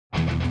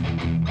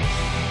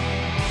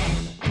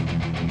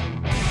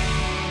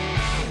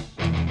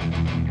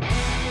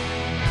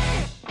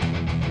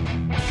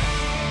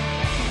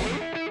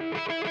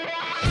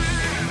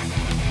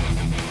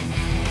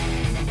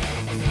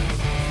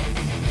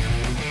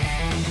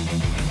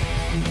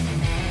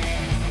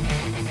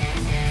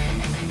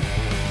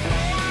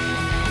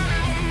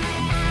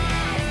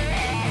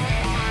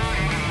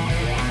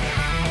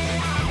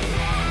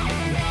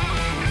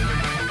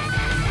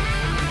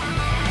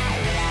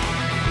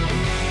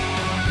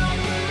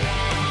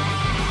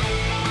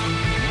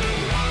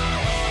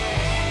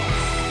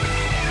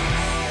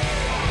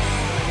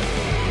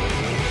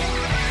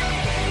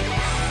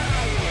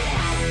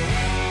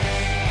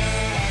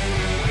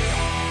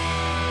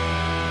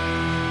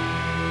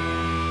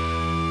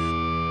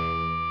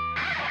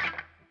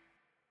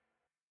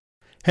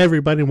Hey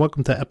everybody, and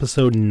welcome to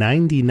episode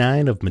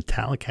 99 of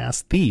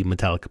Metallicast, the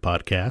Metallica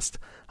podcast.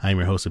 I am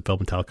your host and fellow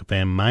Metallica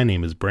fan. My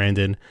name is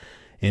Brandon,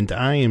 and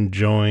I am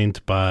joined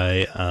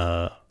by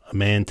a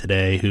man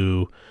today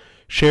who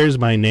shares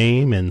my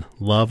name and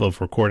love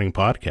of recording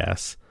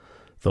podcasts.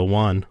 The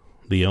one,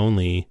 the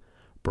only,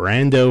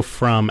 Brando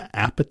from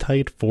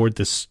Appetite for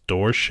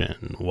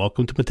Distortion.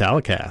 Welcome to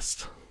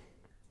Metallicast.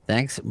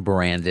 Thanks,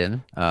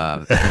 Brandon.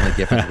 The only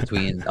difference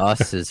between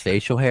us is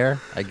facial hair,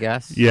 I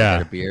guess. Yeah. I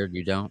got a beard,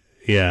 you don't?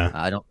 Yeah.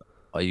 I don't.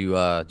 Are you?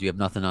 Do you have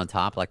nothing on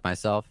top like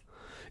myself?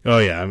 Oh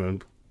yeah,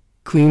 I'm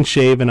clean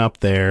shaven up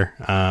there.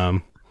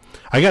 I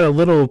got a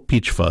little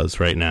peach fuzz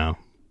right now,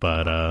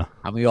 but I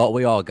mean,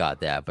 we all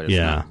got that, but it's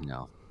yeah.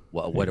 not,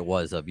 what it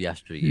was of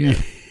yesteryear.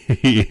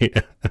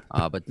 Yeah.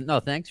 But no,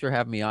 thanks for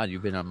having me on.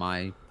 You've been on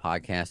my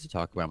podcast to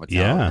talk about Metallica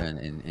Yeah.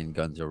 and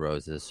Guns N'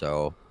 Roses,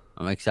 so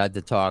I'm excited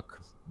to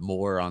talk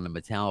more on the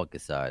Metallica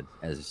side.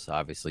 As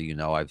obviously,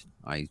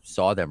 I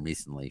saw them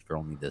recently for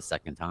only the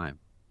second time.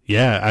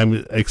 Yeah,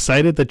 I'm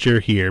excited that you're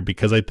here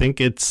because I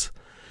think it's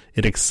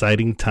an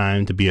exciting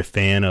time to be a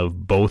fan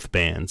of both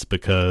bands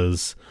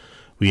because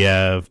we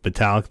have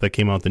Metallica that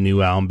came out with the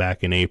new album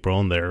back in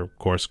April, and they're, of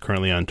course,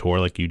 currently on tour,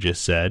 like you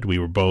just said. We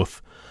were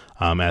both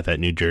at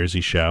that New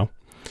Jersey show.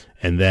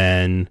 And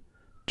then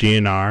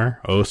GNR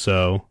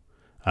also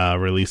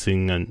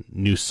releasing a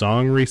new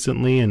song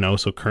recently and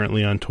also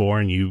currently on tour,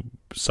 and you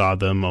saw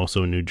them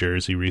also in New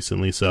Jersey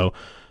recently. So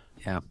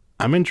yeah.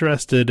 I'm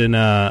interested in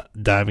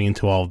diving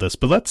into all of this,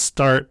 but let's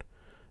start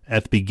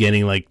at the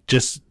beginning, like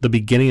just the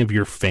beginning of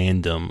your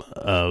fandom.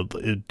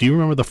 Do you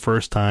remember the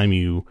first time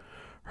you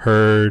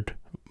heard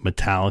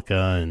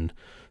Metallica and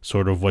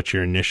sort of what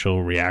your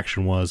initial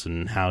reaction was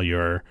and how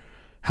you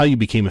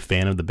became a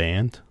fan of the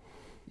band?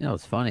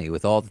 It's funny.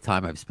 With all the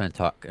time I've spent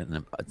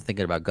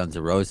thinking about Guns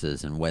N'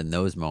 Roses and when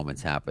those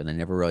moments happened, I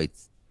never really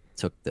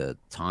took the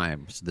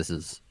time. So this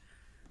is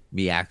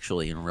me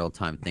actually in real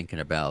time thinking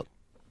about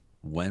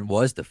when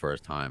was the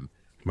first time.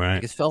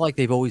 Right. It felt like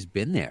they've always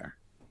been there.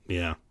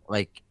 Yeah.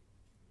 Like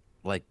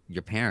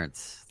your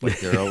parents. Like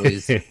they're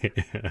always, I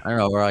don't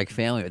know, or like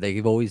family.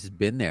 They've always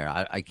been there.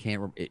 I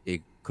can't,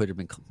 it could have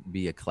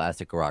be a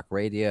classic rock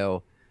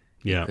radio.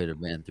 Yeah. It could have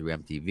been through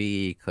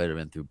MTV. Could have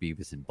been through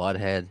Beavis and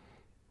Butthead.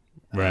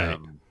 Right.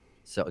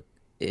 So,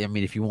 I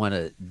mean, if you want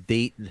to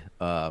date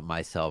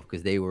myself,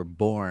 because they were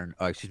born,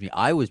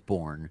 I was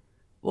born.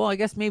 Well, I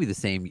guess maybe the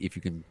same, if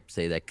you can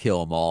say that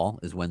Kill 'Em All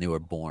is when they were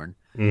born,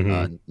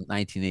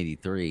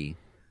 1983.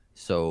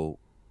 So,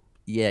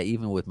 yeah,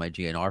 even with my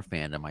GNR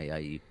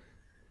fandom,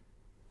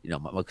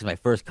 because my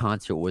first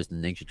concert was the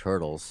Ninja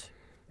Turtles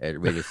at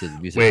Radio City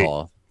Music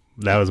Hall.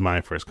 That was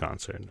my first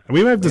concert.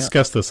 We might have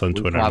discussed this on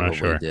Twitter, I'm not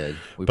sure.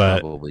 We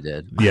probably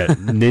did. Yeah,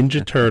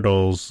 Ninja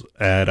Turtles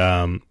at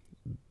the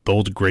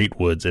old Great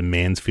Woods in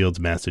Mansfield,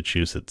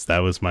 Massachusetts. That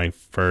was my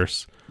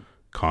first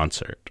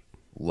concert.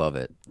 Love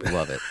it.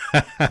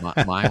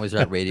 Mine was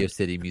at Radio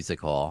City Music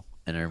Hall,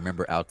 and I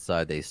remember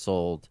outside they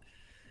sold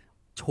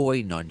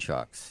toy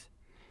nunchucks.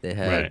 They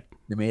had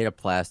They made of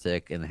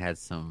plastic and had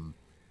some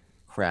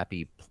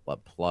crappy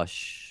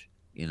plush,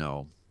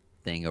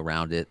 thing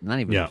around it. Not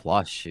even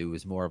plush. It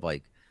was more of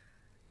like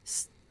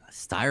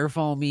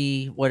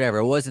styrofoamy, whatever.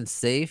 It wasn't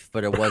safe,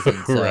 but it wasn't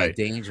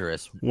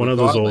dangerous. One of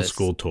those old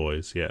school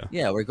toys. Yeah.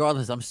 Yeah.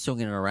 Regardless, I'm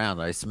swinging it around.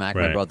 I smacked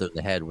my brother in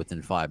the head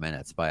within 5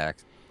 minutes by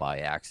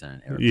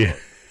accident. Yeah.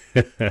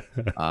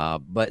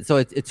 But so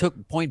it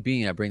took, point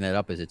being, I bring that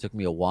up, is it took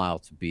me a while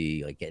to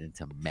be like get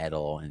into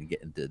metal and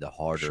get into the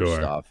harder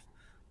stuff.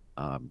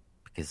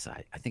 Because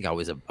I think I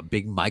was a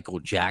big Michael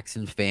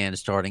Jackson fan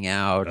starting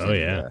out. Oh,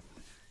 yeah.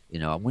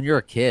 When you're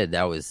a kid,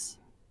 that was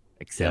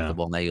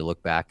acceptable. Now you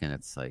look back and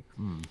it's like,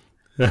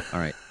 all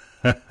right.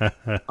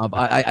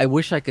 I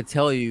wish I could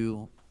tell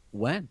you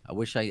when. I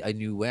wish I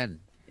knew when.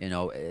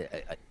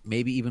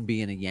 Maybe even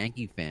being a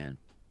Yankee fan,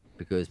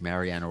 because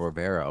Mariano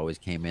Rivera always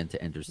came in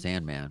to Enter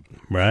Sandman.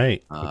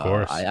 Right, of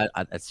course.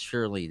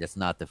 That's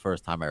not the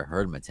first time I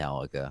heard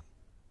Metallica,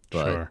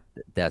 but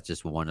that's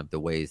just one of the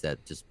ways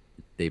that just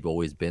they've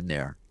always been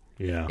there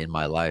in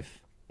my life.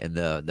 And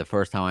the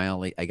first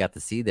time I got to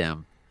see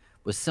them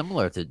was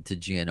similar to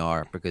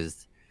GNR,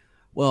 because,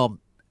 well,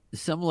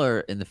 similar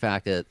in the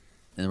fact that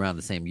around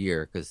the same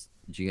year, because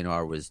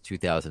GNR was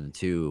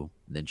 2002,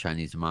 then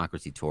Chinese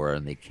Democracy Tour,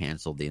 and they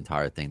canceled the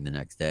entire thing the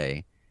next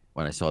day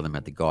when I saw them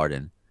at the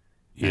Garden.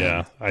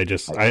 Yeah,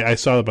 I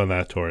saw them on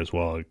that tour as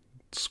well. I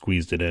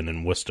squeezed it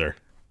in Worcester.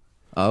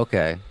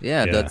 Okay,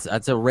 yeah.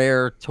 That's a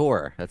rare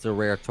tour.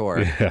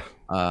 Yeah.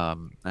 I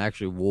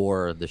actually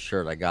wore the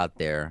shirt I got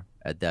there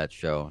at that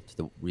show to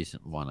the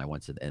recent one I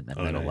went to at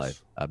Meadow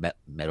Life.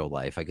 Meadow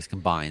Life, I guess,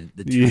 combined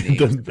the two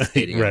names of the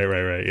stadium.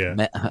 Right, yeah.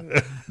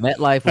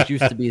 MetLife, which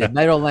used to be the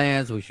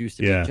Meadowlands, which used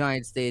to be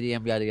Giant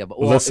Stadium, yada yada.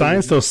 Well, the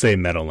signs still say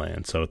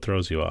Meadowlands, so it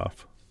throws you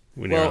off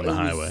when you're on the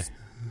highway.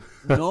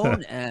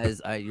 Known as,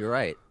 you're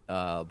right,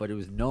 but it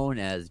was known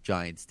as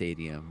Giant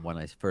Stadium when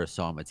I first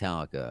saw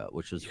Metallica,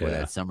 which was for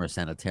that Summer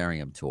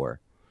Sanitarium tour.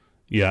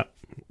 Yeah.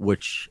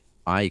 Which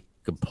I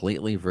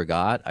completely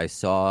forgot I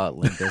saw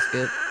Limp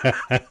Bizkit.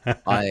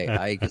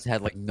 I just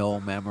had like no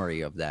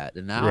memory of that,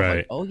 and now I'm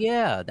like, oh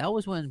yeah, that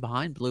was when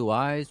Behind Blue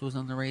Eyes was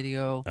on the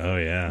radio. Oh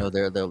yeah, you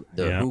know,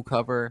 their Who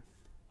cover.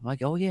 I'm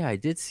like, oh yeah, I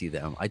did see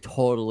them. I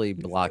totally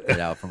blocked it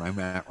out from my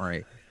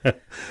memory.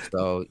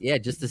 So yeah,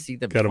 just to see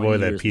them. Got to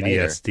avoid that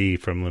PTSD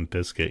later, from Limp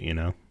Bizkit, you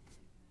know.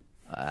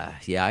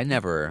 Yeah, I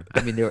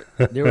mean,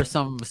 there were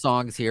some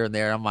songs here and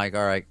there. I'm like,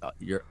 all right,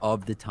 you're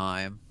of the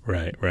time,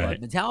 right.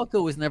 But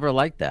Metallica was never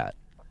like that.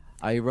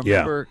 I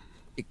remember,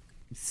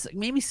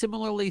 maybe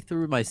similarly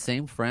through my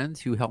same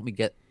friends who helped me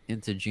get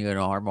into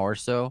GNR more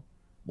so.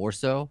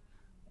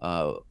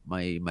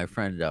 My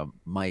friend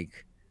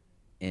Mike,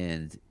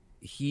 and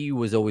he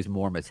was always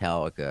more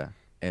Metallica,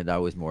 and I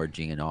was more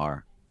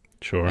GNR.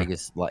 Sure. I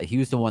guess he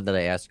was the one that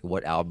I asked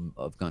what album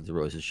of Guns N'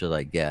 Roses should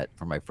I get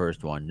for my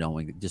first one,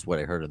 knowing just what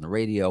I heard on the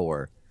radio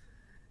or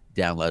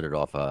downloaded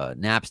off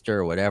Napster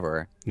or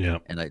whatever. Yeah.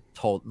 And I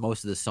told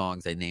most of the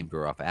songs I named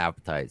were off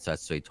Appetite, so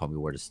that's so he told me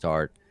where to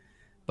start.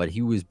 But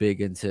he was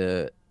big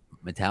into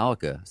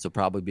Metallica, so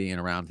probably being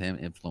around him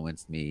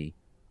influenced me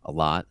a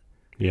lot.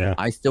 Yeah.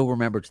 I still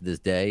remember to this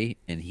day,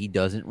 and he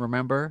doesn't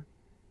remember,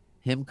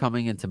 him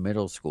coming into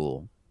middle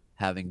school,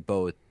 having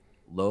both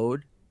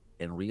Load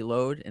and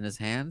Reload in his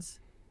hands,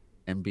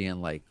 and being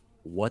like,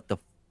 "What the,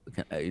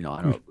 I don't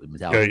know."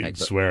 Metallica,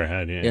 swear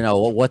ahead, yeah.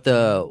 What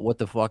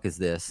the fuck is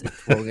this? And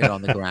throwing it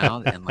on the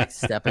ground and like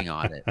stepping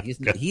on it.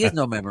 He has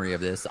no memory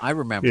of this. I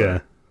remember. Yeah.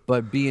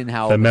 But being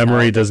how the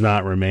memory does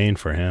not remain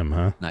for him,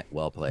 huh? Not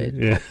well played.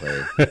 Yeah.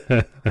 Well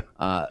played.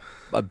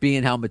 But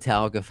being how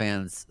Metallica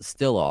fans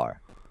still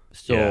are,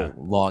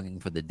 longing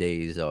for the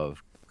days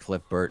of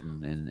Cliff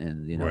Burton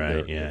and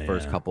the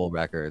first couple of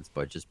records,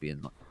 but just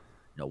being,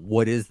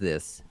 what is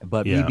this?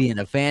 But me being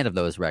a fan of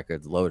those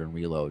records, Load and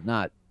Reload,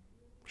 not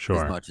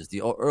as much as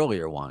the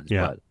earlier ones,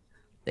 but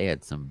they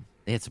had some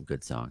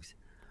good songs.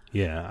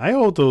 Yeah, I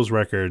hold those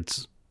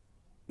records.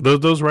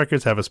 Those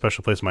records have a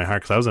special place in my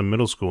heart because I was in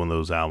middle school when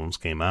those albums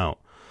came out.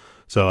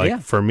 So,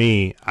 for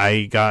me,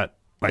 I got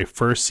my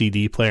first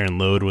CD player, and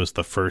Load was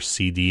the first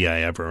CD I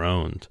ever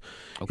owned.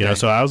 Okay.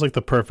 So I was like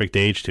the perfect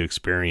age to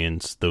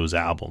experience those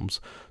albums.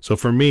 So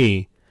for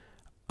me,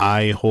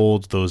 I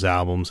hold those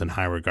albums in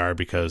high regard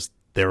because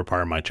they were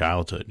part of my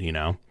childhood,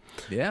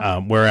 Yeah.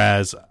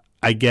 Whereas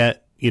I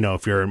get,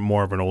 if you're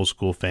more of an old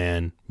school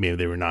fan, maybe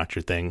they were not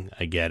your thing.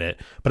 I get it.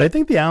 But I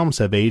think the albums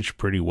have aged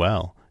pretty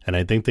well. And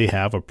I think they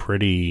have a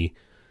pretty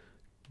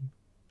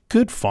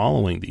good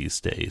following these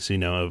days,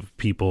 of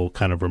people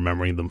kind of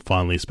remembering them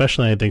fondly,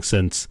 especially I think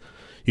since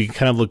you can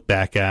kind of look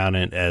back on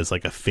it as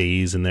like a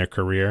phase in their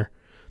career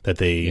that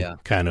they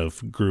kind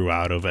of grew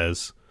out of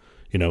as,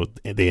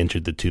 they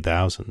entered the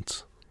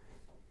 2000s.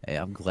 Hey,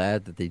 I'm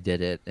glad that they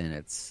did it. And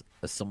it's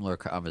a similar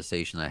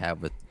conversation I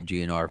have with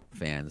GNR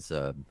fans.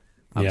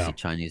 Obviously,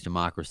 Chinese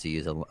Democracy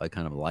is a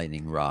kind of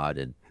lightning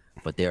rod,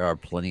 but there are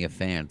plenty of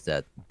fans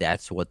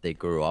that's what they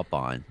grew up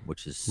on,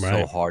 which is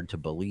so hard to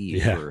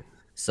believe for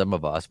some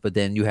of us. But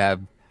then you have,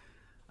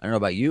 I don't know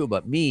about you,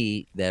 but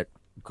me, that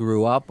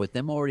grew up with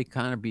them already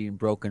kind of being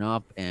broken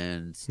up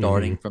and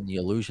starting from the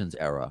Illusions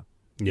era,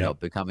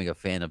 becoming a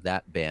fan of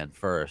that band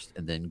first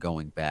and then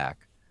going back.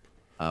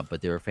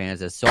 But there were fans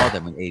that saw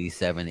them in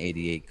 87,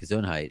 88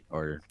 Gesundheit,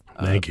 or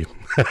thank you.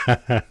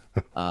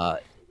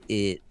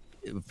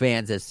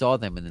 Fans that saw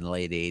them in the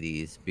late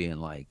 80s being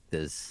like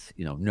this,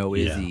 no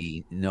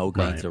Izzy, no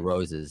Guns N'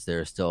 Roses. There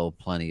are still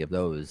plenty of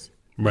those.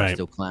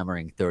 Still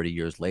clamoring 30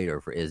 years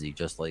later for Izzy,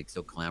 just like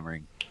still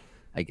clamoring.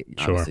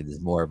 Obviously, there's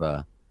more of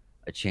a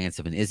chance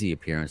of an Izzy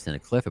appearance than a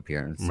Cliff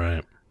appearance.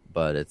 Right.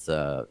 But it's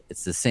the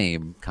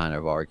same kind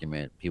of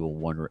argument. People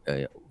wonder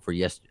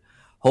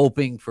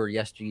hoping for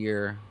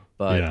yesteryear.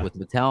 But with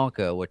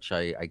Metallica, which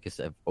I guess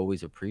I've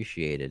always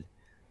appreciated,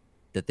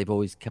 that they've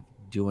always kept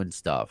doing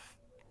stuff.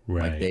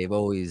 Right. Like they've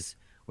always,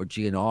 or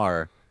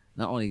GNR,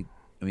 not only,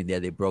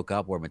 they broke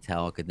up where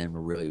Metallica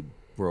never really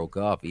broke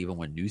up, even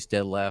when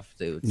Newsted left.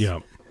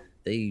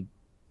 They,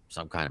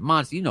 some kind of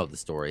monster, you know the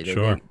story.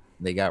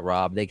 They got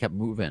robbed. They kept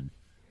moving,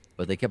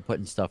 but they kept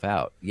putting stuff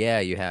out. Yeah,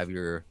 you have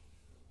your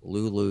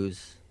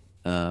Lulus,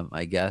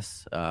 I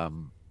guess.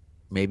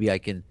 Maybe I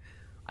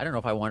don't know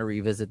if I want to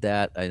revisit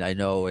that. I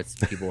know it's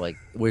people like,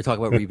 we're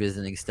talking about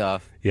revisiting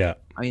stuff. Yeah.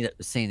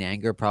 Saint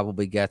Anger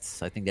probably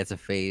gets, I think that's a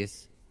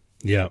phase.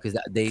 Yeah, because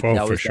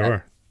that for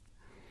sure.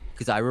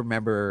 Because I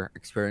remember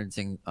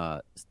experiencing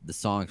the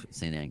song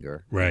Saint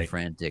Anger,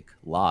 Frantic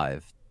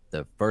live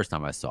the first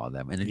time I saw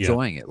them and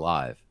enjoying it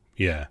live.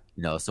 Yeah,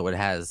 so it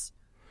has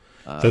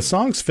the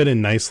songs fit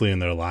in nicely in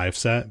their live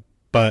set,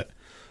 but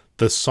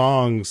the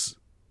songs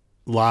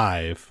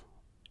live,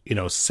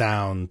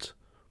 sound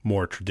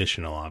more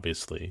traditional,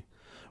 obviously,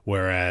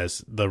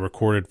 whereas the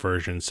recorded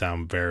versions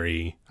sound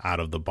very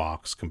out of the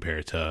box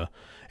compared to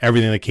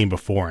everything that came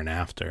before and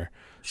after.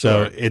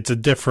 So it's a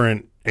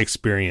different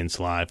experience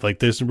live. Like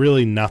there's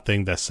really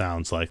nothing that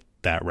sounds like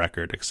that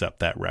record except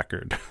that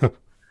record.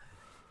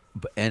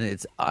 And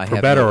it's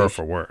for better or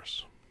for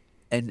worse.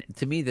 And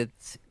to me,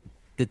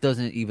 that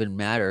doesn't even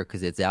matter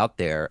because it's out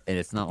there, and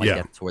it's not like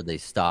that's where they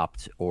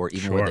stopped or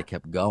even where they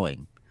kept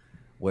going.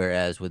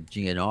 Whereas with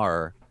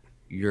GNR,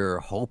 you're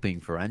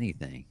hoping for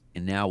anything,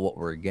 and now what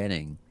we're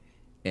getting,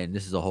 and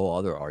this is a whole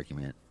other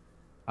argument.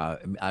 I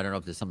don't know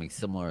if there's something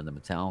similar in the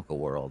Metallica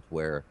world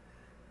where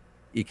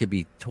it could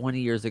be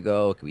 20 years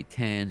ago, it could be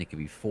 10, it could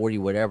be 40,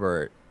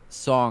 whatever.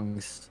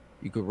 Songs,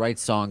 you could write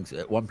songs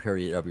at one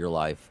period of your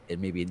life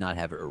and maybe not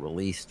have it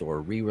released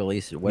or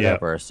re-released or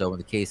whatever. So in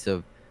the case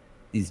of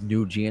these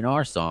new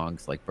GNR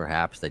songs, like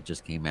perhaps that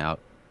just came out,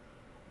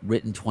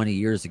 written 20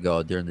 years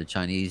ago during the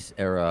Chinese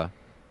era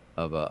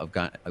of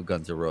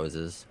Guns N'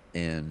 Roses,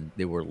 and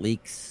there were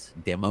leaks,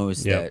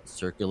 demos that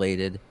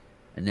circulated,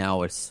 and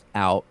now it's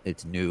out,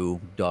 it's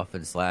new. Duff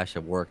and Slash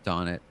have worked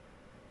on it,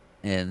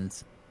 and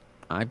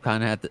I'm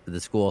kind of at the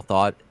school of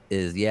thought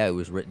is, it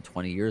was written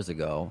 20 years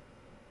ago,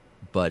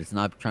 but it's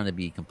not trying to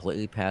be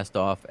completely passed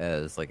off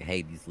as like,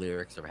 hey, these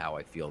lyrics are how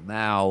I feel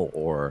now,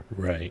 or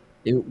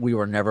we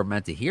were never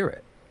meant to hear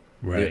it.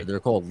 They're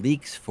called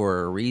leaks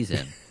for a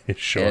reason.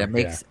 Sure. And it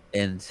makes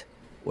and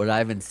what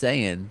I've been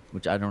saying,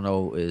 which I don't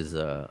know is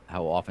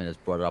how often it's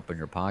brought up in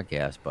your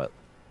podcast, but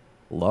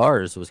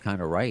Lars was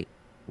kind of right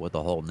with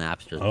the whole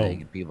Napster thing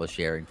and people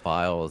sharing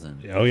files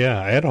and. Oh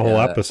yeah, I had a whole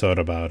episode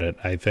about it.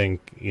 I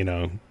think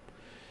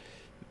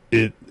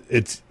it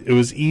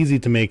was easy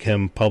to make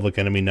him public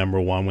enemy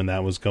 #1 when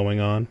that was going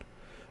on,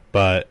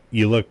 but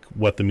you look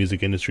what the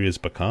music industry has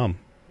become,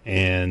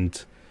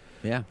 and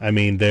I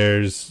mean,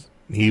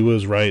 he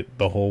was right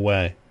the whole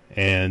way.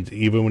 And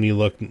even when you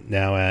look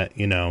now at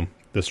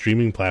the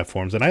streaming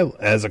platforms, and I,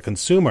 as a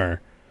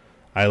consumer,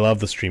 I love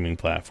the streaming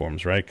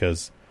platforms, right?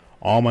 Because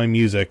all my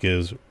music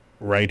is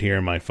right here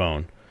in my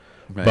phone.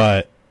 Right.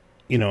 But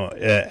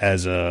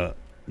as a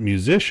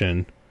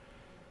musician,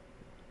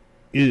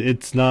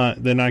 it's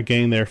not, they're not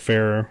getting their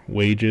fair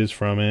wages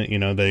from it.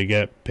 They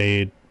get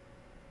paid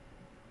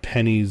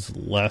pennies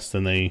less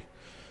than they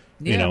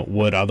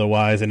would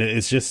otherwise, and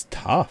it's just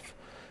tough.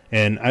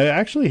 And I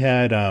actually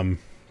had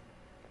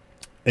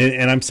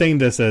and I'm saying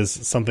this as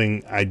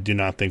something I do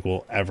not think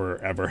will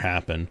ever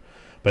happen,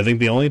 but I think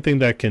the only thing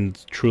that can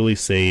truly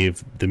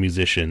save the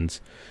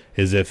musicians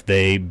is if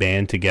they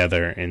band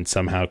together and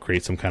somehow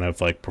create some kind of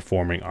like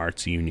performing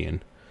arts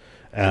union.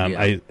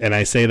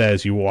 I say that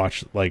as you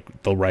watch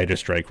like the writer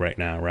strike right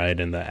now, right,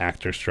 and the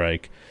actor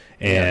strike,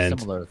 and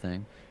similar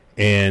thing.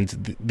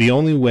 And the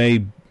only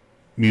way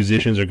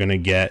musicians are going to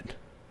get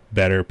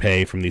better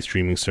pay from these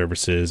streaming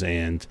services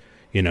and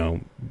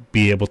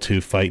be able to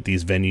fight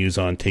these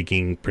venues on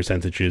taking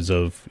percentages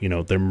of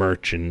their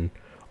merch and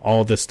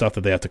all this stuff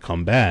that they have to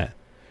combat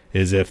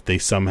is if they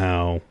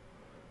somehow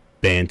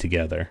band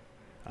together.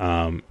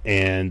 And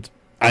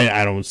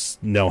I don't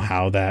know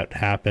how that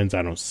happens.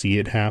 I don't see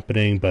it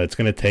happening, but it's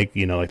going to take,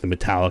 like the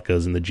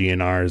Metallicas and the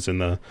GNRs and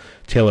the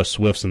Taylor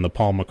Swifts and the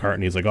Paul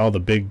McCartneys, like all the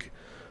big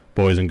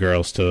boys and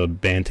girls to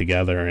band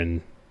together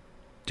and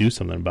do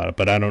something about it.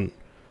 But I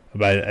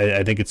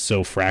think it's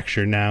so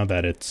fractured now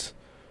that it's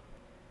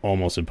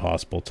almost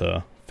impossible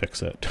to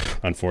fix it,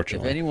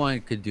 unfortunately. If anyone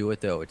could do it,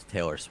 though, it's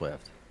Taylor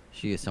Swift.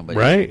 She is somebody.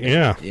 Right?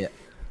 Yeah.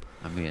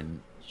 I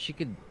mean, she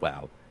could.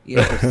 Wow.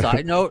 Yeah.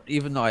 Side note,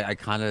 even though I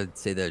kind of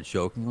say that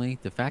jokingly,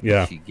 the fact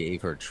that she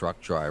gave her truck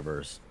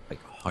drivers like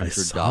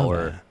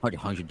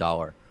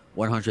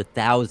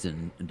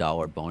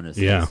 $100,000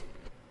 bonuses. Yeah.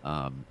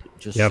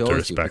 Just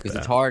shows you because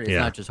it's hard. It's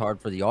not just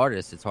hard for the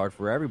artist; it's hard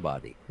for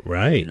everybody.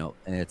 Right. And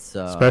it's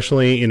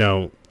especially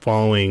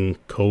following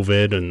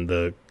COVID and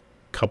the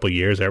couple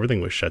years everything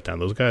was shut down.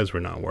 Those guys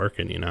were not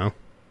working.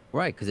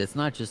 Right, because it's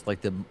not just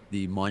like the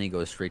money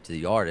goes straight to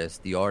the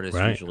artist. The artist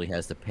usually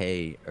has to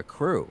pay a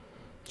crew.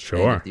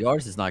 Sure. And if the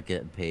artist is not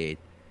getting paid,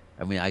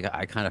 I mean,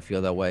 I kind of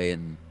feel that way,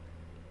 and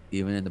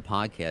even in the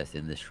podcast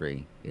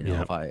industry,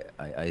 if I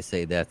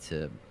say that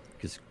to,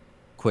 because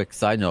quick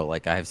side note,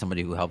 like I have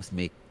somebody who helps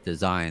make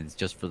designs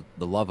just for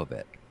the love of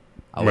it.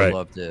 I would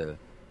love to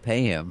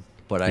pay him,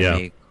 but I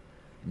make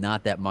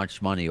not that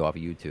much money off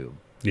of YouTube.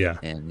 Yeah,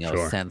 and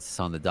cents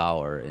on the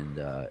dollar, and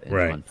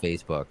on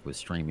Facebook with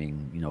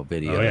streaming,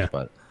 videos.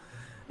 But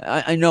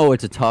I know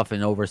it's a tough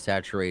and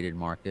oversaturated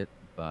market,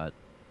 but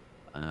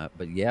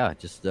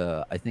just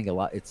I think a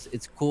lot.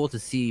 It's cool to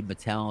see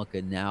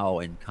Metallica now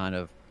and kind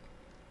of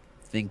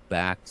think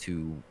back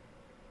to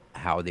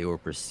how they were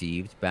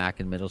perceived back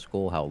in middle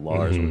school, how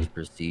Lars was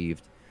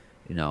perceived,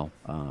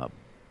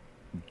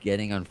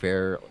 getting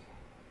unfair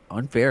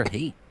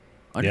hate.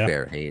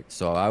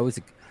 So I was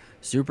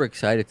super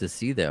excited to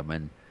see them,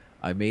 and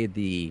I made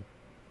the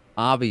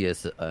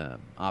obvious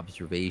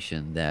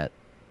observation that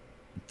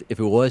if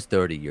it was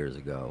 30 years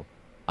ago,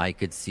 I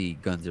could see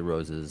Guns N'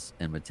 Roses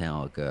and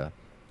Metallica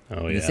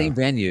in the same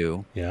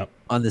venue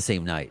on the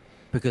same night,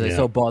 because I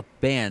saw both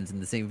bands in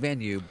the same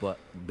venue, but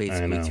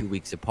basically 2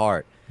 weeks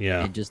apart.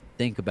 Yeah, and just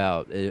think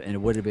about it, and it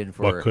would have been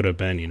for what could have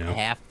been,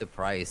 half the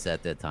price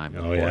at that time.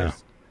 Of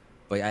course.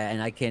 But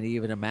I can't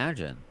even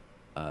imagine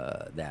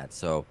that.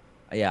 So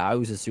I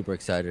was just super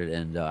excited,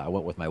 and I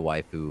went with my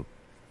wife, who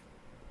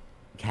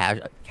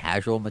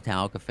casual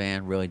Metallica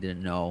fan really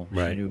didn't know. She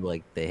Right. knew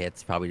like the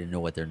hits, probably didn't know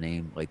what their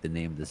name, like the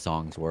name of the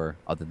songs were,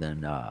 other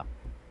than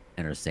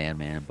Enter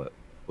Sandman, but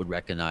would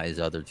recognize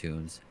other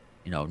tunes.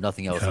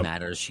 Nothing else Yep.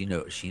 matters. She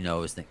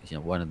knows things,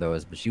 one of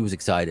those. But she was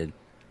excited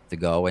to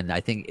go, and I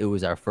think it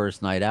was our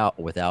first night out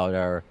without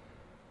our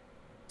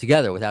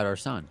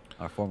son,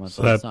 our 4 month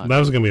So old son. that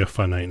was gonna be a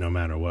fun night, no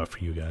matter what, for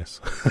you guys.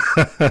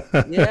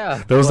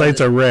 Yeah, those nights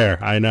are rare.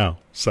 I know.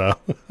 So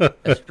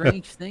a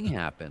strange thing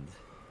happened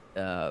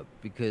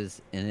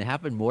because, and it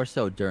happened more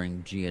so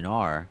during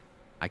GNR.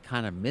 I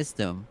kind of missed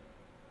him.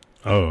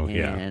 Oh,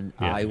 and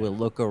I would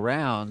look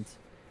around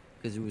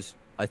because it was.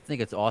 I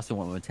think it's awesome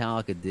what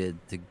Metallica did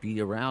to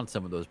be around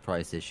some of those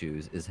price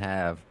issues is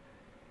have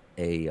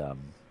a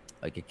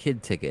like a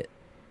kid ticket,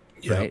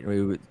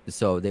 right?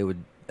 So they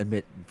would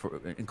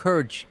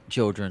encourage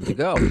children to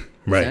go,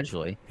 right.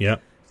 Essentially. Yeah.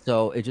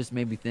 So it just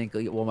made me think.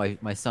 Well,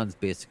 my son's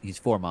he's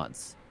 4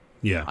 months.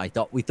 Yeah.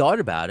 We thought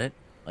about it.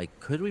 Like,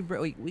 could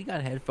we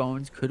got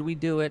headphones? Could we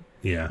do it?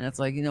 Yeah. And it's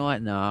like, you know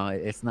what? No,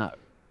 it's not.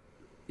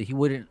 He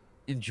wouldn't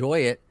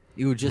enjoy it.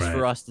 It was just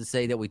for us to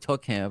say that we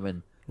took him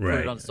and put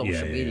it on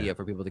social media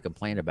for people to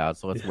complain about.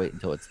 So let's wait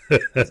until it's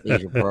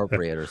age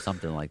appropriate or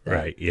something like that.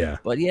 Right. Yeah.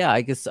 But yeah,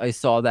 I guess I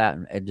saw that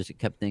and just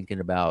kept thinking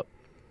about,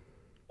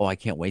 I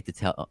can't wait to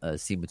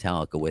see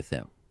Metallica with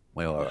him.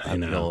 Well,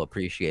 he'll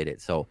appreciate it.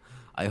 So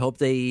I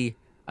hope I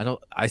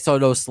saw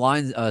no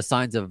signs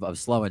of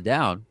slowing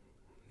down.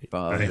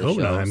 I hope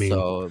not. I mean,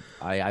 so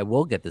I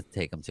will get to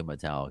take him to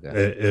Metallica.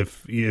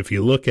 If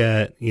you look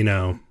at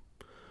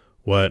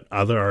what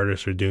other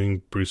artists are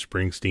doing, Bruce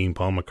Springsteen,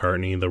 Paul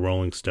McCartney, the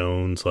Rolling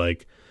Stones,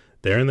 like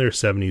they're in their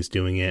 70s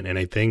doing it, and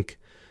I think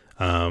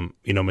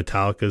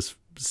Metallica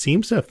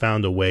seems to have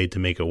found a way to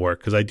make it work,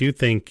 because I do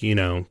think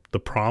the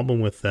problem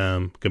with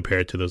them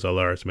compared to those other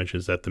artists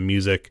mentioned is that the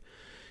music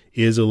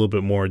is a little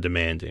bit more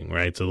demanding,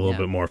 right? It's a little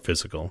bit more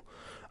physical.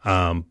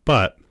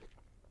 But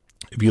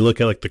if you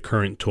look at like the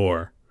current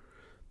tour,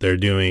 they're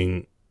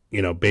doing,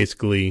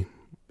 basically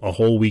a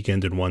whole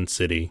weekend in one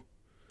city,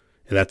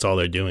 and that's all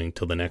they're doing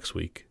till the next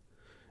week.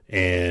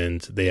 And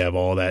they have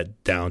all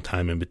that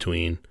downtime in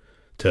between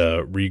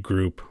to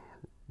regroup,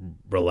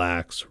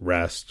 relax,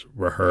 rest,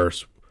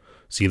 rehearse,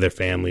 see their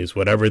families,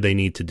 whatever they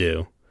need to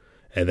do.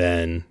 And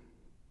then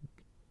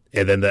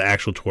the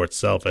actual tour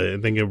itself, I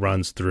think it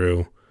runs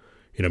through,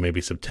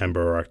 maybe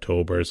September or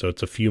October. So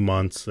it's a few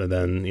months, and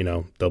then,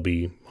 they'll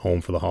be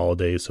home for the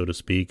holidays, so to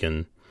speak.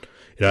 And,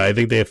 I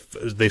think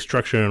they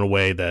structure it in a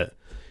way that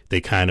they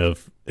kind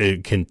of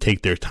can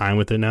take their time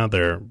with it now.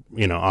 They're,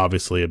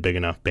 obviously a big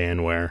enough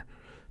band where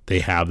they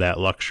have that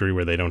luxury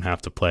where they don't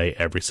have to play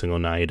every single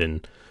night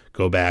and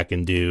go back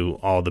and do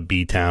all the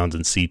B towns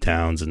and C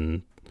towns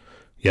and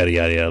yada,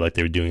 yada, yada, like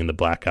they were doing in the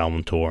Black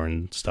Album tour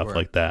and stuff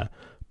like that.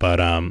 But,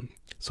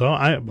 so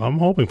I'm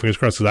hoping, fingers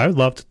crossed, because I would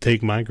love to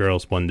take my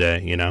girls one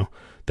day,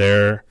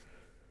 they're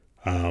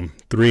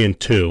 3 and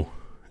 2,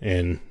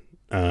 and,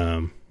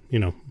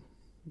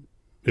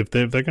 if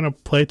they're going to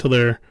play till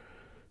they're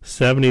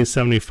 70,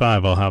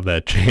 75, I'll have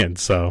that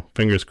chance. So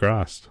fingers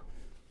crossed.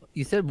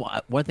 You said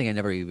one thing I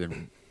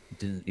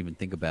didn't even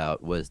think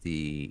about was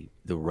the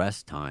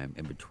rest time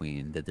in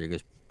between, that they're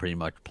just pretty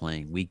much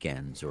playing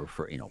weekends or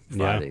for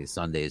Fridays,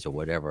 Sundays, or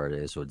whatever it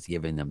is. So it's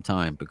giving them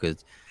time,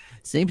 because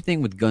same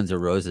thing with Guns N'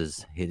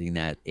 Roses hitting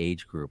that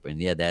age group, and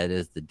that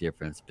is the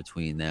difference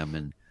between them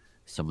and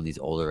some of these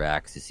older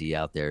acts you see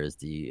out there, is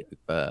the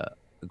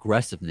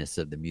aggressiveness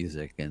of the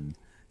music and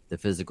the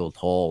physical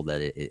toll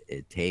that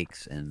it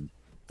takes, and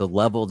the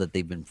level that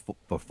they've been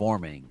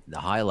performing, the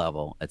high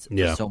level,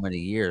 for so many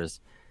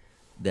years.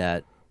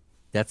 That's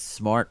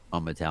smart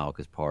on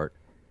Metallica's part,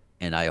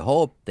 and I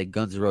hope that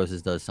Guns N'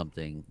 Roses does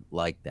something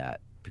like that,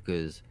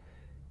 because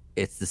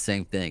it's the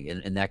same thing,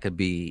 and that could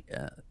be,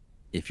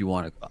 if you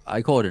want to,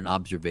 I call it an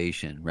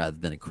observation rather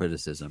than a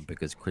criticism,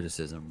 because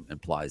criticism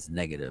implies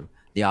negative.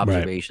 The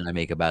observation I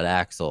make about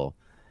Axl,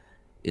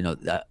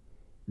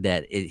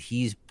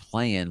 he's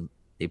playing.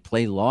 They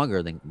play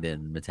longer than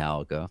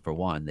Metallica, for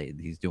one.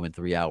 He's doing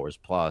 3 hours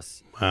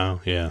plus.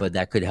 Wow, yeah. But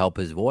that could help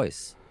his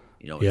voice,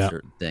 in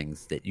certain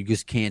things that you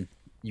just can't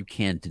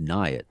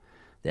deny it.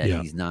 That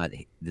he's not,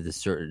 the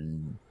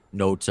certain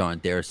notes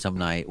aren't there some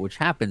night, which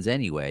happens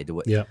anyway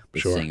with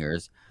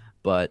singers.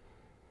 But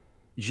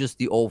just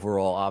the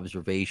overall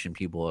observation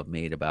people have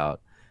made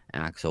about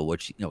Axl,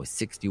 which, is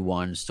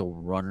 61, still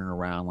running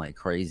around like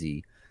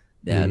crazy,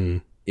 that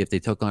if they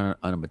took on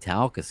a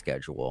Metallica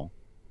schedule,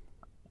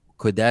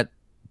 could that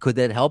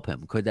help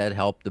him? Could that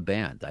help the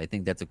band? I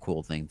think that's a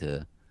cool thing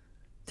to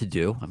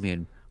do. I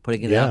mean,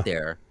 putting it out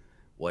there.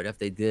 What if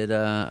they did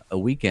a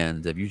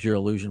weekend of Use Your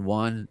Illusion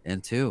 1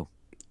 and 2?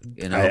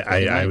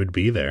 I would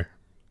be there.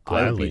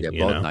 Gladly, I would be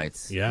there both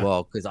nights. Yeah.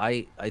 Well, because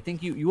I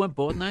think you went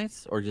both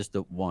nights, or just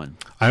the one?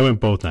 I went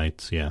both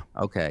nights, yeah.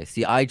 Okay.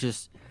 See, I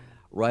just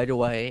right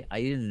away,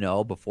 I didn't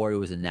know before it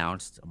was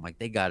announced. I'm like,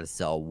 they got to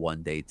sell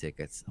 1-day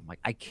tickets. I'm like,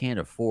 I can't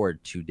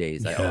afford 2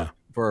 days.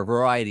 For a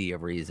variety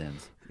of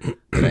reasons.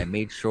 But I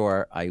made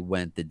sure I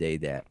went the day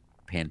that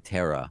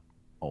Pantera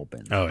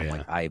open. Oh, I'm yeah.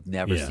 like, I've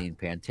never seen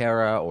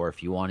Pantera, or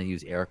if you want to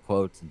use air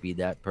quotes and be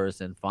that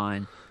person,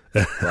 fine.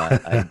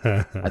 But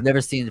I've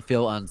never seen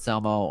Phil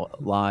Anselmo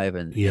live,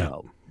 and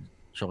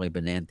Charlie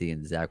Benanti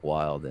and Zach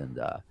Wilde, and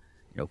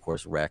of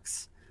course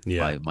Rex.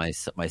 Yeah.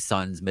 My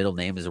son's middle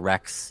name is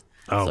Rex.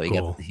 Oh, so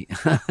cool.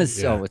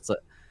 So it's like,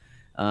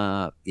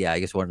 I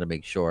just wanted to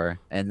make sure.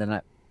 And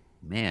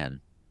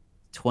then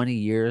 20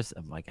 years.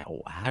 I'm like,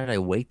 how did I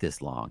wait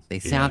this long? They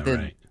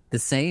sounded the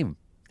same.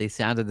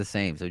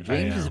 So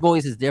James's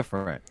voice is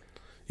different.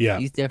 Yeah,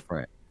 he's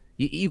different.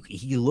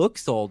 He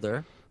looks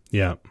older.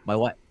 Yeah. My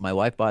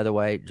wife, by the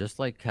way, just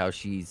like how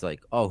she's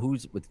like, oh,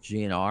 who's with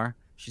GNR?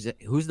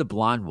 Who's the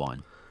blonde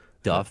one?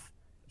 Duff.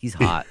 He's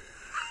hot.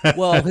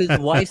 Well, his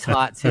wife's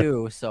hot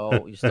too,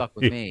 so you're stuck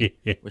with me.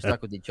 We're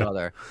stuck with each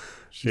other.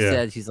 She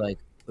said, she's like,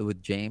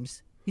 with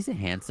James, he's a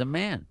handsome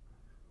man.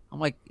 I'm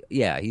like,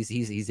 yeah, he's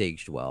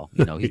aged well.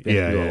 He's been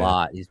through a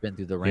lot. He's been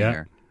through the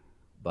ringer.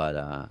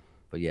 But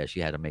yeah,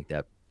 she had to make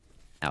that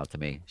out to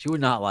me. She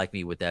would not like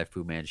me with that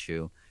Fu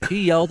Manchu.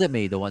 She yelled at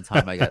me the one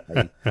time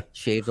I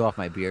shaved off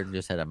my beard and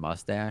just had a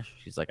mustache.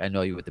 She's like, I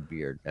know you with the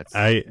beard.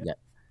 You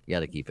got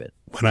to keep it.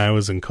 When I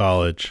was in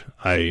college,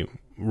 I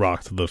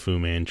rocked the Fu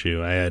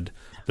Manchu. I had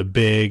the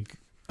big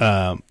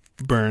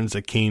burns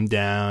that came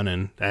down,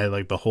 and I had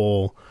like the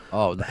whole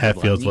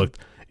Hatfields looked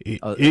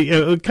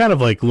it kind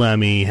of like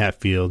Lemmy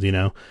Hatfield,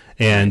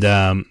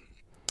 and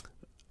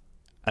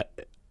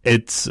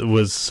it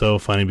was so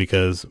funny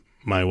because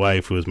my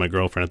wife, who was my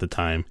girlfriend at the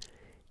time,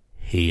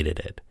 hated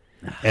it.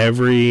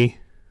 Every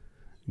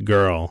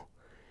girl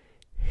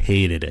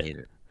hated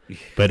it.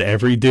 But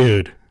every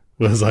dude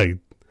was like,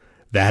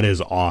 that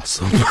is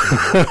awesome.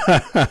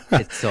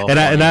 It's so and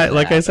I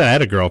like I said, I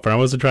had a girlfriend. I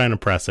wasn't trying to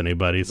impress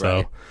anybody,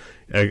 so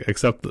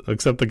except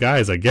the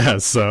guys, I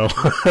guess. So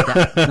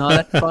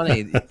that's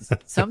funny.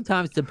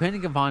 Sometimes,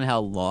 depending upon how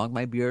long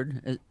my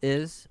beard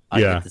is,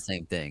 I get the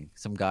same thing.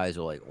 Some guys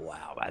are like,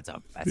 "Wow, that's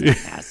a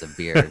massive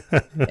beard,"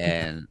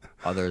 and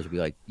others will be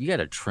like, "You got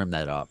to trim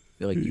that up."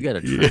 You're like, "You got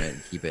to trim it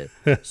and keep it."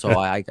 So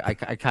I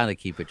kind of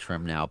keep it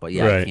trimmed now, but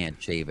I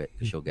can't shave it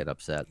because she'll get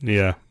upset.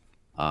 Yeah.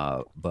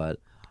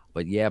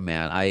 But yeah,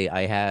 man,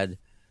 I had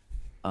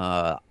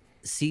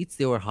seats.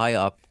 They were high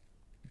up,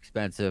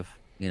 expensive.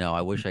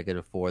 I wish I could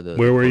afford the.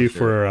 Where were you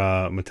for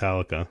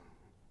Metallica?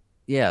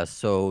 Yeah,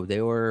 so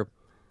they were.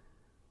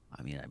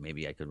 I mean,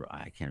 maybe I could.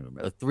 I can't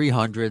remember.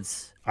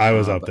 300s. I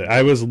was up there.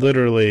 I was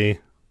literally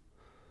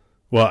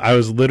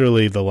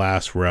the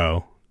last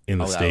row in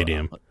the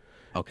stadium.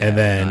 Okay.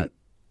 And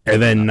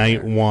then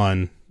night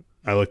one,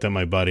 I looked at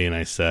my buddy and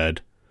I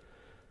said,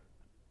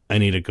 I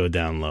need to go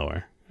down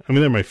lower. I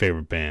mean, they're my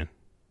favorite band.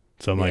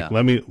 So I'm like,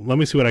 let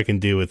me see what I can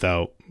do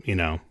without,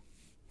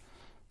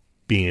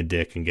 being a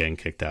dick and getting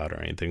kicked out or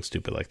anything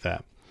stupid like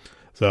that.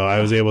 So I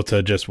was able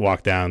to just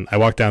walk down. I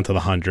walked down to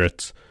the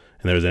hundredths,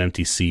 and there was an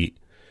empty seat.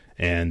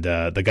 And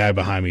the guy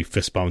behind me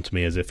fist bumped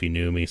me as if he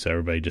knew me, so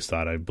everybody just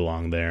thought I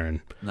belonged there. And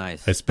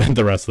nice. I spent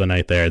the rest of the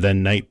night there.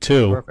 Then night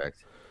two, perfect.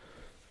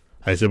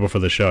 I said before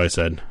the show, I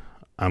said,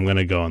 I'm going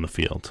to go on the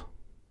field.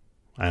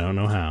 I don't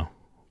know how,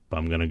 but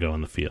I'm going to go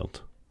on the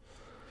field.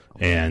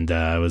 Okay. And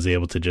I was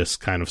able to just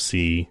kind of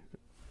see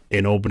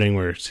an opening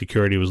where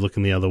security was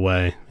looking the other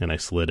way, and I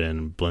slid in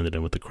and blended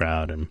in with the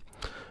crowd and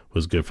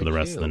was good for the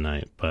rest of the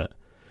night. But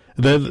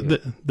they're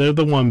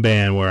the one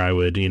band where I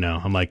would,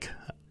 I'm like,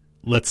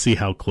 let's see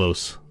how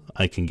close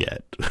I can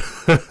get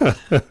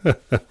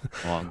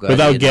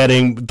without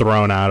getting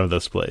thrown out of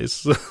this place.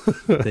 So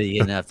you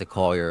didn't have to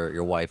call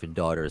your wife and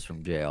daughters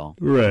from jail.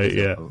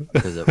 Right,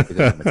 because of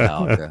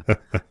Metallica.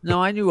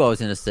 No, I knew I was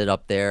going to sit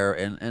up there,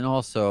 and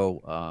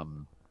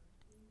also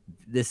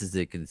this is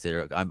to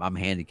consider. I'm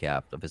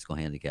handicapped, a physical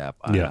handicap.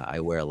 I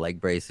wear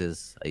leg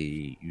braces. I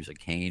use a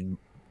cane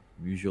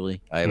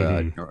usually. I have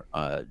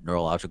a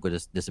neurological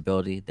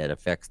disability that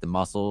affects the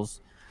muscles.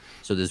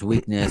 So there's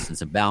weakness and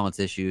some balance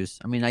issues.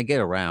 I mean, I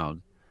get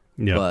around,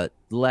 but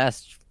the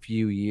last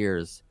few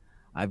years,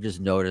 I've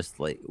just noticed,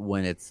 like,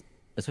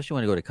 especially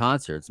when I go to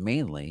concerts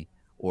mainly,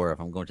 or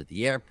if I'm going to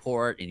the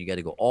airport and you got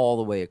to go all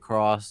the way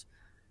across,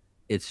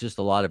 it's just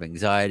a lot of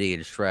anxiety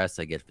and stress.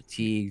 I get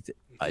fatigued.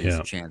 There's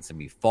a chance of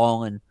me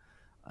falling.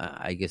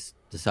 I just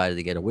decided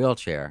to get a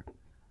wheelchair.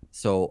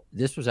 So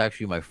this was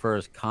actually my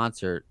first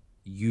concert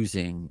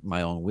using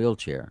my own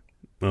wheelchair.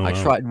 I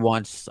tried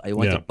once. I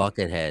went to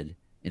Buckethead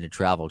in a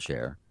travel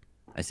chair.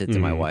 I said to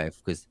my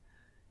wife, because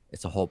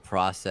it's a whole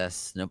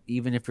process,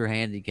 even if you're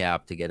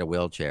handicapped, to get a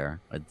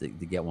wheelchair, to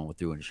get one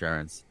through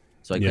insurance.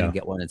 So I couldn't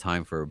get one in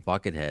time for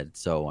Buckethead.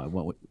 So I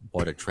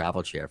bought a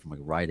travel chair from like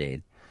Rite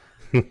Aid.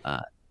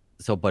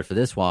 But for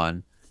this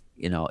one,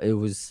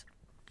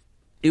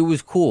 it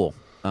was cool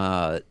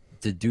to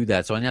do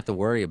that. So I didn't have to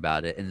worry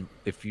about it. And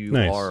if you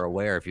are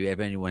aware, if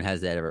anyone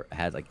has that ever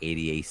had like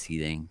ADA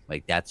seating,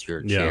 like that's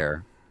your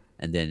chair,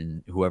 and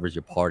then whoever's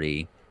your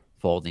party,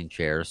 folding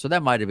chairs. So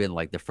that might have been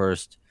like the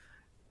first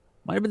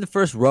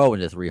row in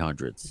the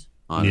 300s,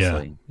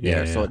 honestly.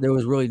 So there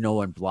was really no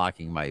one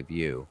blocking my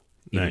view,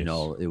 even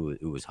though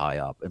it was high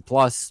up. And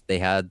plus they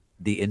had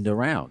the end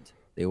around.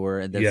 They were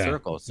in that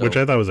circle. So which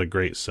I thought was a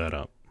great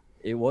setup.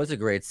 It was a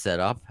great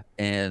setup,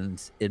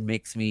 and it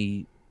made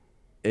me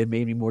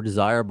more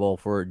desirable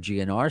for a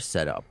GNR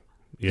setup.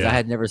 Because I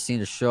had never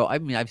seen a show. I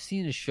mean, I've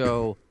seen a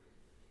show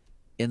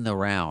in the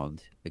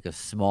round, like a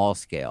small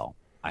scale.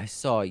 I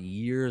saw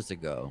years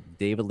ago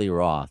David Lee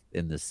Roth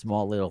in this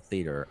small little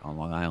theater on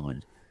Long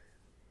Island.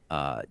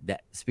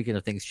 That, speaking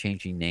of things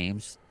changing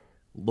names,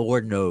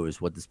 Lord knows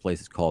what this place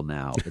is called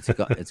now.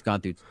 It's gone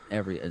through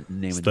every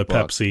name. It's in the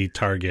book. Pepsi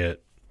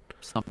Target,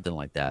 something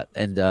like that.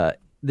 And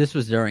this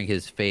was during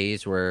his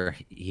phase where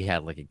he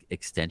had like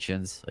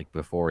extensions, like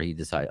before he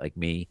decided, like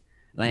me.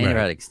 And I never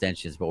had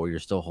extensions, but where you're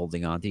still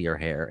holding on to your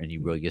hair and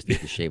you really just need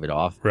to shave it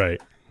off.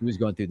 Right. He was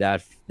going through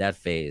that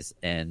phase,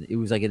 and it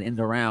was like an in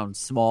the round,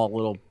 small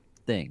little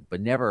thing,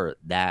 but never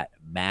that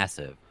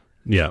massive.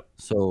 Yeah.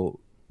 So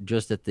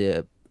just at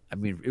it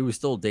was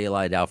still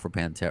daylight out for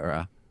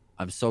Pantera.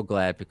 I'm so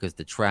glad, because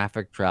the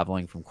traffic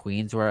traveling from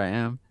Queens, where I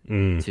am,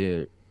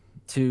 to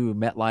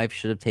MetLife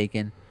should have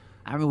taken.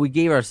 I mean, we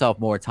gave ourselves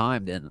more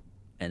time than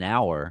an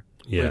hour.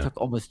 Yeah. But it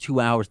took almost 2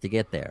 hours to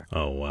get there.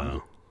 Oh,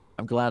 wow.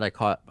 I'm glad I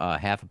caught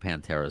half of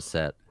Pantera's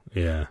set.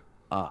 Yeah.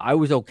 I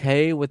was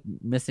okay with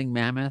missing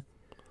Mammoth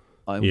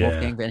and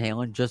Wolfgang Van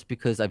Halen, just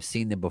because I've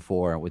seen them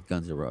before with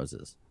Guns N'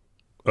 Roses.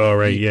 Oh,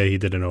 right. He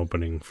did an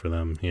opening for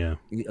them. Yeah.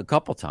 A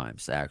couple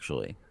times,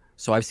 actually.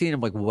 So I've seen him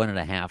like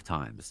 1.5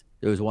 times.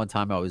 There was one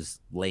time I was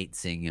late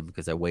seeing him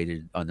because I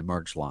waited on the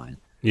merch line.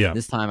 Yeah.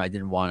 This time I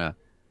didn't want to,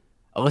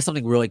 unless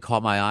something really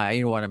caught my eye, I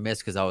didn't want to miss,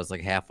 because I was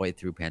like halfway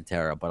through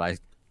Pantera. But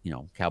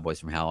Cowboys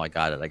from Hell, I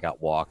got it. I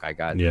got Walk. I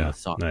got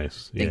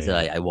nice things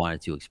that I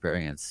wanted to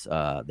experience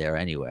there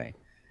anyway.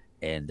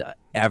 And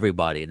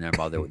everybody and their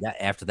mother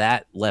after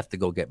that left to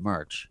go get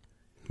merch.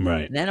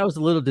 Right. And then I was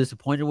a little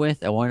disappointed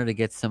with. I wanted to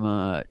get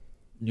some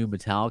new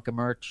Metallica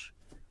merch.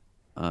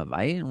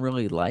 I didn't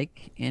really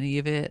like any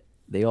of it.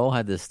 They all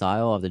had the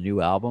style of the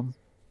new album,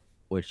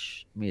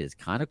 which I mean is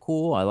kind of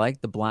cool. I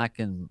like the black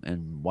and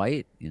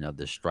white,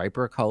 the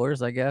striper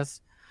colors, I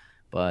guess.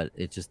 But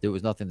there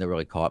was nothing that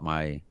really caught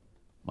my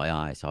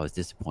eye, so I was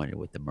disappointed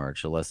with the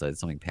merch, unless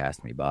something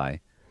passed me by.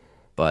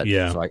 But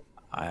so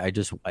I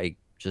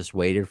just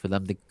waited for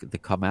them to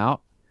come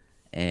out,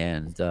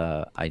 and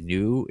I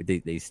knew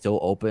they still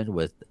opened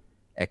with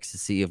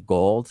Ecstasy of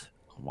Gold.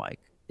 I'm like,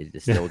 it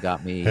just still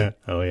got me.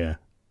 Oh yeah.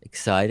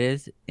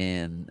 Excited,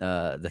 and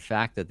the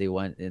fact that they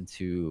went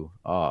into,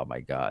 oh my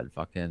god,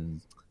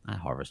 fucking not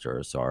Harvester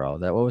of Sorrow.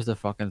 What was the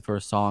fucking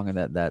first song in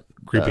that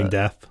Creeping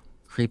Death?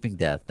 Creeping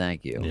Death.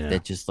 Thank you. Yeah.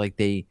 That just like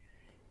they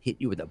hit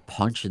you with a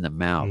punch in the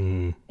mouth,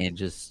 and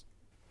just,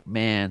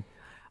 man,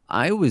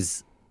 I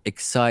was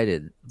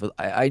excited, but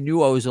I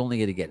knew I was only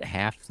going to get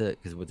half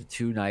because with the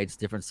 2 nights,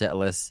 different set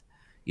lists,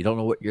 you don't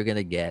know what you're going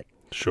to get.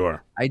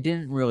 Sure. I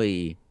didn't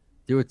really.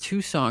 There were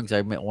 2 songs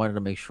I wanted to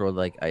make sure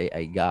like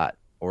I got.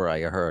 Or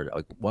I heard,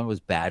 like, one was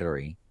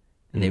Battery,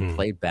 and they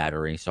played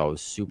Battery, so I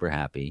was super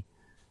happy.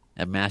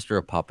 And Master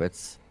of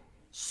Puppets,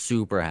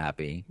 super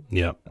happy.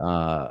 Yep.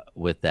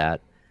 With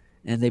that,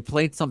 and they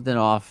played something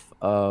off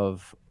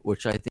of,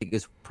 which I think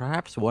is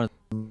perhaps one of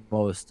the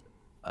most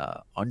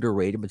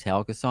underrated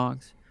Metallica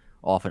songs,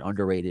 often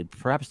underrated,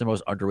 perhaps the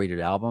most underrated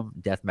album,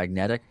 Death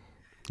Magnetic.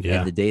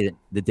 Yeah. And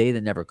the day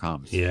that never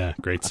comes. Yeah,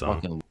 great song.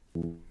 I fucking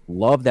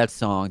love that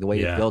song. The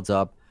way it builds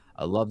up.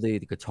 I love the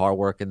guitar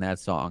work in that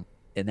song.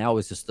 And that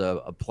was just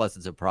a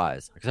pleasant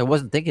surprise, because I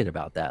wasn't thinking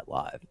about that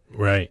live.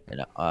 Right.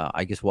 And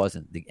I just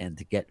wasn't. And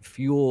to get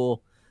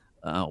Fuel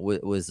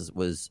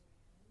was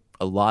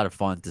a lot of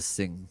fun to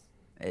sing.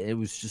 It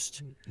was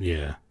just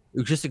it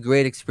was just a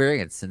great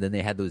experience. And then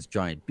they had those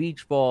giant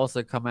beach balls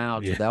that come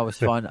out, so that was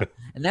fun.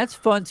 And that's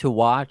fun to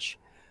watch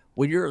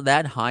when you're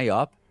that high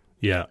up.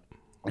 Yeah.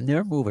 And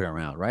they're moving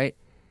around, right?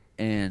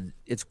 And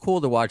it's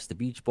cool to watch the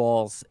beach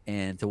balls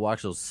and to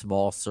watch those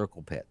small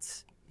circle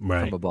pits.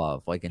 Right. From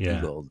above, like an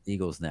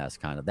eagle's nest,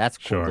 kind of. That's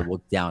cool to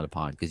look down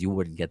upon, because you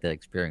wouldn't get that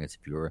experience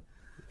if you were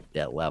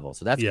that level.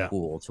 So that's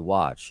cool to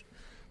watch.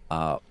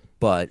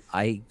 But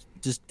I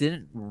just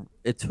didn't.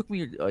 It took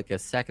me like a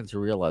second to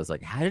realize,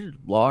 like, how did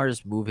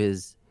Lars move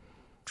his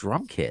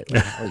drum kit?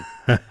 Like,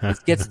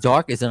 it gets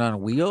dark. Is it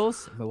on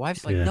wheels? My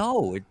wife's like,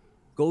 no, it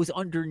goes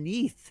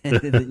underneath.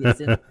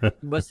 You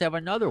must have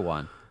another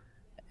one.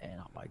 And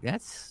I'm like,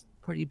 that's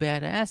pretty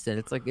badass. And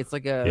it's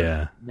like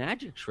a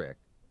magic trick.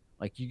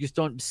 Like, you just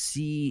don't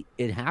see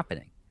it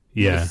happening.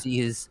 You just see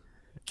his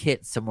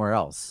kit somewhere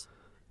else.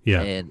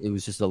 Yeah. And it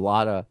was just a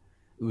lot of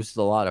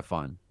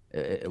fun.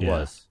 It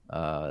was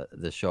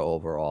the show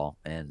overall.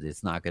 And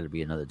it's not going to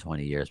be another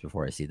 20 years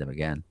before I see them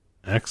again.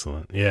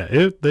 Excellent.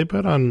 Yeah. They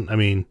put on, I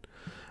mean,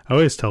 I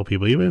always tell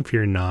people, even if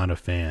you're not a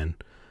fan,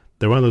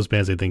 they're one of those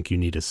bands I think you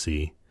need to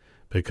see,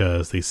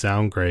 because they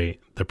sound great.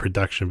 The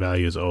production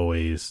value is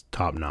always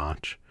top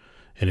notch.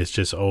 And it's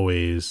just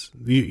always,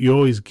 you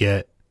always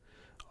get,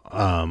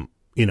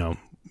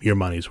 your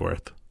money's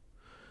worth.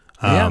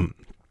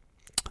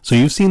 So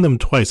you've seen them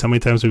twice. How many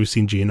times have you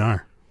seen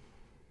GNR?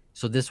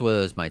 So this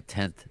was my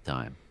 10th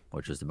time,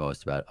 which was the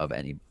most of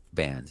any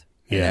band.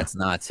 And that's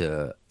not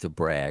to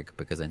brag,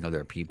 because I know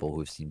there are people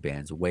who've seen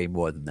bands way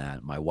more than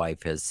that. My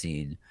wife has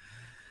seen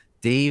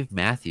Dave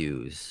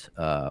Matthews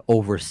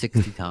over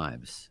 60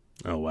 times.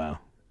 Oh, wow.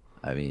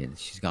 I mean,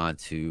 she's gone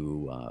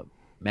to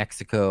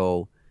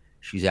Mexico.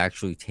 She's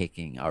actually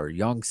taking our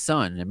young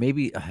son, and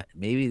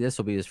maybe this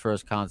will be his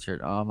first concert.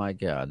 Oh my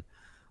God.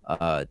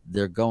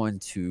 They're going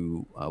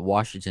to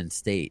Washington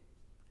State.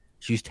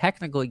 She's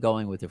technically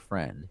going with a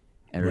friend,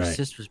 and her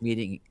sister's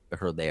meeting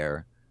her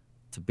there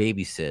to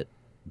babysit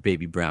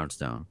baby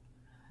Brownstone.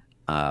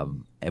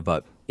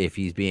 But if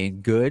he's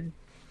being good,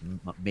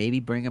 maybe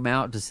bring him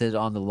out to sit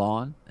on the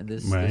lawn and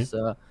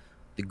the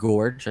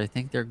gorge, I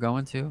think they're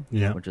going to,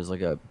 which is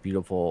like a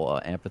beautiful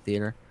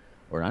amphitheater.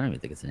 Or I don't even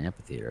think it's an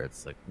amphitheater.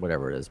 It's like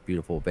whatever it is,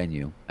 beautiful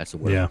venue. That's the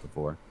word I'm looking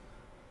for.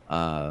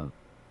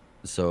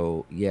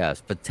 So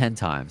yes, but 10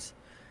 times.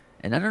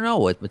 And I don't know,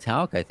 with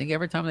Metallica, I think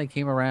every time they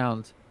came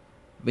around,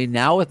 I mean,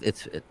 now I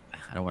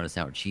don't want to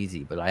sound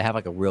cheesy, but I have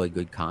like a really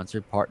good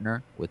concert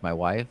partner with my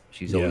wife.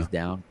 She's always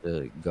down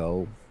to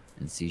go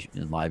and see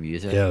in live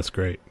music. Yeah, that's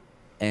great.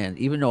 And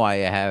even though I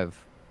have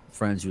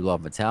friends who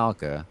love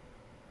Metallica,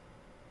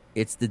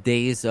 it's the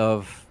days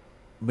of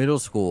middle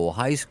school,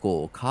 high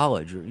school,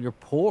 college. You're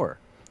poor.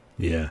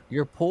 Yeah.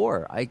 You're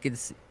poor. I could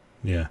see.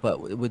 Yeah. But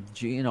with,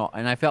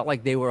 and I felt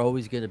like they were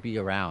always going to be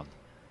around.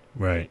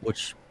 Right.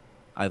 Which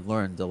I've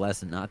learned the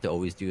lesson not to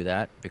always do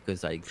that,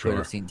 because I could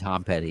have seen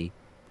Tom Petty.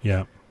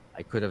 Yeah.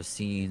 I could have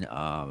seen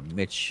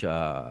Mitch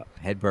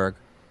Hedberg.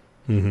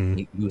 Mm-hmm.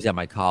 He was at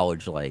my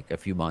college like a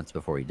few months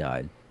before he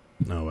died.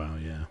 Oh, wow.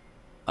 Yeah.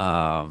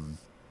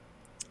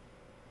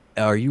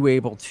 Are you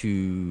able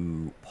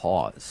to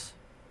pause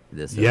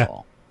this at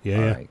all?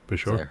 Yeah, right. For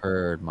sure. I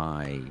heard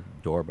my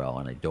doorbell,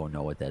 and I don't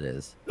know what that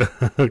is.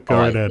 Go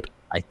right ahead.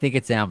 I think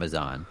it's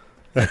Amazon.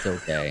 That's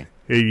okay.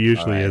 It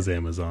usually is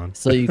Amazon.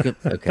 So you could,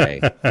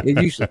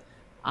 It usually,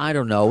 I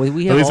don't know.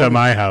 We have at least at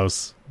my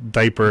house,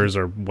 diapers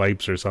or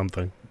wipes or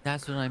something.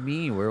 That's what I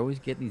mean. We're always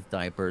getting these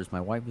diapers.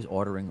 My wife was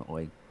ordering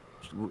like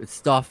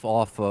stuff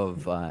off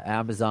of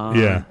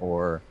Amazon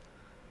or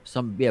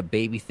some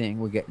baby thing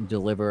we're getting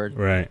delivered.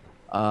 Right.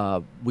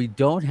 We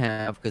don't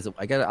have, because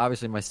I got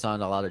obviously my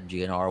son a lot of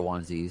GNR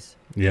onesies.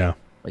 Yeah.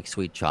 Like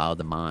Sweet Child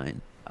of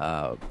Mine.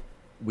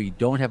 We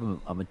don't have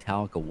a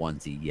Metallica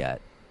onesie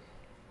yet.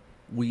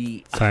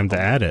 Time to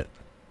add it.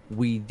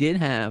 We did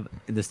have,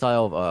 in the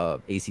style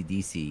of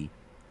AC/DC,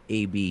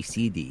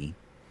 ABCD.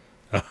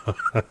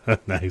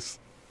 Nice.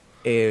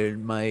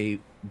 And my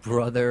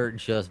brother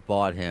just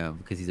bought him,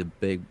 because he's a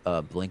big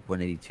Blink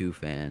 182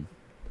 fan.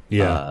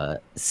 Yeah.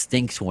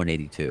 Stinks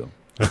 182.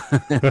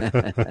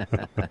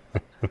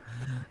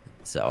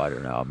 So I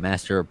don't know.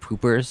 Master of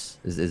Poopers,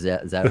 is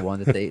that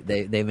one that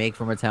they make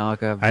for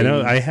Metallica? I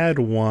know. I had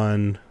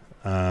one.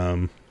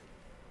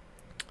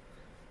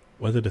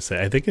 What did it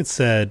say? I think it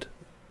said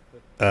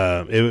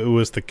it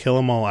was the Kill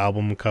 'Em All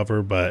album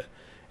cover, but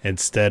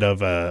instead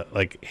of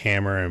like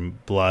hammer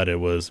and blood, it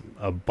was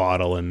a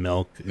bottle and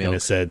milk. And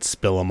it said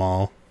 "Spill 'Em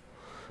All."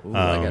 Ooh,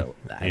 I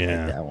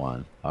get that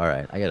one. All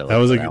right, I got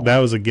that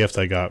was a gift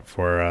I got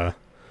for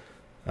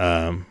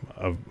from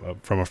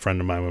a friend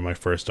of mine when my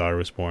first daughter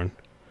was born.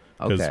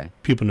 Okay,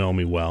 people know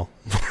me well.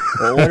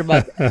 Well, what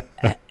about?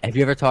 Have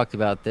you ever talked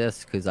about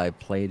this? Because I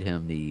played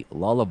him the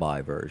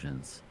lullaby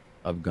versions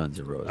of Guns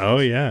N' Roses. Oh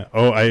yeah.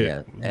 Oh,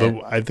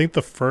 I think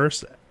the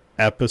first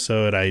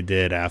episode I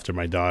did after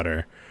my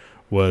daughter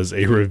was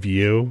a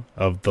review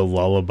of the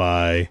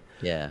lullaby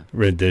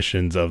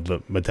renditions of the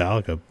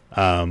Metallica.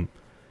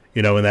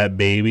 When that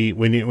baby,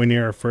 when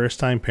you're a first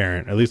time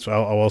parent, at least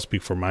I'll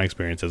speak for my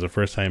experience as a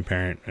first time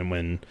parent, and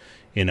when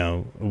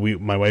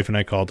my wife and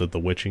I called it the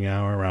witching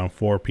hour around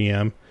 4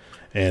 p.m.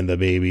 and the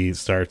baby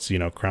starts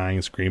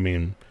crying,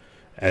 screaming.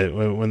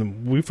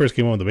 When we first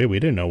came home with the baby, we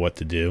didn't know what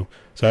to do,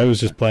 so I was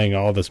just playing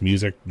all this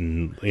music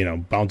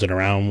and bouncing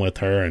around with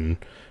her and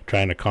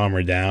trying to calm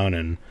her down.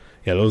 And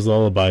those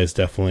lullabies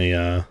definitely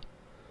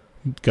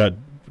got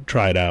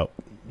tried out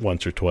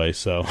once or twice.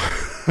 So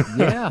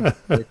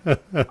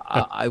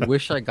I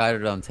wish I got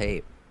it on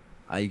tape.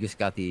 I just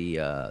got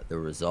the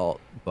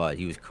result, but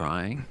he was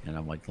crying, and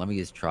I'm like, let me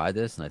just try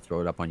this, and I throw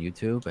it up on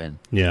YouTube, and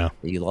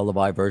the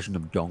lullaby version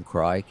of "Don't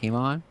Cry" came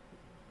on.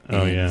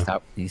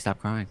 He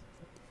stopped crying.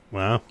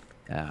 Wow.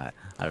 I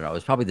don't know. It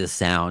was probably the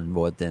sound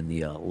more than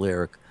the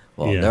lyric.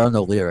 Well, there are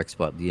no lyrics,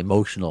 but the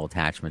emotional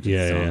attachment to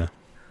the song. Yeah.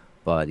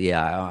 But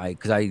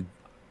because I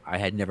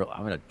had never.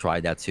 I'm gonna try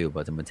that too.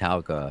 But the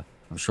Metallica,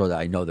 I'm sure that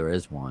I know there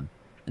is one,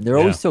 and they're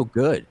always so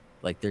good.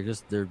 Like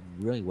they're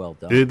really well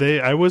done.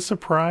 I was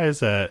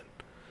surprised at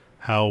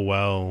how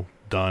well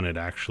done it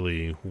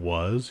actually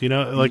was.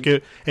 Like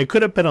it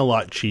could have been a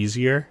lot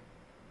cheesier.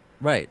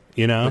 Right.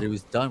 But it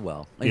was done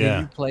well. Like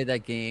if you play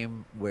that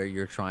game where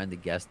you're trying to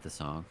guess the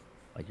song,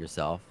 like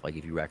yourself, like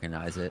if you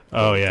recognize it.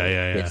 Oh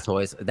yeah. Kids'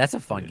 toys. That's a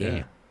fun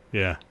game.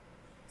 Yeah.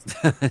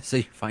 So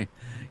you find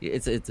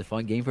it's a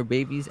fun game for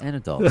babies and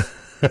adults.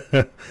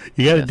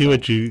 You got to do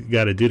what you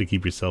got to do to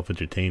keep yourself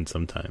entertained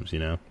sometimes,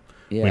 when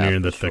you're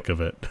in the thick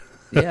of it.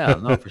 Yeah,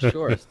 no, for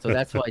sure. So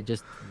that's why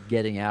just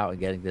getting out and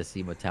getting to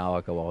see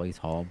Metallica while he's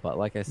home. But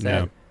like I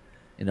Yeah. said,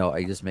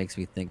 it just makes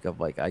me think of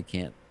like I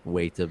can't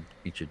wait to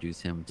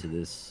introduce him to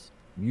this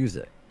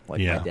music. Like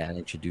my Yeah. dad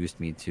introduced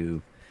me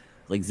to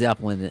like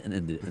Zeppelin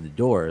and the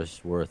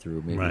Doors were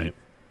through maybe Right.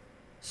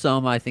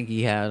 some I think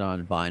he had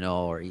on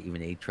vinyl or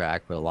even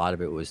 8-track, but a lot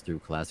of it was through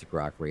classic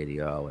rock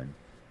radio. And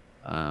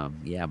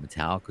yeah,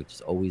 Metallica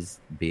just always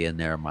being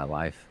there in my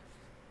life,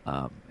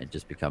 and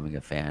just becoming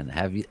a fan.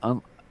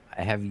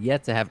 I have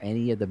yet to have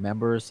any of the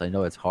members. I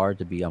know it's hard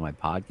to be on my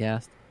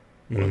podcast.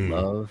 I would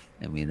love.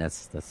 I mean,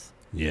 that's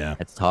Yeah.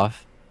 that's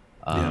tough.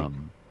 Yeah.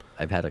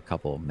 I've had a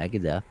couple of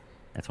Megadeth.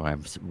 That's why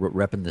I'm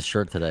repping the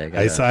shirt today.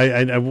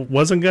 I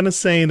wasn't gonna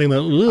say anything.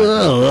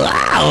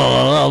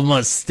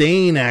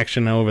 Mustaine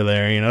action over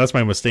there. That's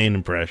my Mustaine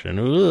impression.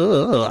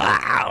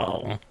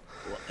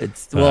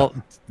 It's well,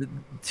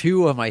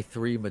 two of my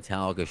 3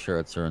 Metallica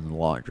shirts are in the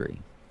laundry.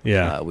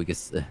 Yeah,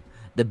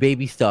 the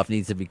baby stuff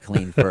needs to be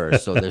cleaned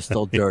first, so they're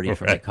still dirty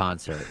from the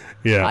concert.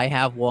 Yeah, I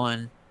have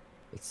one.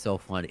 It's so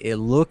funny. It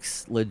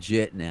looks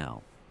legit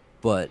now,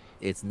 but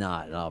it's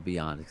not. And I'll be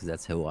honest, because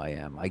that's who I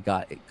am. I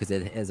got it because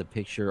it has a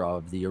picture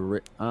of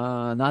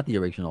not the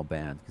original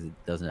band, because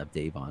it doesn't have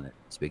Dave on it.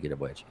 Speaking of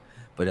which,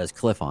 but it has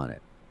Cliff on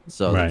it.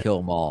 So right. the Kill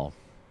 'Em All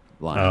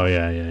line. Oh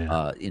yeah.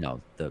 Who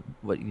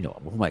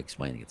am I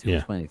explaining it to? I'm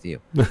explaining it to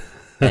you.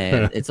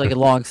 And it's like a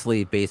long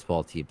sleeve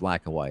baseball tee,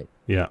 black and white.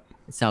 Yeah.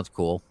 It sounds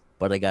cool,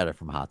 but I got it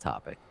from Hot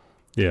Topic.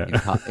 Yeah.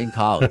 In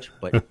college,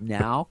 but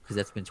now because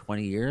that's been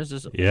 20 years.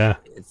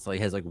 It's like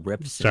has like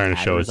rips. Starting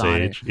to show its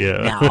age. Yeah.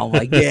 Now I'm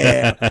like,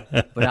 yeah,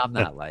 but I'm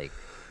not like,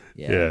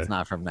 It's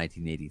not from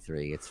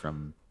 1983. It's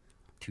from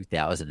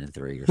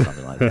 2003 or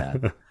something like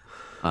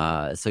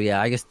that. So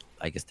yeah, I guess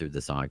threw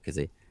this on because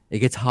it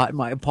gets hot in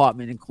my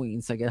apartment in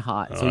Queens. I get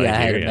hot. So I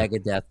had a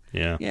Megadeth.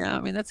 Yeah. Yeah, I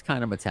mean that's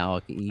kind of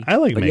Metallica-y. I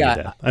like Megadeth.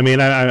 Yeah, I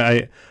mean,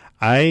 I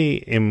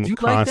am do you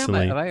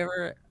constantly. Like them? Have I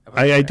ever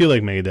I do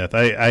like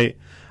Megadeth.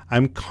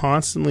 I'm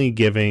constantly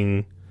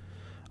giving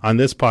on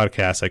this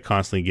podcast. I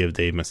constantly give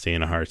Dave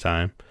Mustaine a hard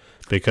time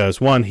because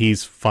 1,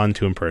 he's fun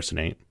to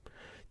impersonate.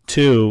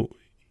 2,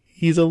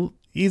 he's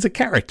a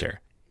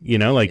character. He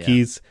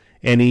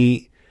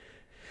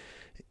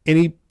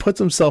puts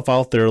himself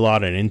out there a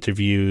lot in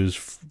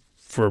interviews,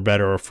 for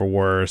better or for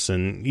worse,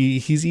 and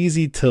he's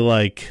easy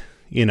to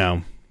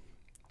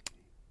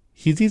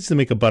he's easy to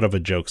make a butt of a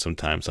joke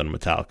sometimes on a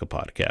Metallica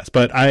podcast.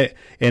 But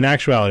in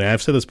actuality,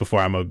 I've said this before,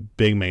 I'm a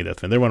big Megadeth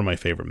fan. They're one of my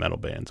favorite metal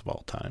bands of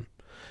all time.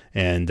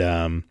 And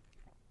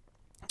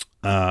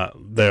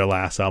their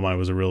last album I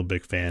was a real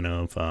big fan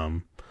of.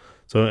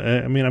 So,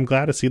 I mean, I'm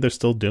glad to see they're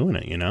still doing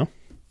it,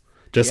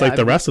 just like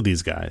the rest of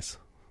these guys.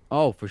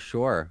 Oh, for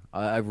sure.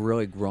 I've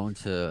really grown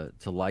to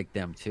like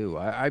them, too.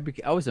 I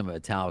was a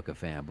Metallica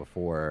fan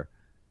before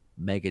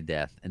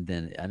Megadeth, and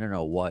then I don't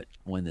know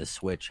when the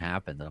switch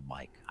happened, and I'm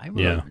like, I've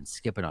been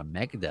skipping on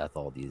Megadeth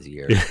all these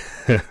years.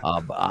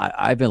 But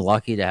I've been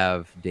lucky to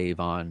have Dave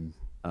on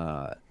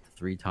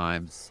 3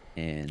 times,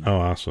 and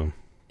awesome,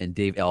 and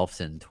Dave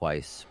Ellefson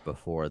twice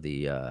before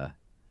the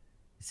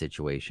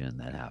situation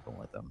that happened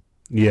with them.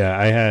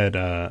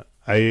 Yeah,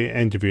 I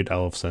interviewed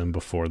Ellefson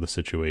before the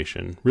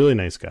situation. Really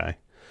nice guy.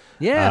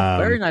 Yeah,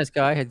 very nice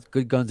guy. Had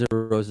good Guns N'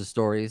 Roses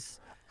stories.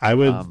 I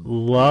would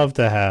love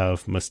to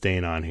have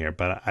Mustaine on here,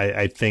 but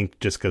I think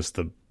just because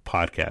the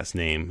podcast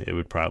name, it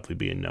would probably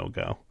be a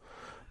no-go.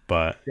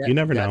 But you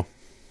never know.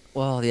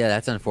 Well, yeah,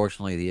 that's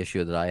unfortunately the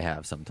issue that I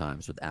have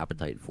sometimes with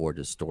Appetite for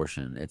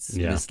Distortion. It's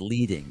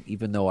misleading,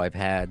 even though I've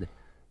had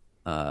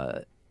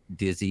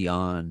Dizzy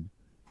on,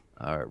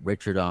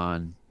 Richard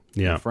on,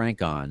 and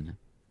Frank on.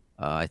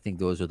 I think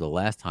those are the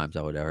last times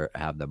I would ever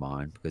have them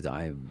on, because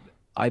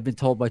I've been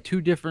told by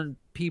 2 different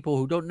people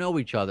who don't know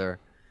each other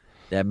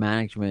that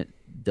management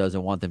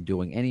doesn't want them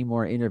doing any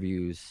more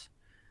interviews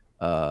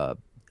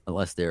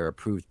unless they're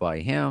approved by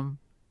him,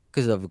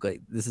 because of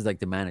this is like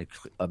the manage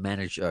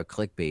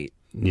clickbait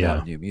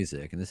about new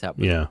music, and this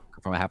happened a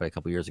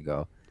couple years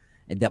ago,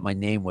 and that my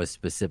name was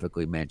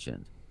specifically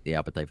mentioned, the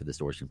Appetite for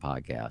Distortion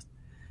podcast,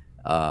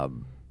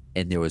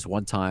 and there was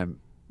one time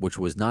which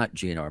was not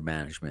GNR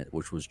management,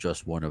 which was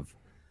just one of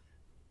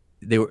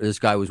this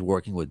guy was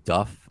working with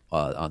Duff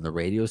on the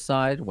radio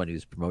side when he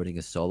was promoting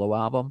his solo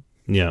album.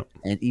 Yeah.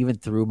 And even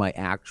through my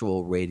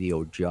actual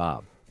radio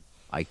job,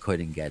 I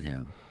couldn't get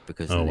him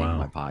because of the name of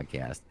my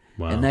podcast.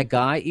 Wow. And that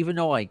guy, even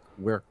though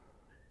we're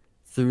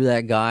through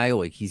that guy,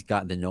 like he's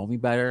gotten to know me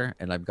better,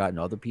 and I've gotten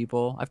other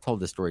people. I've told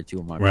this story too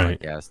on my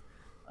podcast.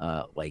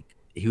 Like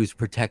he was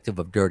protective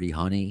of Dirty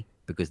Honey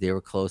because they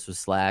were close with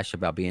Slash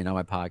about being on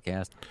my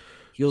podcast.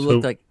 He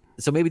looked like,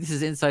 so maybe this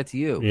is insight to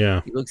you.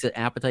 Yeah. He looks at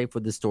Appetite for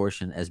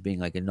Distortion as being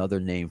like another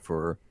name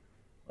for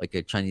like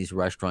a Chinese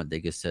restaurant. They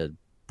just said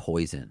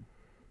Poison.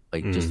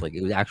 Like just like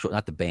it was actual,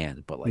 not the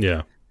band, but like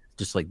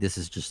just like this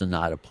is just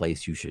not a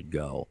place you should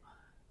go.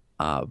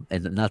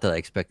 And not that I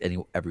expect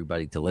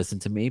everybody to listen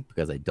to me,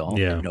 because I don't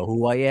know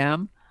who I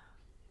am,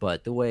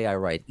 but the way I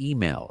write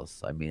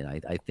emails, I mean,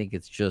 I think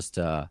it's just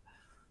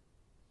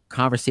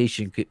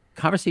conversations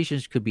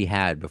could be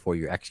had before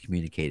you're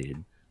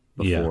excommunicated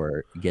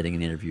before getting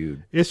an interview.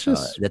 It's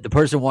just that the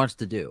person wants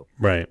to do.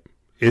 Right.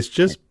 It's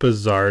just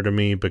bizarre to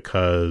me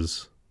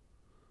because,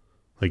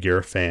 like, you're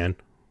a fan.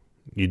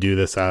 You do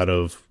this out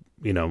of,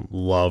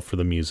 love for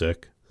the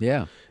music.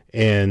 Yeah.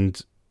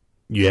 And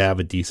you have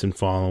a decent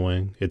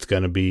following. It's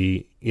going to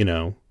be,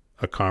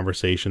 a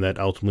conversation that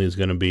ultimately is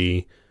going to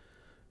be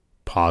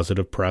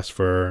positive press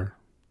for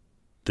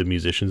the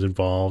musicians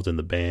involved and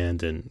the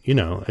band. And,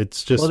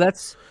 it's just... Well,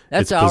 that's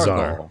our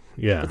bizarre. goal.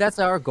 Yeah. But that's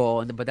our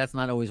goal. But that's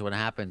not always what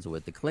happens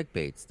with the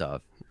clickbait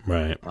stuff.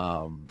 Right.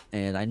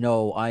 And I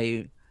know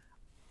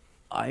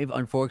I've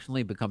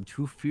unfortunately become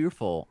too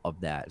fearful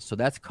of that. So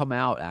that's come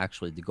out,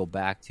 actually, to go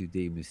back to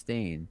Dave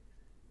Mustaine,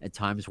 at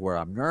times where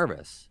I'm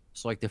nervous.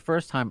 So, like, the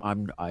first time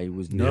I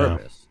was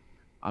nervous.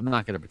 Yeah. I'm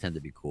not going to pretend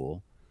to be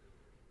cool.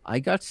 I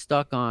got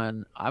stuck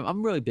on...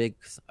 I'm really big.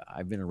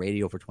 I've been in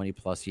radio for 20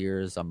 plus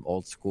years. I'm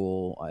old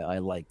school. I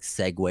like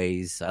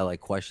segues. I like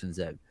questions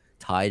that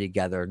tie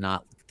together,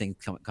 not things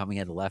coming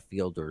out of left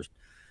field or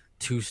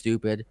too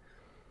stupid.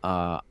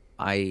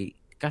 I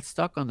got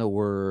stuck on the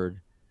word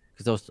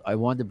because I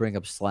wanted to bring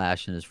up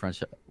Slash and his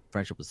friendship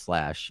with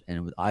Slash,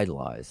 and with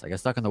idolize. I got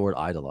stuck on the word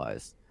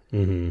idolize,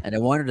 and I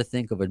wanted to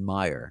think of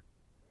admire.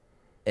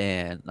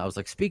 And I was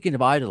like, speaking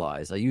of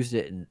idolize, I used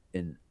it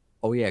in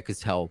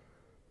because how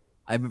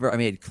I remember I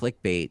made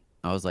clickbait.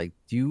 I was like,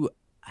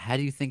 how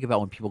do you think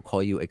about when people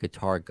call you a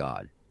guitar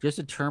god? Just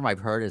a term I've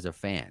heard as a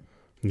fan.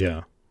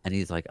 Yeah. And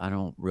he's like, I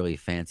don't really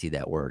fancy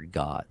that word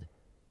God,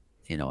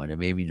 and it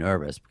made me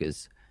nervous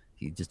because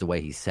just the way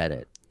he said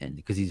it, and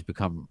because he's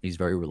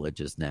very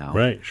religious now.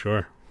 Right.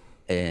 Sure.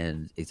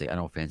 And he's like, I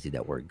don't fancy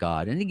that word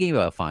God. And he gave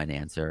a fine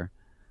answer.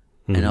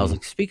 And I was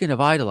like, speaking of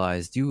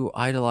idolize, do you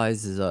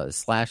idolize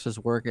Slash's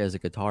work as a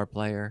guitar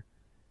player?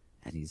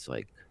 And he's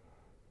like,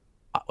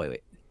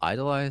 wait,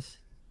 idolize?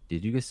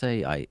 Did you just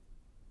say I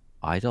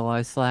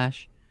idolize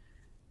Slash?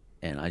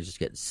 And I just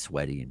get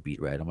sweaty and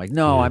beat red. I'm like,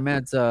 no, I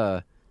meant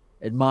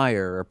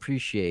admire,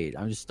 appreciate.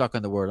 I'm just stuck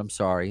on the word. I'm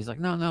sorry. He's like,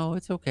 no,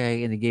 it's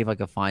okay. And he gave like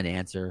a fine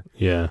answer.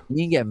 Yeah. He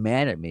didn't get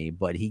mad at me,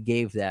 but he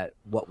gave that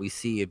what we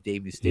see of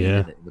Dave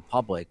Mustaine in the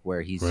public,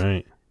 where he's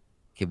can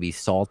be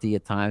salty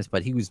at times,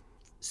 but he was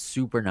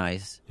super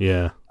nice.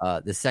 Yeah.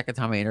 The second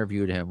time I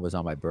interviewed him was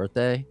on my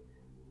birthday,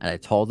 and I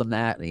told him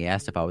that, and he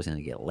asked if I was going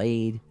to get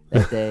laid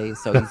that day.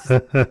 So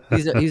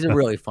he's a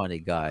really funny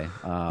guy.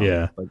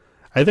 But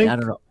I think I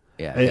don't know.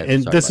 Yeah,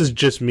 and this is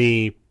just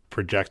me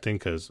projecting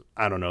because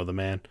I don't know the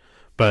man,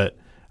 but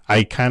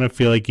I kind of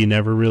feel like you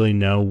never really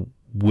know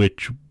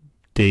which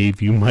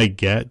Dave you might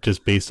get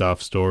just based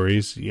off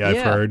stories I've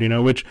heard,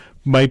 which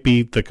might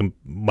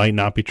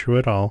not be true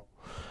at all,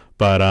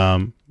 but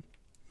I'm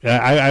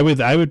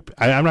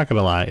not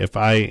gonna lie, if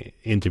I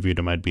interviewed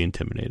him I'd be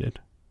intimidated,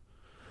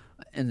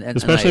 and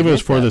especially if it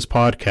was for this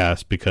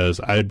podcast, because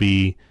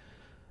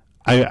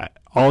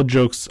all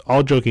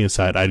joking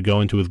aside, I'd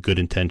go into it with good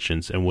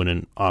intentions and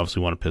wouldn't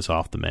obviously want to piss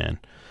off the man.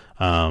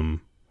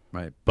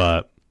 Right.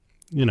 But,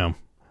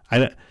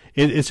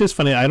 it's just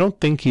funny. I don't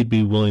think he'd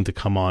be willing to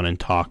come on and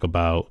talk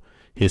about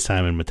his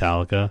time in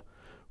Metallica.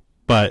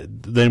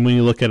 But then when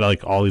you look at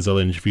like all these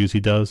other interviews he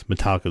does,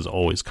 Metallica's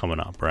always coming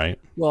up, right?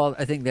 Well,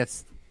 I think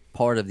that's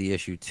part of the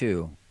issue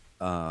too.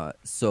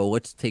 So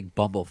let's take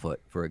Bumblefoot,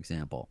 for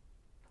example.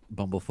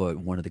 Bumblefoot,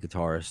 one of the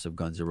guitarists of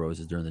Guns N'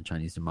 Roses during the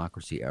Chinese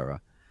Democracy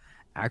era.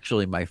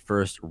 Actually, my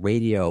first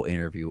radio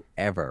interview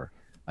ever.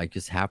 I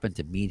just happened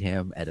to meet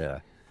him at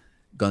a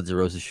Guns N'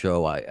 Roses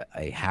show. I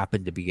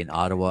happened to be in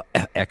Ottawa,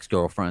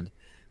 ex-girlfriend,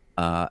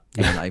 and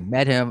I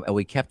met him, and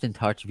we kept in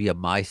touch via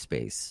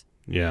MySpace.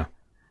 Yeah.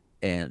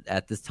 And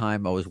at this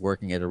time, I was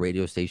working at a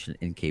radio station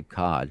in Cape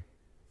Cod,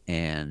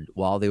 and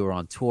while they were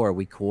on tour,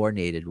 we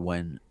coordinated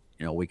when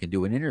we can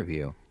do an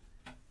interview.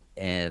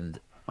 And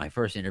my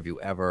first interview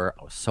ever,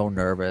 I was so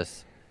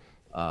nervous.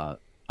 I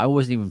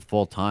wasn't even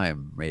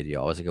full-time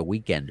radio. I was like a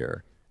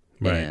weekender.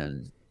 Right.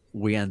 And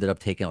we ended up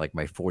taking like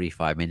my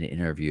 45-minute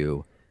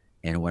interview.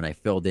 And when I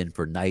filled in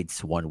for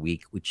nights one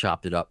week, we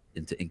chopped it up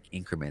into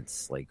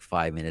increments, like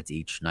 5 minutes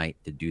each night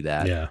to do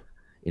that. Yeah.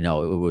 It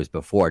was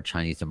before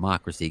Chinese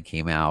Democracy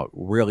came out.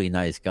 Really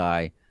nice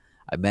guy.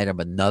 I met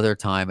him another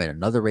time at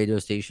another radio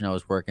station I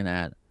was working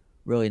at.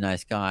 Really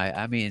nice guy.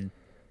 I mean,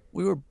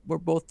 we're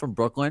both from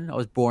Brooklyn. I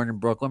was born in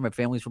Brooklyn. My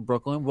family's from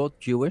Brooklyn. We're both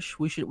Jewish.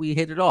 We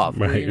hit it off.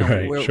 Right,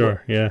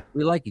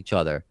 We like each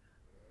other.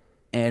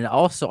 And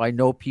also, I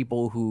know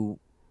people who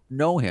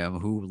know him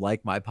who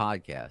like my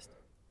podcast.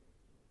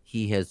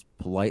 He has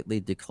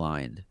politely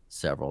declined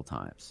several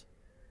times.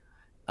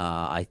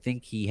 I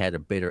think he had a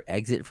bitter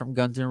exit from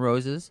Guns N'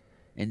 Roses.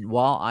 And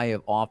while I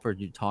have offered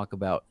to talk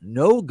about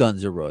no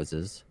Guns N'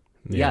 Roses,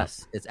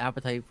 yes, it's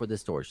Appetite for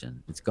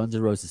Distortion. It's Guns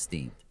N' Roses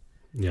themed.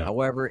 Yeah.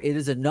 However, it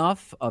is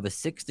enough of a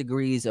 6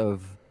 degrees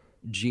of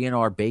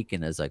GNR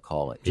bacon, as I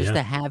call it, just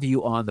to have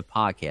you on the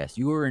podcast.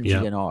 You were in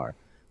GNR.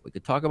 We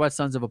could talk about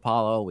Sons of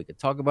Apollo. We could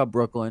talk about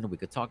Brooklyn. We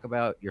could talk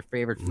about your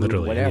favorite food,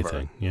 literally whatever.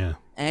 Anything. Yeah.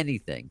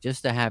 Anything,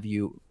 just to have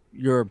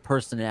your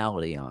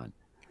personality on.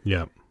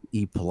 Yeah.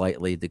 He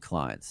politely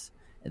declines.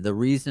 And the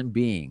reason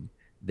being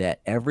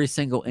that every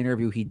single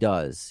interview he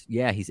does,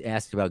 he's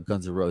asked about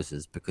Guns N'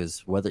 Roses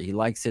because whether he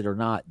likes it or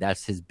not,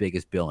 that's his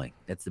biggest billing.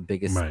 That's the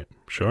biggest. Right.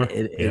 Sure.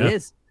 It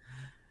is.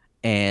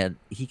 And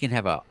he can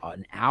have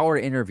an hour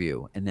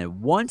interview and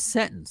then one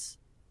sentence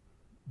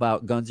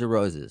about Guns N'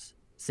 Roses.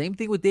 Same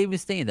thing with Dave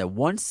Mustaine. That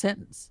one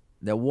sentence,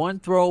 that one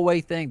throwaway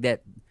thing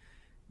that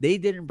they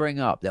didn't bring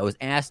up that was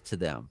asked to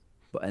them,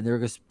 and they're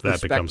just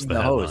that becomes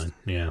the host. Headline.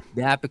 Yeah,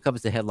 that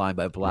becomes the headline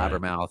by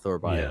Blabbermouth or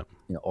by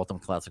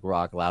Ultimate Classic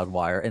Rock,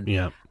 Loudwire,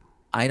 and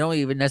I don't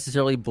even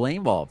necessarily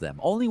blame all of them.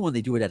 Only when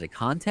they do it out of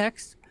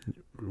context,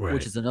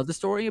 which is another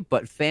story.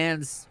 But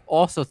fans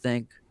also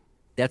think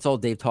that's all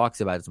Dave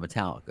talks about is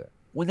Metallica,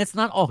 when that's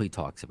not all he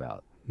talks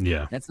about.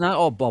 Yeah, that's not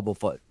all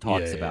Bubblefoot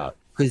talks about,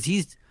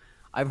 because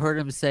I've heard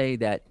him say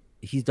that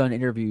he's done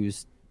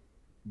interviews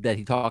that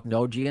he talked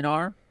no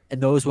GNR, and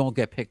those won't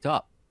get picked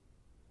up.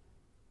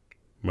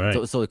 Right.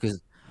 So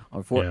because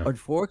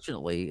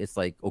unfortunately, it's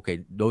like, okay,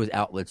 those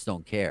outlets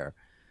don't care.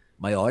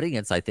 My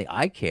audience, I think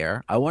I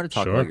care. I want to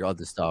talk about your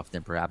other stuff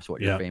than perhaps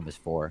what you're famous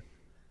for.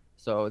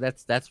 So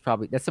that's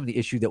some of the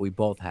issue that we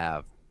both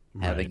have,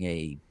 having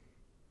a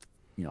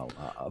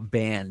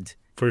band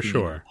for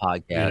sure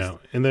podcast.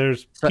 And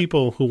there's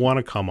people who want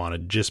to come on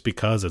it just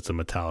because it's a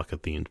Metallica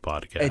themed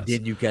podcast. And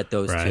then you get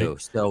those too.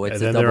 So it's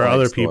and then there are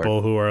other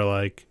people who are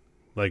like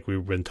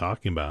we've been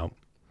talking about.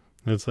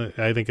 It's like,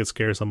 I think it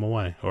scares them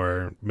away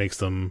or makes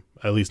them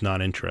at least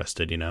not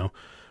interested,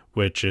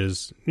 which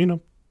is,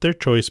 their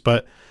choice.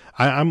 But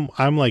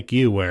I'm like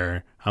you,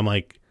 where I'm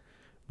like,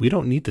 we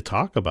don't need to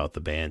talk about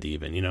the band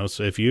even,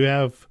 so if you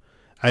have,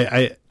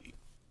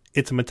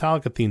 it's a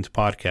Metallica themed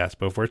podcast,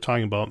 but if we're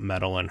talking about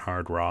metal and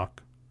hard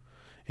rock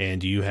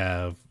and you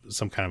have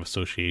some kind of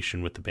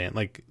association with the band,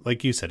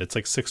 like you said, it's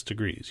like 6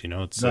 degrees,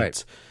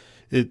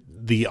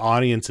 the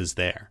audience is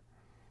there.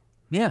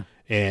 Yeah.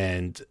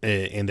 And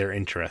they're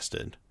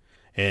interested.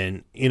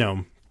 And,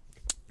 and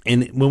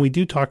when we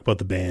do talk about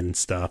the band and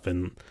stuff,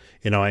 and,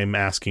 I'm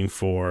asking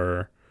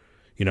for,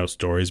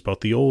 stories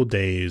about the old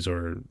days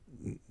or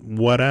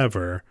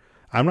whatever,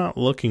 I'm not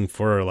looking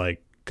for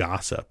like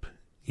gossip,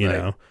 you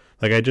know,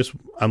 like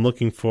I'm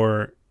looking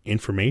for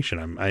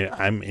information.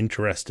 I'm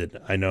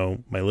interested. I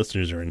know my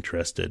listeners are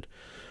interested,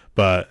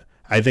 but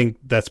I think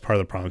that's part of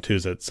the problem too,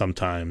 is that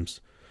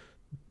sometimes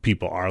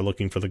people are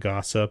looking for the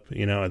gossip,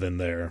 and then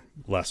they're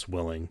less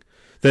willing.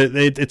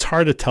 It's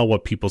hard to tell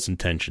what people's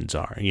intentions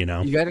are, You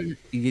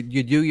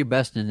do your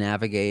best to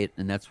navigate,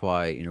 and that's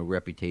why,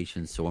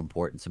 reputation is so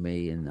important to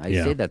me. And I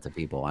say that to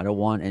people. I don't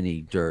want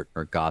any dirt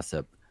or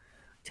gossip.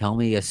 Tell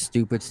me a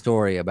stupid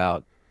story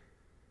about,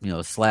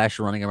 Slash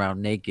running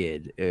around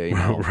naked,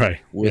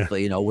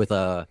 with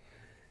a,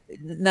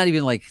 not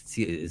even like,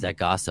 is that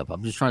gossip?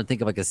 I'm just trying to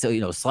think of like a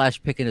silly,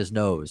 Slash picking his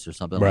nose or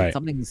something, like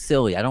something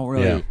silly. I don't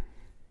really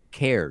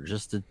care,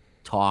 just to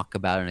talk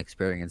about an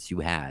experience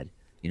you had,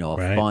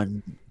 a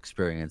fun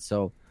experience.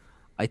 So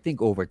I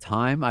think over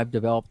time I've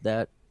developed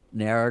that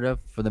narrative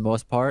for the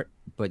most part,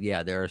 but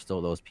there are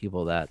still those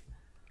people that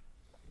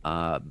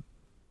I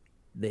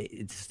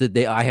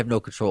have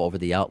no control over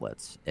the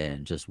outlets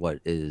and just what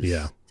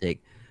is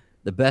take.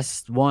 The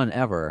best one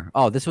ever.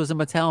 Oh, this was a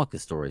Metallica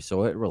story,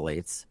 so it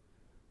relates.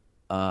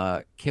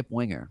 Kip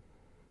Winger,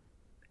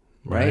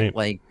 right?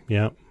 Like,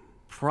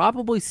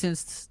 probably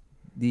since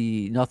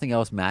the Nothing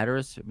Else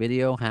Matters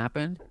video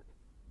happened,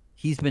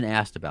 he's been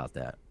asked about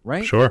that,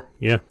 right? Sure,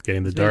 yeah,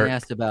 getting the dart. Been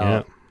asked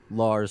about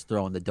Lars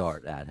throwing the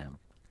dart at him,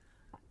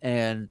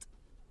 and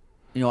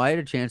I had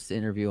a chance to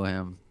interview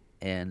him,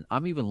 and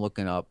I'm even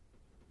looking up,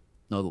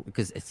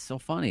 because it's so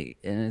funny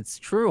and it's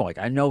true. Like,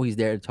 I know he's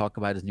there to talk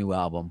about his new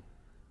album.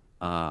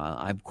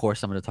 Of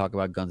course, I'm going to talk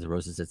about Guns N'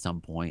 Roses at some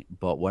point,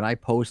 but when I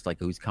post like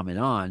who's coming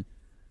on,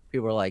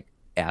 people are like,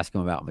 ask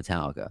him about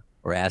Metallica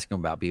or ask him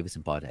about Beavis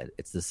and Butthead.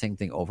 It's the same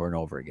thing over and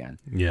over again.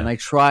 Yeah. And I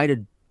try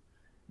to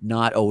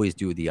not always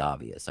do the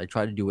obvious. I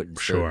try to do it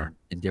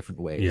in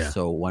different ways. Yeah.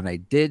 So when I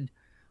did,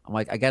 I'm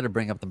like, I got to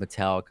bring up the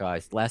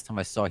Metallica. Last time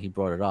I saw he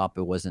brought it up,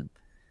 it wasn't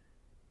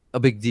a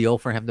big deal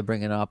for him to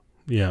bring it up.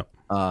 Yeah.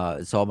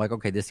 So I'm like,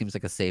 okay, this seems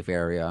like a safe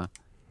area.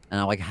 And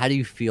I'm like, how do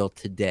you feel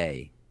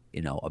today,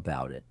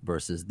 about it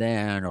versus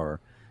then? Or,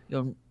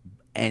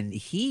 and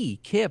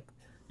Kip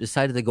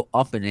decided to go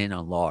up and in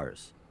on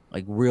Lars,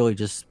 like really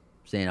just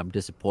saying, I'm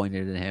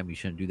disappointed in him. You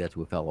shouldn't do that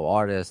to a fellow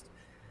artist.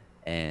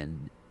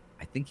 And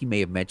I think he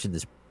may have mentioned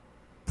this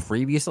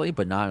previously,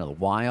 but not in a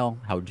while,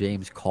 how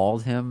James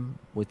called him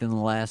within the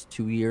last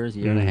 2 years,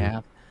 year and a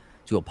half,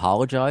 to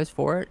apologize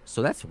for it.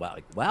 So that's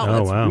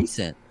wow,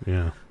 recent.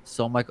 Yeah.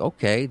 So I'm like,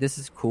 okay, this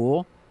is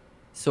cool.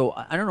 So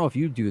I don't know if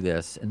you do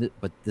this,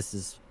 but this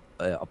is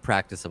a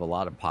practice of a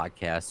lot of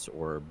podcasts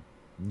or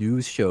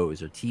news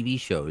shows or TV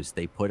shows.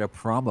 They put a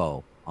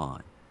promo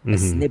on, a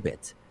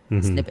snippet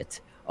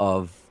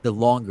of the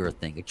longer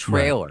thing, a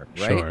trailer,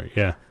 right? Sure,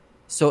 yeah.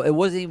 So it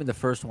wasn't even the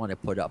first one I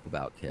put up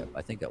about Kip.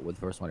 I think the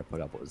first one I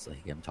put up was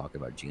like him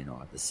talking about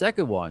GNR. The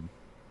second one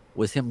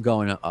was him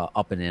going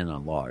up and in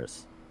on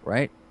Lars,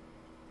 right?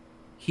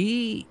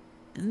 And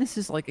this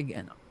is like,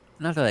 again,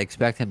 not that I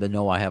expect him to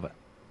know I have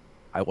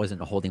I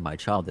wasn't holding my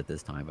child at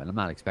this time, and I'm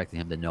not expecting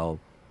him to know,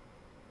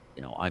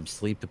 I'm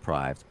sleep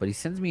deprived. But he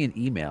sends me an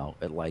email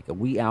at like a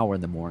wee hour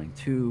in the morning,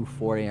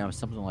 4 a.m.,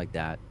 something like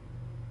that,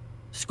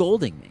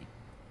 scolding me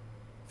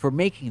for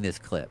making this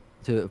clip,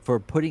 for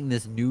putting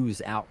this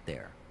news out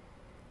there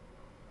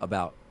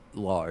about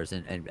Lars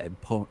and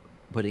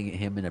putting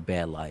him in a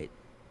bad light,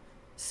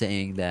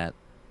 saying that,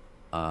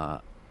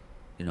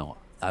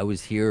 I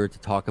was here to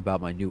talk about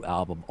my new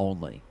album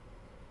only,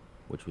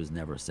 which was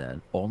never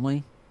said.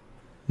 Only?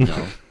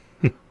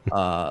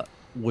 No.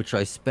 Which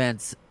I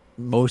spent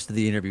most of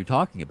the interview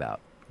talking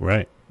about.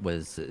 Right.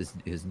 Was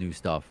his new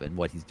stuff and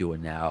what he's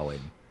doing now, and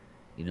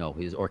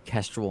his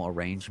orchestral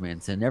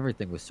arrangements, and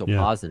everything was so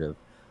positive.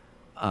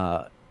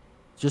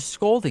 Just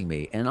scolding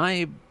me, and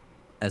I,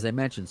 as I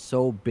mentioned,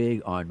 so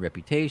big on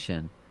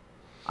reputation.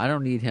 I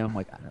don't need him.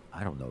 Like,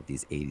 I don't know if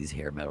these 80s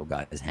hair metal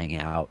guys hang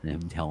out and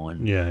him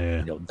telling,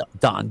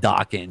 Don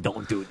Dokken,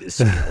 don't do this,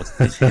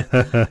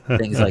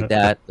 things like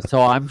that. So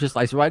I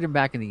write him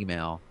back an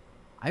email.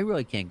 I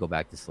really can't go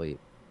back to sleep.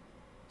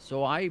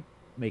 So I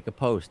make a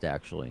post,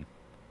 actually,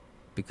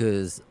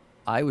 because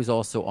I was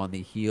also on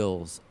the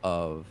heels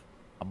of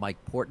a Mike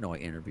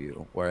Portnoy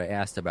interview where I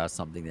asked about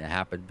something that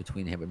happened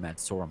between him and Matt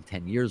Sorum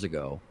 10 years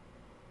ago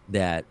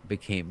that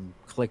became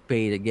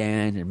clickbait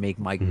again and made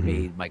Mike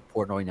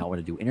Portnoy not want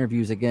to do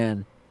interviews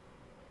again.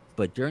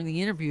 But during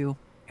the interview,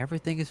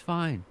 everything is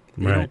fine.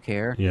 They don't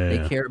care.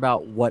 They care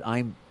about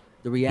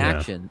the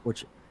reaction,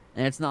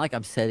 and it's not like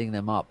I'm setting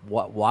them up.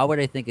 Why would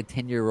I think a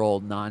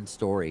 10-year-old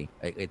non-story,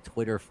 a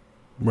Twitter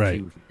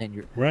feud for 10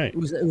 years? Right.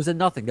 It was a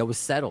nothing that was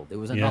settled. It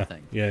was a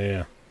nothing.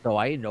 Yeah. So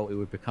I didn't know it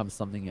would become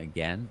something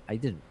again. I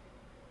didn't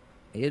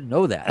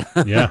know that.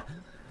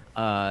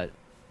 Yeah.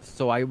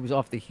 So I was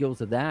off the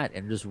heels of that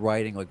and just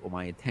writing like what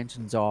my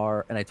intentions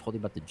are. And I told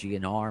him about the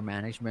GNR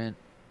management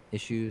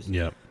issues.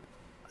 Yeah.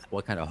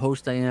 What kind of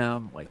host I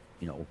am, like,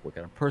 what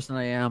kind of person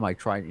I am. I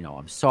tried,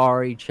 I'm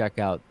sorry. Check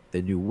out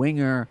the new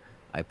winger.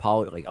 I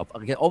apologize. Like,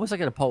 almost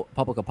like a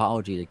public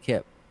apology to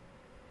Kip.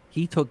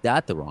 He took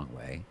that the wrong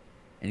way.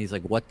 And he's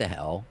like, what the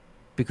hell?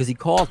 Because he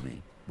called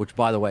me, which,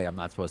 by the way, I'm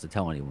not supposed to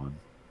tell anyone.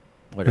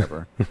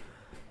 Whatever.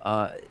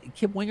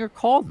 Kip Winger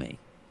called me.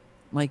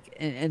 Like,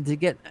 and to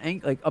get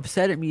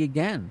upset at me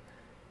again.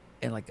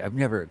 And like, I've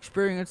never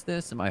experienced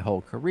this in my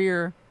whole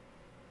career.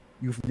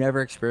 You've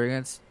never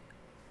experienced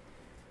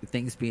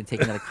things being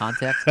taken out of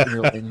context, and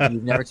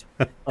you've never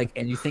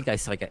and you think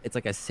it's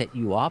like I set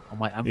you up. I'm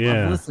like, I'm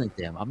listening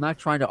to him. I'm not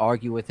trying to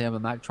argue with him.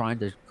 I'm not trying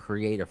to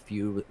create a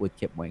feud with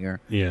Kip Winger.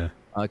 Yeah.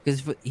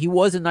 Because he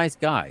was a nice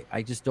guy.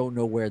 I just don't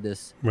know where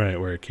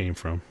it came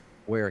from.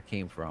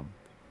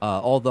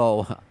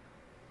 Although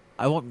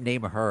I won't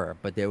name her,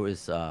 but there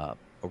was a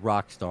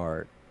rock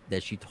star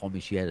that she told me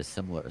she had a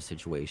similar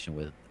situation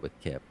with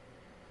Kip,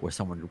 where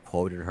someone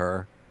quoted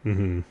her,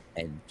 and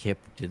Kip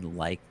didn't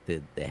like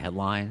the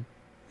headline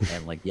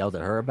and like yelled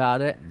at her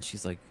about it, and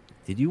she's like,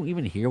 did you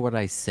even hear what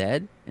I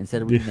said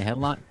instead of reading the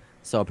headline?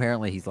 So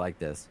apparently he's like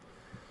this.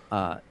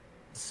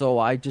 So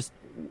I just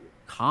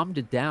calmed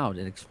it down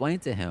and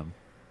explained to him,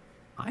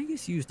 I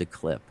just used a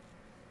clip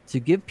to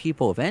give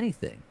people, if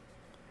anything,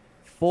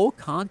 full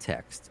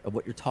context of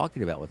what you're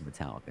talking about with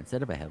Metallica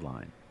instead of a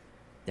headline.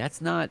 That's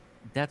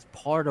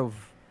part of,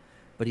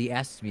 but he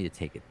asks me to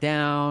take it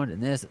down and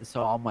this.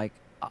 So I'm like,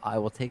 I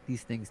will take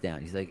these things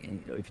down. He's like,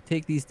 if you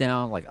take these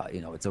down, like,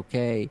 it's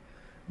okay.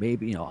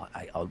 Maybe,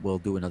 we'll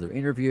do another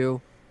interview.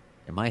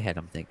 In my head,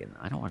 I'm thinking,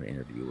 I don't want to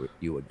interview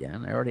you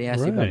again. I already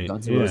asked you about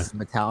Guns N' Roses,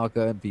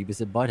 Metallica, and Beavis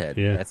and Butthead.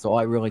 Yeah. That's all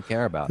I really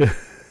care about.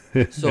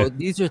 So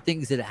these are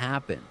things that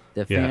happen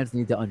that fans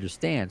need to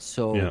understand.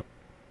 So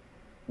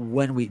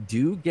when we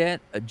do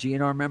get a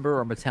GNR member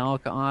or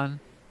Metallica on,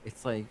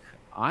 it's like,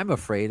 I'm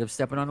afraid of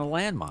stepping on a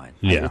landmine.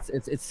 Yeah.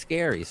 It's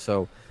scary.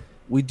 So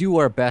we do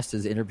our best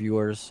as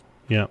interviewers.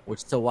 Yeah.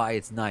 Which is why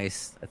it's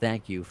nice.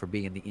 Thank you for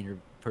being the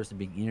person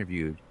being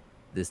interviewed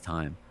this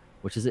time,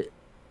 which is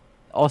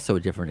also a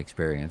different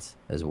experience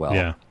as well.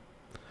 Yeah.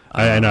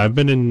 I know. I've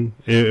been in.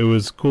 It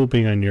was cool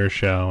being on your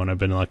show, and I've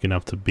been lucky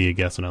enough to be a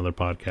guest on other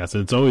podcasts.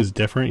 And it's always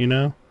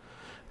different,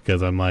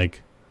 because I'm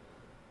like,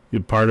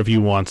 part of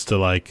you wants to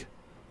like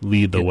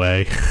lead the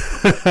way.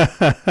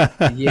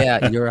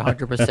 Yeah, you're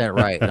 100%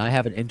 right. And I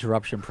have an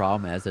interruption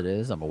problem as it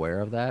is. I'm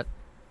aware of that.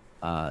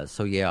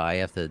 So yeah, I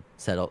have to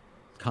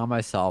calm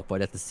myself,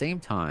 but at the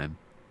same time,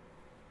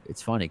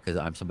 it's funny because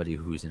I'm somebody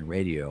who's in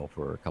radio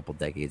for a couple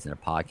decades in a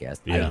podcast.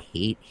 Yeah. I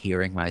hate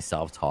hearing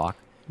myself talk.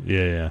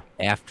 Yeah.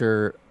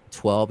 After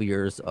 12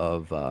 years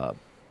of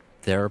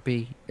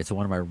therapy, it's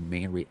one of my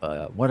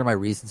one of my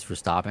reasons for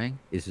stopping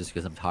is just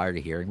because I'm tired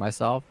of hearing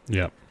myself.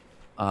 Yeah.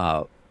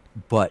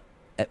 But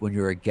when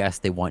you're a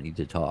guest, they want you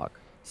to talk,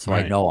 so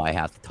I know I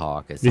have to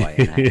talk. So I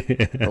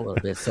a little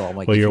bit. So I'm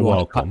like, well, you're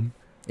welcome.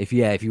 If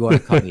you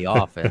want to cut me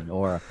off,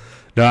 or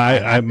no,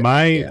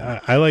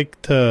 I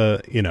like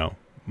to,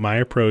 my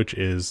approach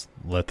is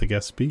let the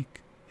guest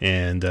speak,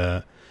 and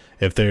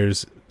if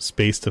there's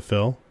space to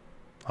fill,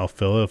 I'll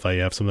fill it. If I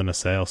have something to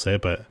say, I'll say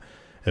it. But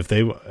if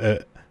they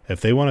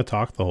want to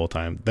talk the whole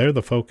time, they're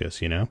the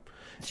focus,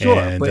 Sure,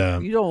 and,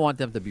 but you don't want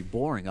them to be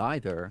boring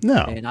either.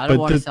 No, and I don't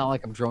want to sound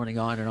like I'm droning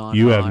on and on.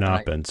 You and have on,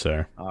 not been,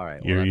 sir. All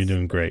right, well, you're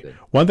doing great. Good.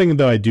 One thing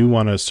though I do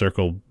want to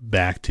circle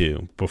back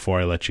to before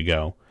I let you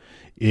go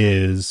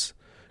is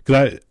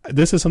because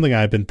this is something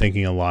I've been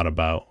thinking a lot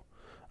about,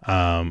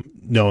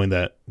 knowing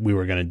that we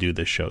were going to do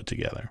this show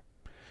together,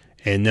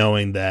 and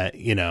knowing that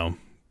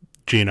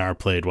GNR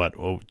played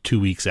 2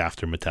 weeks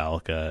after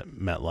Metallica at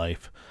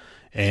MetLife,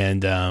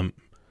 and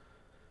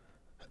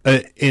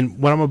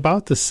what I'm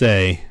about to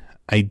say,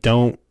 I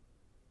don't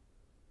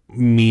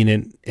mean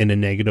it in a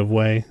negative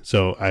way,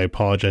 so I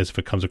apologize if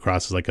it comes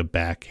across as like a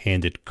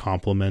backhanded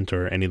compliment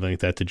or anything like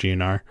that to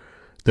GNR.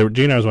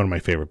 GNR is one of my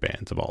favorite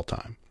bands of all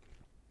time.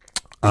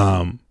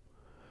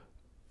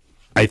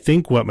 I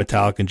think what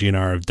Metallica and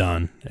GNR have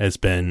done has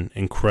been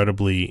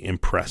incredibly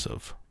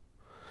impressive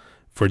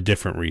for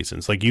different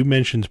reasons. Like you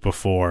mentioned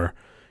before,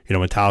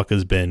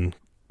 Metallica's been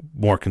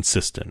more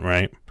consistent,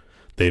 right?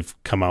 They've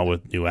come out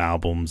with new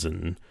albums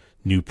and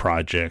new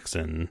projects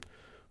and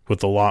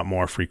with a lot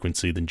more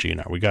frequency than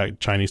GNR. We got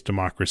Chinese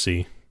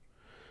Democracy,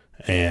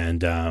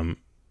 and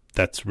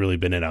that's really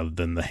been it, other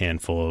than the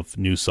handful of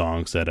new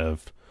songs that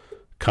have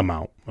come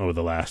out over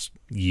the last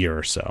year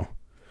or so.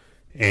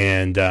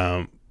 And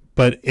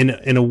but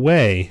in a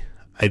way,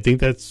 I think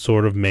that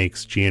sort of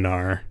makes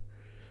GNR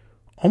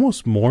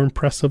almost more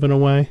impressive in a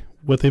way,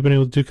 what they've been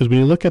able to do. Because when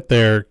you look at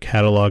their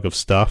catalog of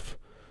stuff,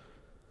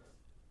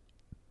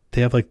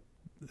 they have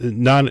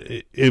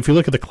if you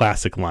look at the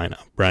classic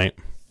lineup, right,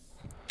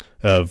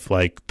 of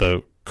like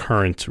the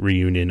current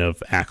reunion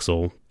of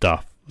Axl,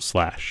 Duff,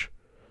 Slash.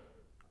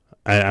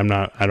 I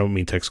don't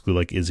mean to exclude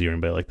like Izzy or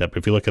anybody like that, but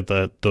if you look at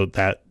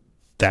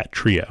that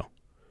trio,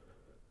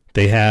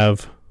 they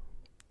have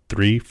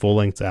 3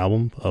 full-length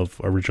albums of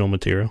original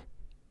material.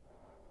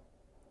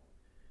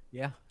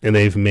 Yeah. And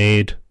they've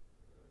made,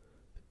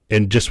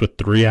 and just with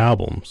 3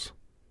 albums,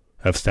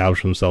 have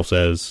established themselves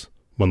as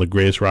one of the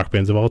greatest rock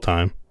bands of all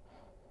time.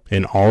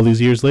 And all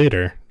these years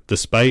later,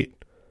 despite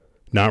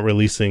not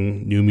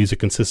releasing new music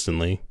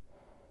consistently,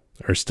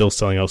 are still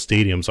selling out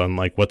stadiums on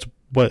like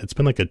it's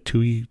been like a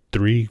 2,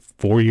 3,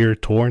 4 year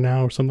tour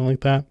now or something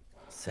like that.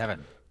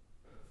 7.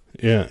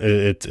 Yeah,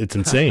 it's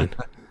insane.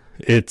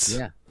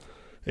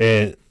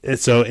 And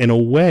so in a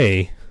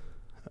way,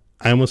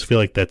 I almost feel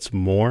like that's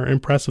more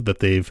impressive that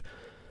they've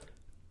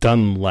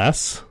done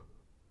less,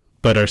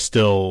 but are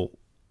still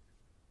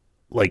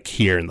like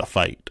here in the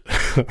fight.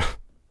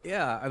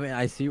 Yeah, I mean,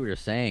 I see what you're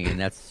saying, and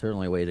that's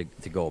certainly a way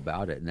to go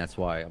about it, and that's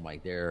why I'm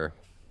like they're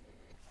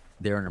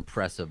an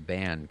impressive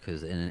band,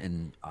 because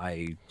and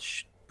I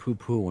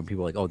poo-poo when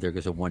people are like, oh, there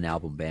goes a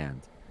 1-album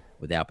band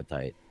with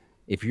Appetite.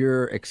 If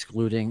you're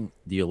excluding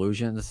the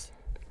Illusions,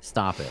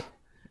 stop it.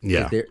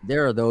 Yeah,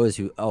 there are those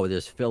who,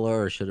 there's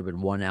filler, or should have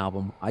been 1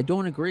 album. I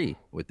don't agree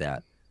with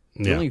that.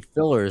 The only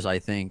fillers, I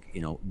think,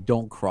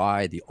 Don't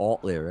Cry, the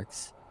alt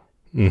lyrics,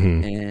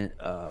 and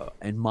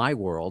My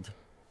World,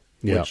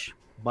 which,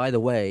 by the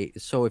way,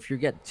 so if you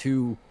get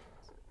 2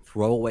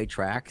 throwaway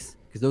tracks,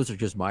 because those are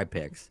just my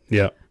picks,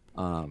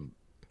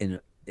 in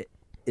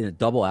a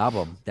double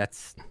album,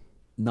 that's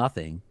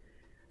nothing.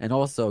 And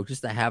also,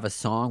 just to have a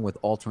song with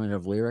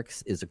alternative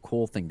lyrics is a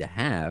cool thing to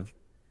have.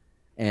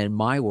 And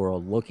My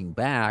World, looking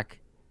back,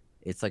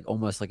 it's like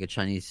almost like a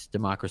Chinese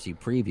Democracy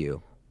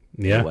preview.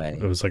 Yeah,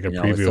 it was like a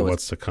preview of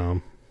what's to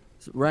come.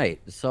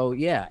 Right. So,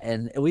 yeah,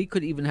 and we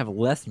could even have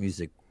less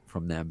music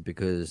from them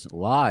because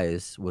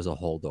Lies was a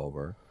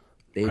holdover.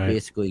 They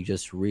basically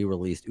just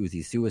re-released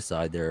Uzi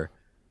Suicide, their,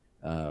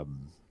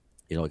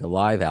 like a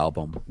live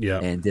album,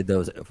 and did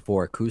those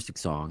 4 acoustic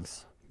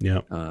songs. Yeah.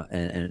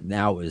 And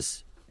now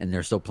and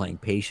they're still playing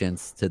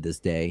Patience to this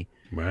day.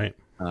 Right.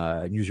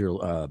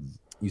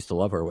 Used to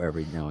Love Her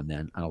every now and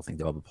then. I don't think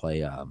they'll ever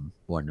play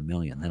 1 in a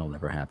Million. That'll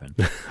never happen.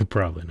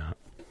 Probably not.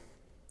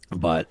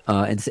 But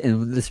and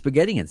the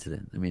Spaghetti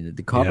Incident. I mean,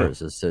 the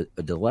covers is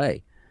a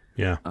delay.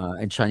 Yeah.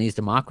 And Chinese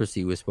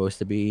Democracy was supposed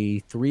to be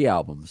 3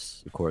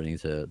 albums, according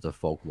to the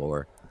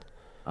folklore.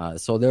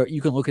 So there,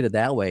 you can look at it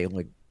that way.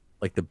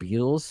 Like the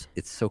Beatles,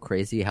 it's so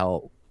crazy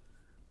how.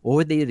 What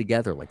were they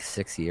together? Like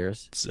 6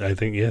 years? I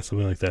think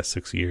something like that.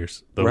 6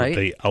 years. Right.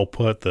 The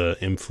output, the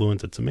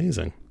influence, it's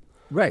amazing.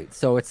 Right.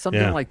 So it's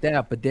something like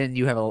that. But then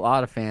you have a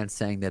lot of fans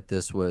saying that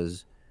this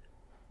was.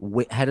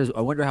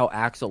 I wonder how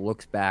Axl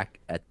looks back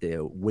at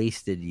the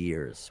wasted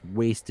years,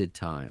 wasted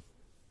time.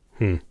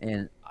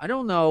 And I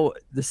don't know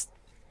this.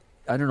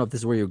 I don't know if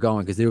this is where you're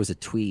going, because there was a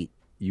tweet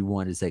you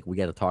wanted to say, we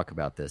got to talk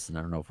about this, and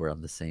I don't know if we're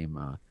on the same.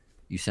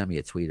 You sent me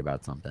a tweet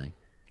about something,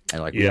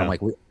 and I'm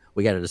like,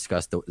 we got to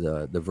discuss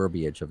the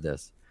verbiage of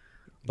this.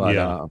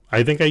 But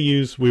I think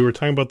we were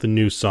talking about the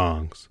new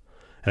songs,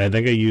 and I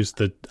think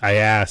I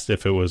asked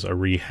if it was a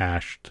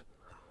rehashed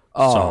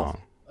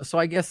song. So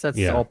I guess that's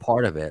all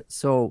part of it.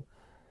 So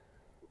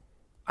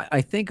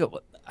I think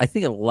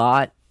a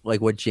lot like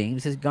what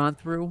James has gone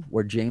through,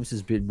 where James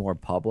has been more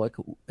public,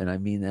 and I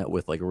mean that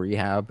with like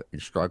rehab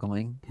and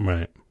struggling.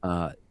 Right.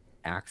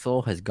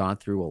 Axl has gone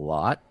through a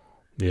lot.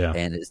 Yeah.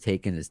 And has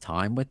taken his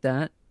time with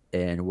that,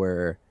 and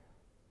where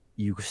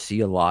you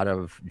see a lot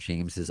of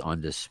James's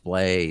on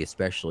display,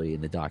 especially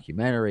in the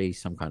documentary,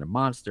 Some Kind of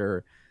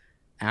Monster.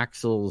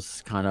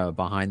 Axl's kind of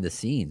behind the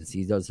scenes.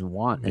 He doesn't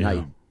want, and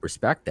I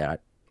respect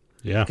that.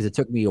 Yeah. Because it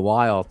took me a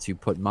while to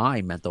put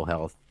my mental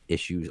health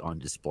issues on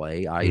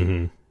display.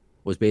 I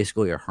was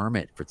basically a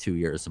hermit for 2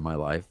 years of my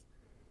life.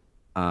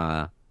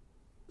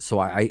 So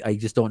I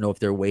just don't know if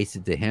they're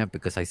wasted to him,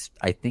 because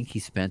I think he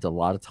spent a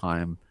lot of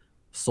time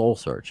soul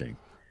searching.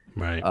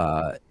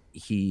 Right.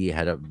 He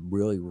had a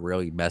really,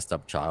 really messed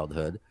up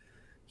childhood.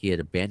 He had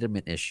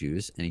abandonment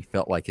issues, and he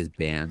felt like his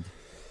band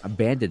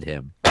abandoned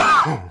him.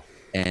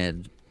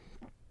 And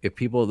if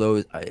people,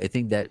 those, I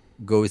think that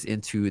goes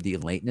into the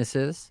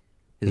latenesses,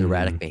 his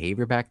erratic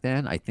behavior back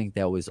then. I think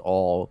that was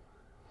all.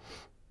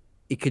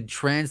 It could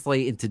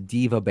translate into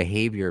diva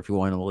behavior if you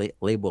want to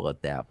label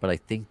it that, but I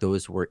think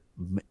those were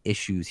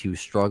issues he was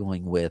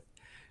struggling with.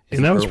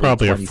 And that was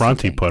probably a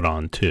front he put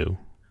on too.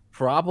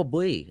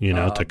 Probably,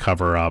 to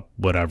cover up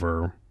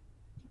whatever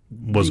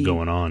was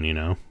going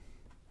on.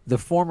 The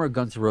former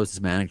Guns N'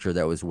 Roses manager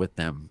that was with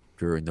them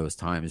during those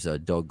times,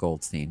 Doug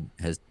Goldstein,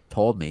 has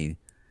told me,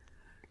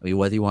 I mean,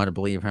 whether you want to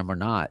believe him or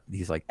not,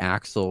 he's like,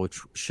 Axl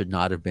should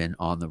not have been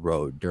on the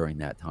road during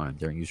that time,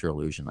 during Use Your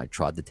Illusion. I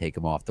tried to take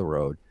him off the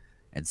road,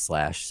 and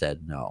Slash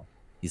said no.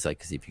 He's like,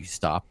 because if you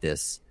stop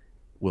this,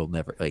 we'll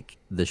never, like,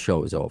 the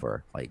show is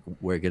over. Like,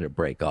 we're going to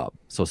break up.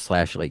 So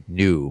Slash, like,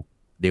 knew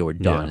they were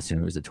done as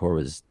soon as the tour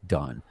was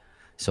done.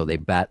 So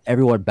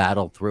everyone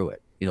battled through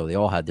it. They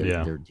all had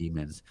their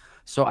demons.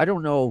 So I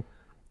don't know.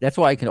 That's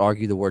why I can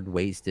argue the word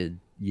wasted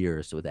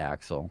years with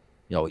Axl.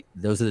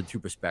 Those are the two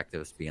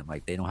perspectives, being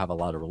like, they don't have a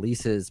lot of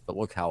releases, but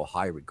look how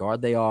high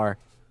regard they are,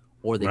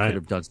 or they could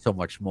have done so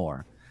much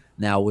more.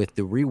 Now with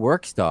the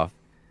rework stuff,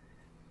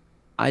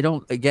 I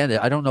don't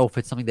know if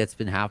it's something that's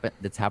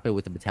happened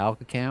with the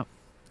Metallica camp.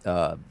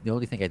 The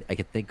only thing I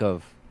could think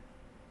of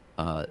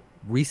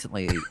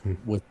recently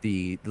with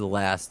the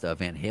last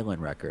Van Halen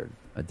record,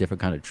 A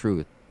Different Kind of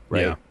Truth,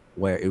 right? Yeah.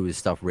 Where it was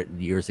stuff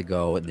written years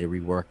ago and they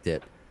reworked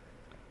it.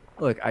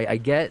 Look, I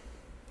get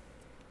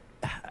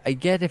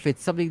if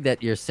it's something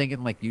that you're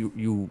singing, like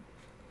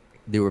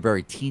they were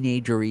very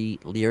teenagery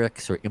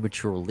lyrics or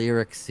immature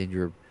lyrics, and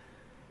you're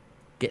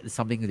getting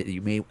something that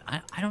you made.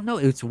 I don't know.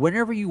 It's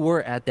whenever you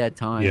were at that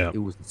time. Yeah. It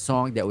was a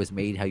song that was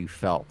made how you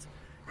felt.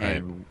 Right.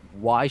 And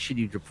why should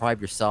you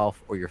deprive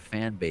yourself or your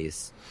fan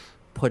base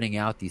putting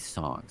out these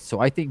songs?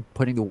 So I think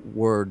putting the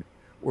words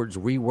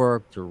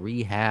reworked or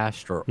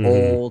rehashed or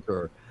old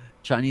or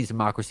Chinese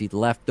democracy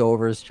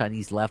leftovers,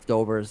 Chinese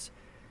leftovers.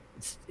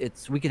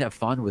 It's we can have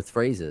fun with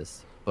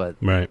phrases, but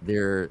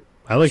they're.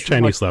 I like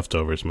Chinese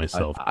leftovers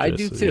myself. I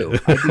do too.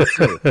 I do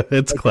too.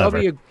 It's clever.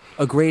 That'll be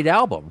a great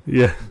album.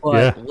 Yeah.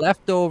 But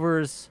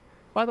leftovers.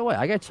 By the way,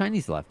 I got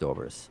Chinese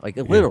leftovers. Like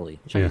literally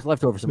Chinese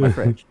leftovers in my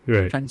fridge.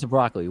 Right. Chinese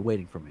broccoli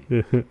waiting for me,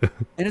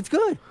 and it's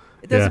good.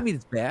 It doesn't mean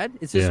it's bad.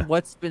 It's just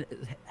what's been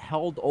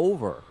held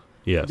over.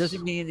 Yes. It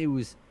doesn't mean it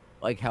was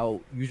like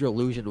how Use Your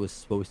Illusion was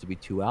supposed to be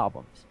 2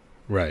 albums.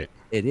 Right.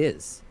 It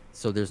is.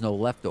 So there's no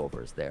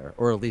leftovers there,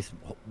 or at least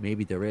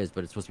maybe there is,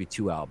 but it's supposed to be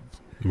 2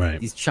 albums. Right.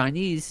 These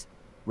Chinese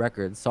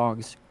record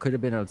songs could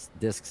have been on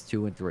discs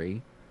 2 and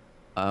 3.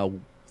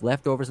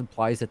 Leftovers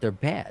implies that they're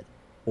bad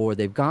or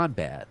they've gone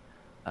bad.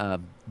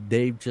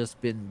 They've just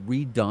been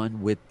redone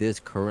with this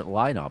current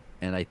lineup,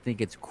 and I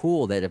think it's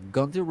cool that if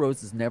Guns N'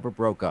 Roses never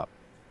broke up,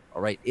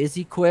 all right,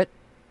 Izzy quit,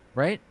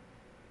 right,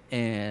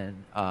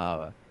 and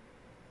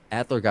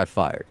Adler got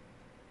fired.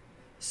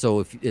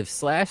 So if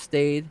Slash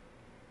stayed,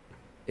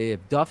 if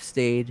Duff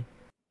stayed,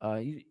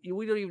 we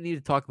don't even need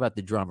to talk about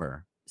the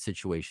drummer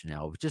situation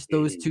now. Just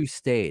those two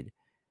stayed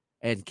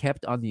and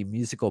kept on the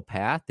musical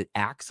path that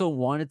Axl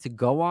wanted to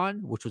go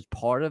on, which was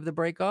part of the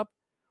breakup,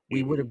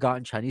 we would have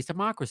gotten Chinese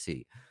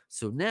Democracy.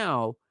 So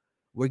now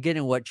we're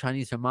getting what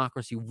Chinese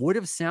Democracy would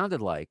have sounded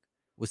like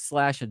with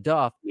Slash and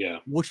Duff,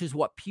 which is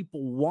what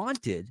people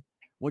wanted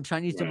when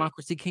Chinese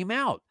Democracy came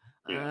out.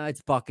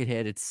 It's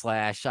Buckethead, it's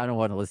Slash. I don't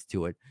want to listen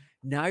to it.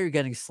 Now you're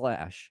getting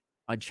Slash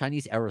on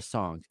Chinese era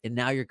songs, and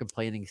now you're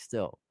complaining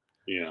still.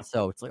 Yeah.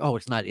 So it's like, oh,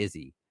 it's not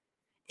Izzy.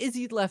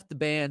 Izzy left the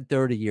band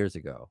 30 years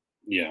ago.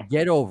 Yeah.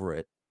 Get over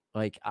it.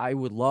 Like, I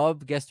would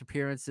love guest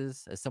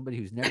appearances as somebody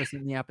who's never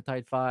seen the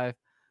Appetite 5,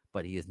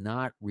 but he is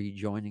not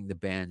rejoining the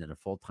band on a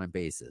full-time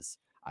basis.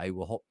 I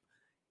will hope.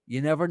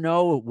 You never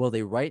know. Will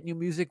they write new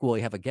music? Will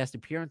he have a guest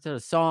appearance at a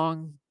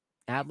song?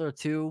 Adler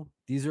too?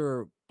 These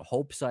are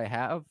hopes I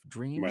have,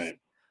 dreams. Right.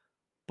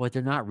 But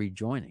they're not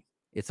rejoining.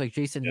 It's like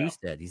Jason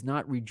Newsted. He's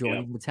not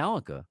rejoining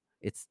Metallica.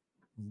 It's,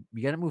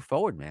 you got to move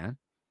forward, man.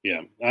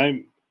 Yeah,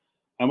 I'm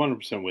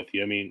 100% with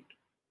you. I mean,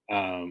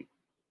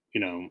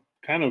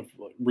 kind of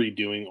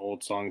redoing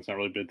old songs not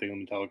really a big thing on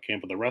the Metallica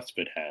camp, but the rest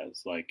of it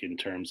has, like, in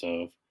terms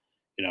of,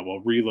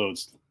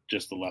 Reload's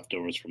just the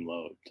leftovers from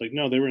Load. It's like,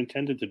 no, they were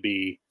intended to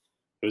be,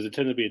 it was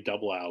intended to be a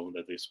double album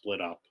that they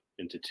split up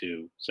into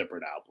 2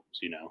 separate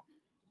albums,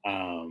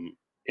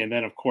 and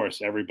then, of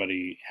course,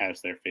 everybody has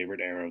their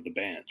favorite era of the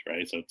band,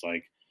 right? So it's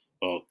like,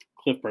 well,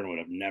 Cliff Burton would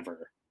have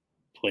never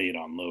played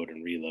on Load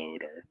and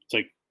Reload, or it's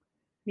like,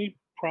 he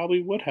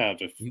probably would have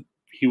if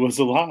he was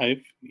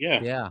alive,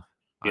 yeah, Yeah,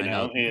 you I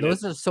know. know, and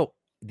Those are it's so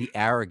the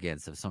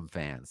arrogance of some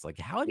fans. Like,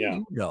 how do yeah.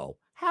 you know?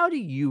 How do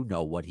you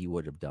know what he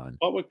would have done?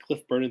 What would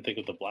Cliff Burton think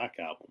of the Black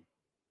Album?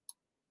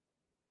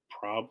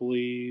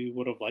 Probably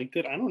would have liked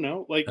it. I don't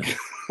know, like,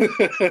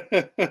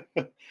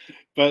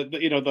 but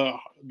you know,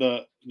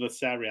 the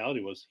sad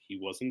reality was he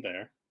wasn't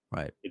there.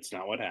 Right. It's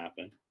not what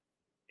happened,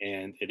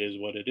 and it is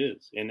what it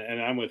is. And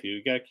I'm with you.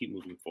 You got to keep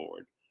moving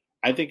forward.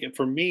 I think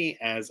for me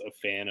as a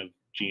fan of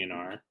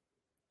GNR,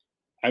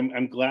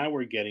 I'm glad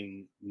we're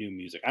getting new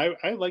music.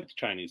 I like the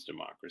Chinese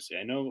Democracy.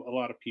 I know a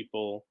lot of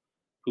people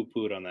poo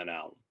pooed on that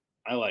album.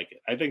 I like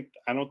it. I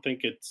don't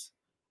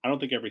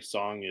think every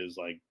song is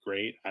like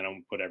great. I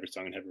don't put every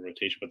song in heavy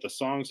rotation, but the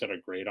songs that are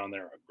great on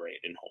there are great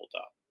and hold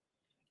up.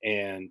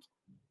 And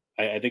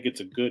I think it's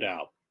a good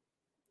album.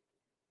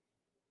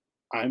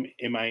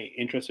 Am I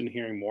interested in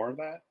hearing more of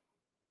that?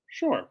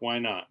 Sure, why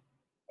not?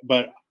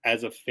 But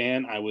as a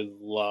fan, I would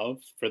love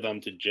for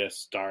them to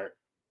just start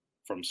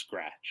from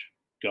scratch.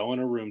 Go in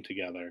a room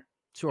together and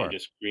Sure.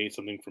 just create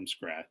something from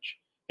scratch.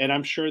 And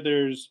I'm sure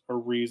there's a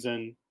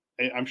reason.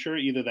 I'm sure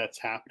either that's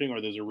happening or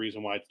there's a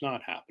reason why it's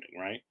not happening,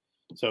 right?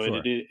 So Sure.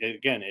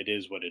 again, it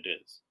is what it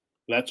is.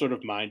 That's sort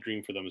of my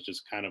dream for them is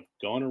just kind of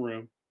go in a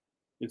room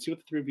and see what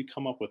the three of you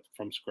come up with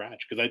from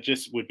scratch. Because I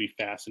just would be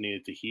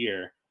fascinated to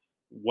hear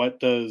what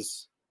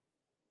does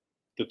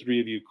the three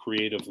of you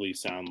creatively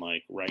sound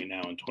like right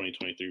now in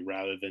 2023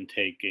 rather than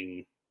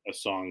taking a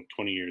song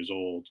 20 years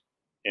old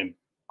and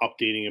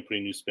updating and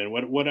putting new spin,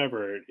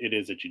 whatever it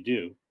is that you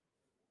do.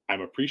 I'm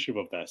appreciative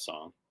of that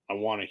song. I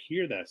want to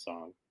hear that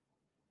song,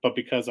 but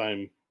because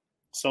I'm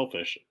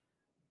selfish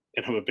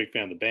and I'm a big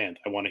fan of the band,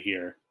 I want to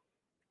hear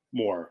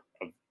more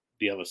of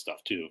the other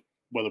stuff too.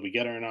 Whether we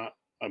get it or not,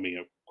 I mean,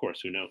 of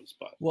course, who knows?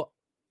 But Well,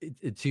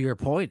 to your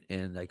point,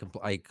 and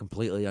I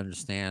completely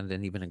understand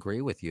and even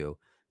agree with you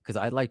because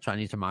I like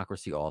Chinese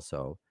Democracy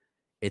also.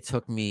 It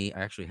took me. I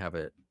actually have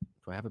it.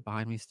 Do I have it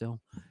behind me still?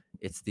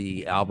 It's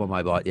the album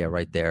I bought. Yeah,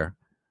 right there.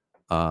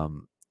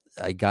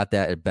 I got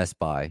that at Best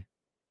Buy.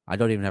 I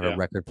don't even have a yeah,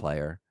 record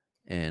player,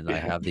 and I yeah,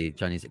 have the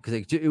Chinese because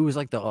it was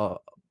like the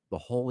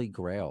holy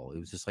grail. It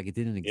was just like it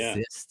didn't yeah.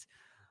 exist.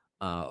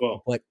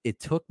 Well, But it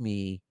took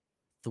me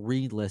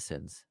 3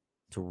 listens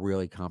to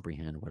really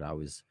comprehend what I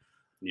was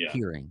yeah,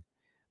 hearing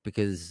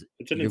because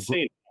it's an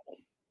insane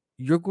album.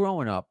 you're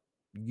growing up,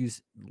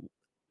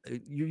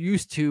 you're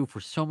used to for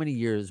so many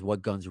years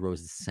what Guns N'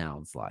 Roses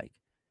sounds like,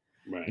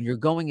 and Right. you're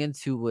going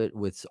into it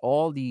with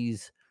all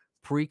these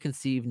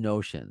preconceived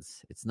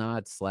notions. It's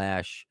not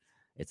Slash,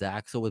 it's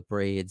Axel with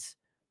braids,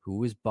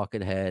 who is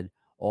Buckethead,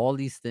 all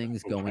these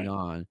things going Right.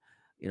 on.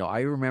 You know,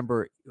 I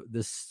remember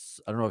this.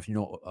 I don't know if you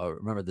know,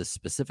 remember this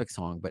specific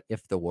song, but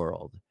 "If the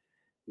World."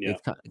 Yeah.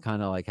 It's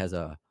kind of like has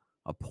a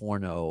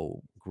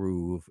porno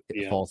groove,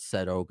 Yeah.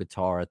 falsetto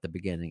guitar at the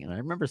beginning, and I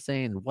remember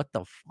saying, "What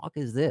the fuck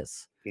is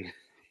this?"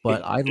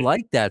 But I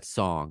like that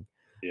song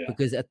Yeah.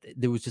 because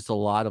there was just a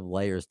lot of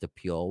layers to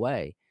peel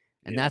away,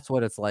 and Yeah. that's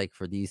what it's like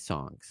for these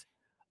songs.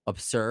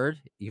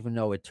 Absurd, even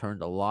though it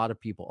turned a lot of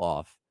people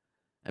off.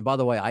 And by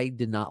the way, I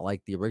did not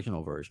like the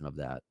original version of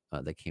that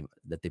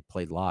that they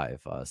played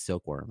live,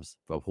 Silkworms.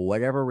 But for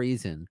whatever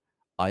reason,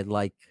 I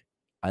like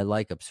I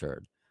like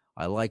Absurd.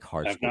 I like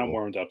Hard I've not School.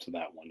 warmed up to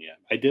that one yet.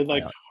 I I did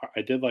like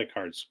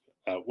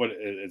what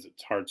is it?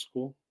 Hard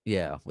School?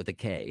 Yeah, with a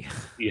K.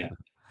 Yeah.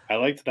 I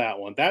liked that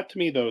one. That to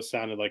me though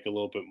sounded like a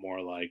little bit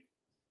more like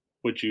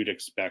what you'd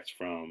expect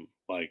from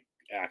like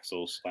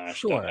Axel slash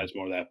stuff Sure. has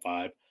more of that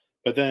vibe.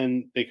 But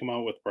then they come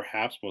out with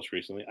perhaps most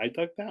recently. I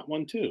dug that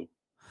one too.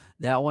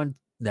 That one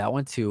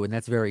too, and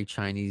that's very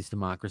Chinese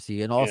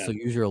Democracy, and Yeah. also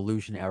Use Your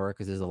Illusion era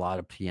because there's a lot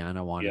of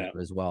piano on it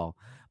Yeah. as well.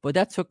 But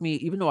that took me,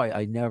 even though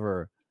I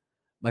never,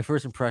 my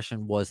first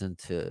impression wasn't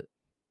to,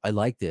 I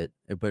liked it,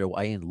 but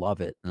I didn't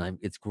love it, and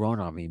it's grown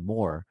on me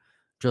more,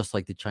 just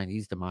like the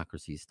Chinese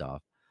Democracy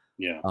stuff.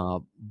 Yeah.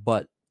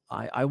 But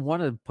I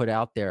want to put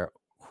out there,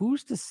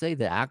 who's to say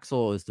that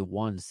Axel is the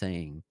one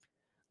saying,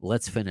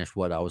 "Let's finish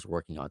what I was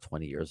working on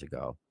 20 years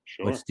ago.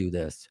 Sure. Let's do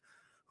this."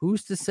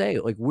 Who's to say?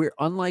 Like we're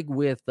unlike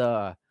with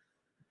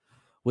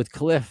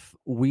Cliff,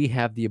 we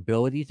have the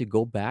ability to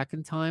go back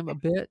in time a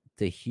bit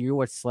to hear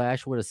what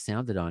Slash would have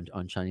sounded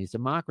on Chinese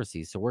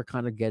Democracy. So we're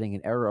kind of getting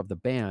an era of the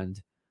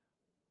band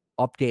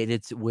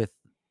updated with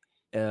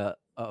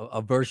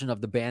a version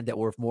of the band that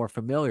we're more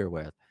familiar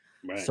with.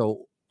 Right.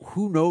 So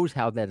who knows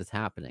how that is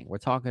happening? We're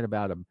talking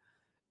about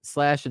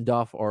Slash and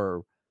Duff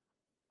are.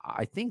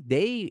 I think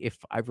if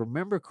I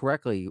remember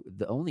correctly,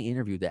 the only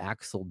interview that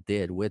Axel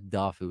did with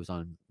Duff, it was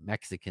on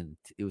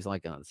it was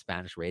like on a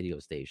Spanish radio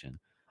station,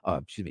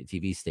 excuse me,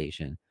 TV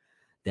station,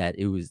 that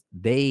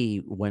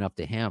they went up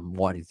to him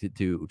wanting to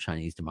do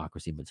Chinese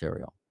Democracy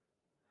material.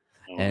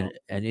 Oh And well.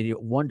 and you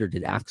wonder,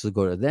 did Axel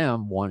go to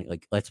them wanting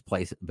like, let's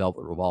play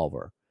Velvet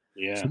Revolver?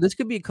 So Yeah. this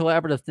could be a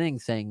collaborative thing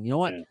saying, you know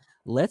what, Yeah.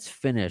 let's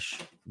finish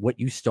what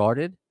you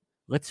started.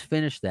 Let's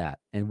finish that.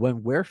 And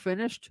when we're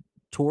finished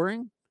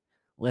touring,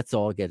 let's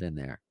all get in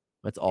there.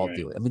 Let's all Right.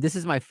 do it. I mean, this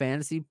is my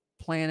fantasy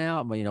playing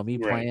out. Me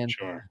Right. playing,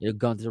 Sure.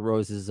 Guns N'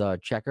 Roses,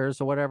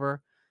 Checkers or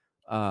whatever.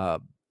 Uh,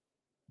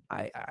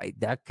 I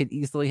that could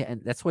easily,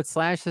 and that's what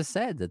Slash has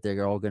said, that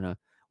they're all gonna,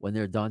 when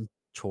they're done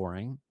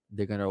touring,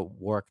 they're gonna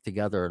work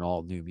together in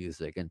all new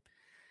music. And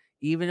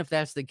even if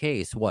that's the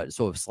case, what?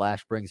 So if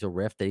Slash brings a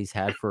riff that he's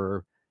had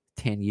for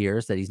 10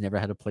 years that he's never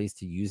had a place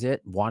to use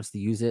it, wants to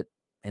use it,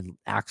 and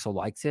Axl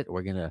likes it,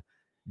 we're gonna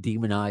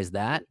demonize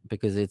that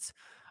because it's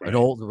an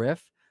old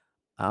riff.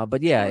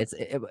 But yeah,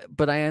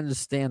 but I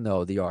understand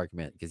though the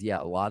argument, because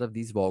yeah, a lot of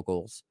these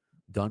vocals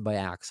done by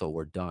Axl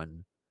were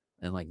done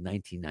in like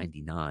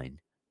 1999,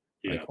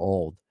 like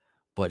old.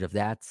 But if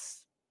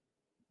that's,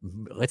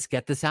 let's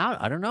get this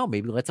out. I don't know.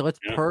 Maybe let's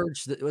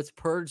purge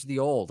the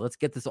old. Let's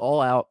get this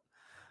all out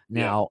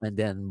now, and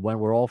then when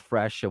we're all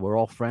fresh and we're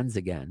all friends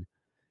again,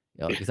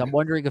 because I'm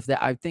wondering if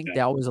that. I think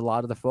that was a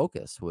lot of the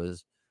focus,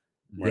 was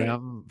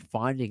them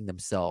finding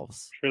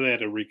themselves. Sure, they had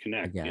to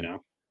reconnect again.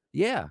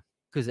 Yeah,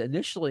 because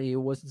initially it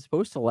wasn't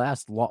supposed to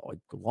last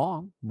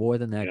long more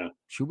than that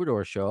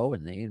Troubadour show,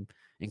 and they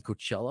in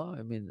Coachella.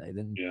 I mean, they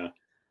didn't.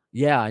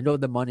 Yeah, I know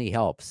the money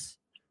helps,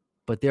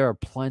 but there are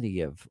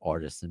plenty of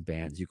artists and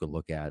bands you could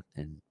look at,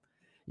 and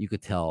you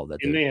could tell that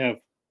they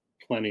have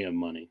plenty of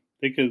money.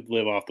 They could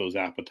live off those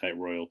Appetite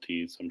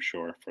royalties, I'm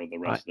sure, for the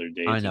rest of their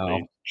days. I know.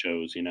 If they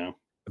chose,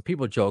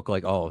 People joke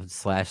like, "Oh,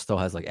 Slash still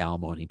has like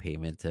alimony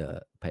payment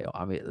to pay."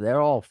 I mean,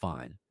 they're all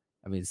fine.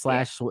 I mean,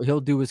 Slash,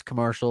 he'll do his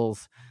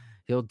commercials,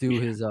 he'll do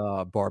his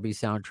Barbie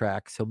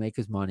soundtracks, he'll make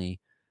his money.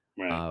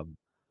 Right.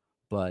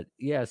 But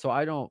yeah, so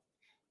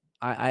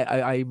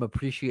I'm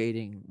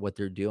appreciating what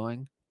they're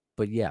doing,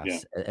 but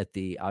yes,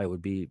 I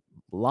would be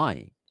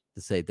lying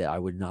to say that I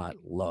would not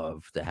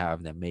love to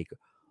have them make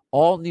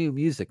all new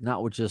music,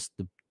 not with just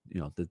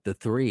the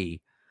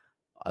three.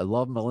 I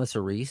love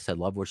Melissa Reese. I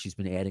love what she's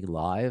been adding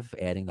live,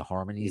 adding the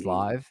harmonies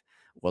live,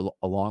 well,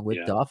 along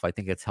with Duff. I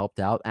think it's helped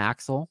out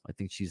Axl. I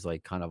think she's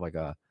like kind of like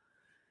a,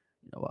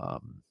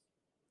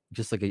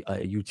 just like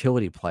a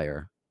utility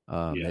player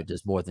that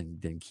does more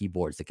than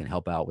keyboards, that can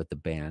help out with the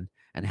band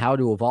and how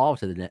to evolve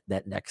to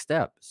that next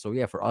step. So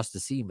yeah, for us to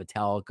see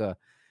Metallica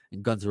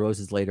and Guns N'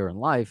 Roses later in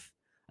life,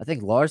 I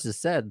think Lars has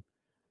said,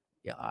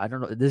 I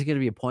don't know, there's going to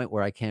be a point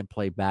where I can't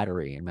play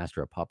Battery and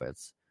Master of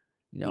Puppets,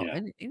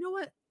 and you know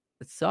what?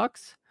 It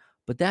sucks,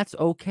 but that's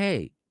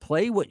okay.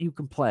 Play what you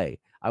can play.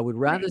 I would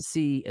rather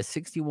see a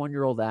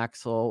 61-year-old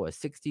Axl, a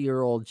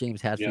 60-year-old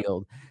James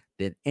Hetfield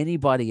than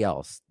anybody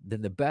else,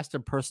 than the best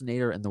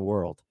impersonator in the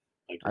world.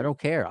 I don't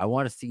care. I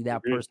want to see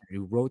that person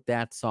who wrote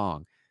that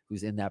song,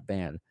 who's in that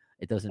band.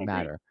 It doesn't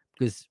matter,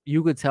 because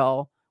you could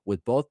tell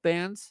with both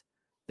bands,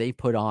 they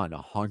put on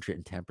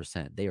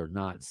 110%. They are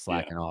not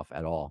slacking off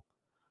at all.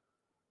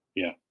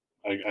 Yeah,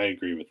 I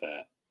agree with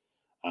that.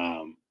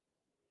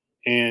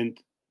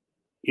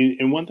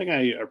 And one thing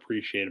I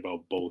appreciate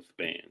about both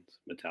bands,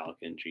 Metallica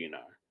and GNR,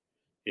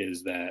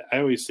 is that I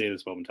always say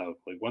this about Metallica.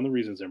 Like, one of the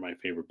reasons they're my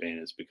favorite band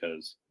is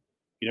because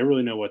you never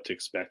really know what to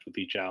expect with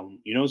each album.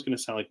 You know it's going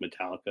to sound like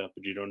Metallica,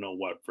 but you don't know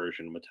what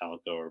version of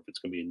Metallica, or if it's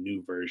going to be a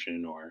new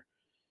version, or,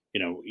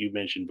 you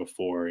mentioned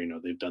before,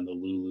 they've done the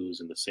Lulus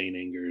and the St.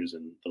 Angers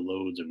and the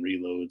Loads and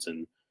Reloads,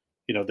 and,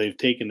 they've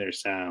taken their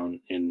sound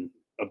in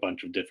a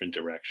bunch of different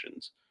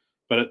directions.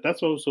 But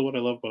that's also what I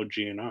love about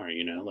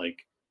GNR, like,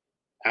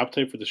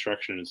 Appetite for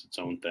Destruction is its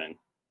own thing.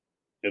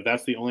 If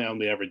that's the only album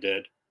they ever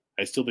did,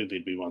 I still think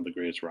they'd be one of the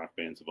greatest rock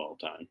bands of all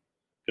time,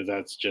 because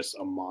that's just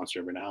a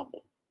monster of an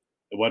album.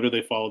 And what do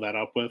they follow that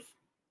up with?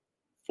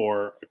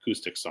 4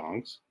 acoustic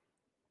songs.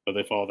 What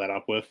do they follow that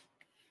up with?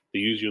 The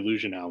Use Your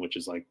Illusion album, which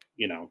is like,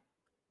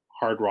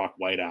 hard rock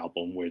white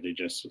album, where they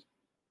just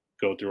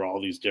go through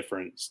all these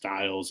different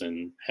styles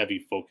and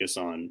heavy focus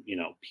on,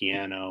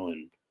 piano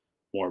and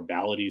more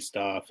ballady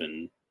stuff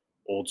and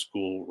old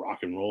school rock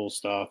and roll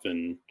stuff,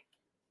 and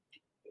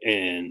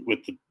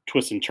with the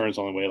twists and turns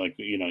on the way, like,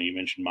 you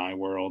mentioned My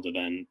World, and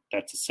then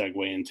that's a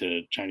segue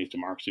into Chinese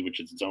Democracy, which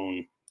is its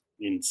own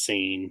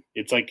insane.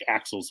 It's like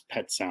Axl's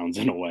Pet Sounds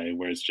in a way,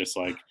 where it's just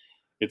like,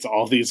 it's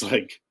all these,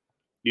 like,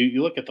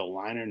 you look at the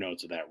liner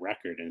notes of that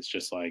record, and it's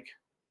just like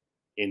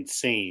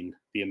insane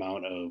the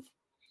amount of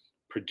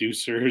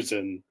producers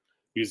and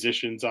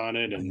musicians on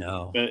it. And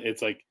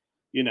it's like,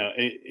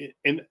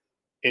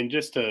 and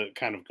just to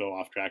kind of go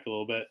off track a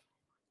little bit,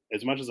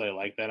 as much as I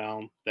like that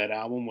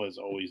album was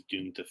always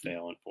doomed to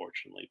fail,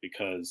 unfortunately,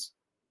 because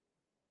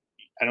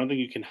I don't think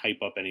you can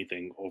hype up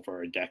anything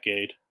over a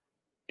decade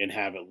and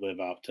have it live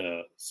up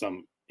to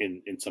some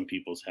in some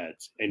people's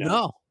heads.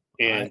 No.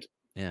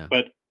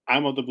 But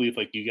I'm of the belief,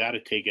 like, you got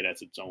to take it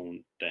as its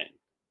own thing.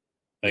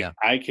 Like,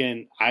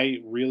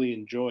 I really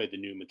enjoy the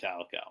new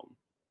Metallica album.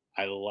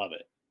 I love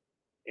it.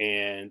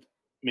 And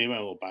maybe I'm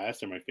a little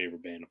biased, they're my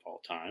favorite band of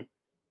all time,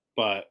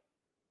 but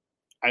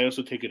I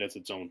also take it as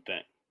its own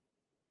thing.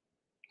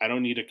 I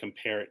don't need to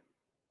compare it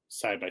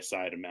side by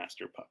side to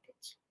Master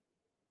Puppets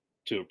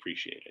to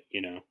appreciate it.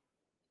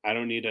 I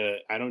don't need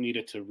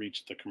it to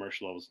reach the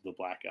commercial levels of the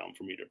Black Album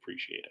for me to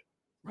appreciate it.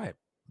 Right.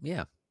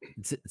 Yeah.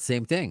 It's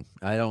same thing.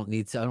 I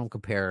don't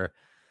compare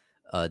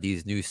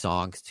these new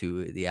songs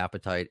to the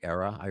Appetite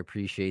era. I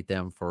appreciate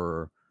them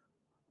for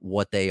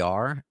what they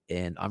are,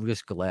 and I'm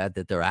just glad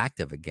that they're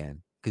active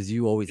again. because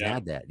you always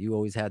had that. You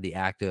always had the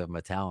active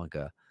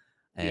Metallica,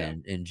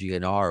 and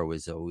GNR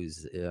was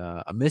always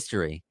a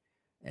mystery,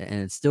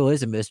 and it still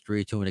is a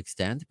mystery to an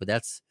extent. But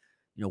that's,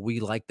 we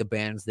like the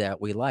bands that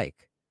we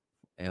like,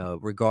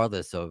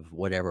 regardless of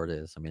whatever it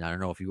is. I mean, I don't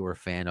know if you were a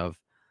fan of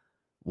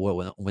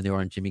when they were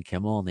on Jimmy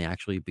Kimmel and they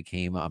actually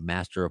became a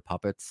master of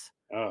puppets.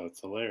 Oh,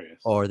 it's hilarious.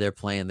 Or they're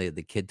playing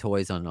the kid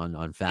toys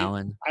on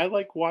Fallon. I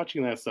like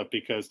watching that stuff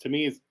because to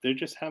me, they're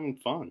just having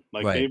fun.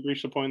 Like they've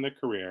reached a point in their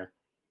career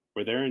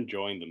where they're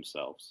enjoying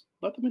themselves.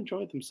 Let them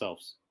enjoy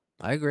themselves.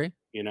 I agree.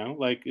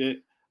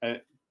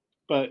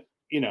 But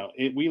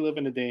we live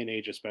in a day and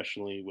age,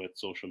 especially with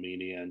social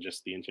media and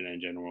just the internet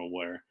in general,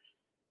 where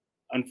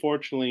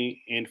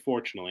unfortunately and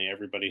fortunately,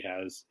 everybody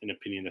has an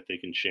opinion that they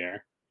can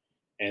share.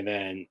 And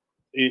then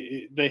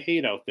the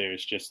hate out there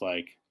is just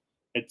like,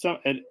 at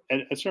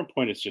a certain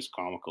point, it's just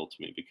comical to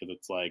me because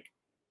it's like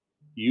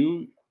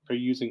you are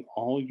using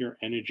all your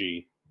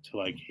energy to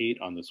like hate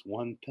on this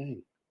one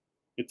thing.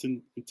 It's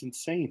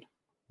insane.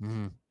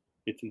 Mm-hmm.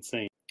 It's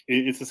insane.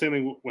 It's the same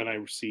thing when I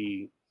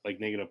see like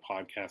negative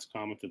podcast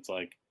comments. It's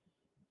like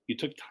you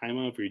took time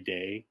out of your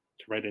day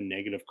to write a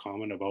negative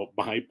comment about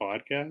my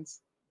podcast.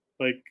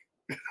 Like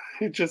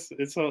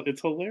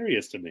it's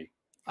hilarious to me.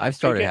 I've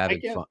started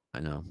having fun.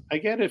 I know. I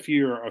get if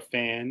you're a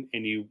fan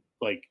and you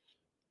like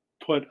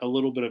put a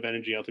little bit of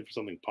energy out there for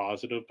something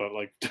positive, but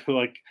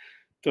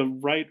to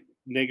write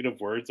negative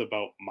words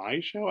about my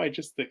show, I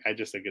just think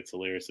it's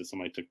hilarious that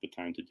somebody took the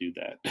time to do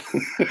that.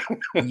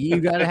 You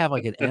got to have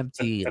like an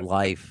empty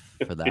life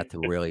for that to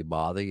really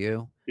bother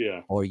you.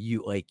 Yeah. Or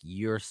you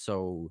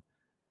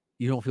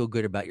don't feel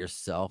good about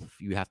yourself.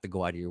 You have to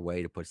go out of your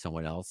way to put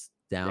someone else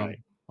down.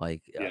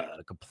 Right.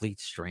 A complete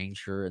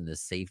stranger in the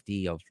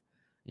safety of,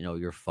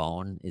 your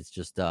phone. It's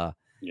just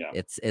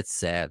it's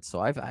sad. So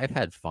I've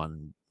had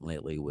fun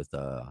lately with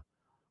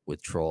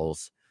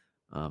trolls.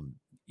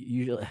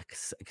 Usually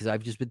because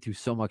I've just been through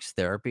so much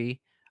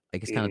therapy. I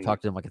just kind of talk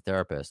to them like a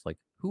therapist. Like,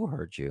 who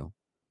hurt you?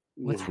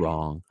 What's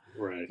wrong?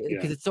 Right.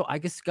 Because it's so. I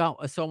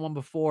saw one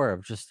before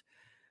of just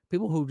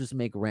people who just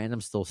make random,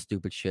 still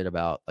stupid shit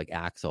about like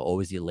Axl. Oh,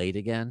 is he late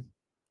again?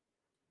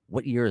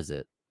 What year is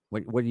it?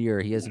 What year?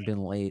 He hasn't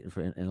been late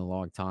in a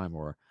long time.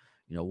 Or,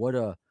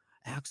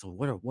 Axl.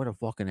 What a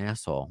fucking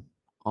asshole.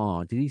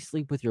 Oh, did he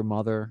sleep with your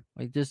mother?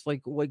 Like, just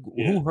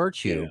who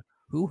hurt you?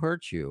 Who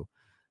hurt you?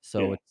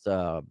 So it's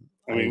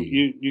I mean,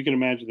 you can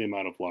imagine the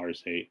amount of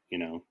Lars hate, I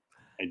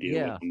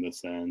deal with from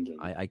this end.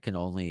 And, I can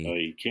only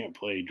you can't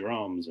play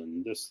drums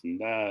and this and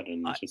that,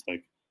 and it's just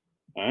like,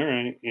 all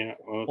right, yeah.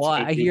 Well,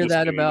 I hear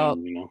that about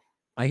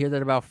I hear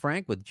that about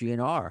Frank with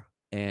GNR,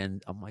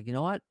 and I'm like, you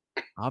know what?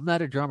 I'm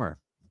not a drummer.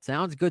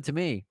 Sounds good to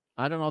me.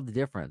 I don't know the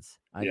difference.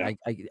 I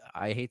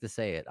hate to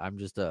say it. I'm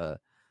just a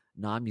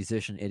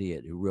non-musician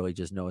idiot who really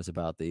just knows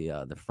about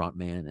the front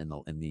man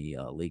and the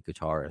lead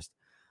guitarist,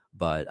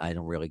 but I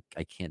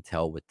can't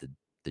tell with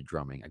the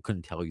drumming. I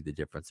couldn't tell you the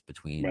difference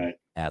between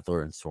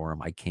Adler and Sorum.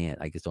 I can't.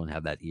 I just don't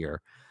have that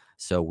ear.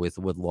 So with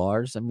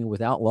Lars, I mean,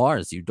 without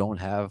Lars, you don't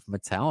have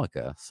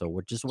Metallica. So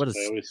what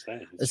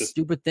a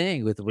stupid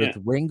thing with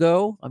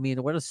Ringo. I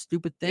mean, what a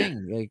stupid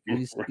thing. Like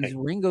he's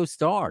Ringo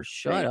Starr.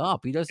 Shut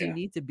up. He doesn't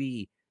need to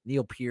be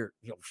Neil Peart.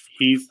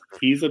 He's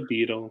a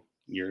Beatle.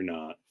 You're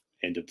not.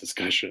 End of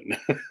discussion.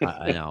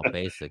 I know,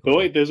 basically. But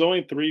wait, there's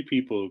only 3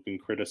 people who can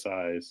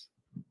criticize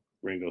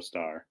Ringo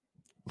Starr,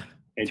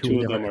 and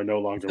 2 of them are no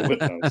longer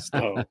with us.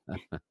 So.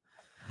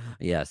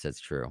 Yes, that's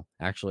true.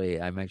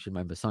 Actually, I mentioned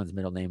my son's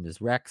middle name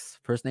is Rex.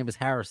 First name is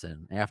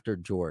Harrison, after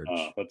George.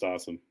 Oh, that's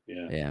awesome.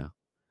 Yeah. Yeah.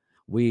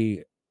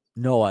 We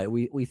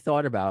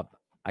thought about,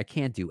 I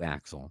can't do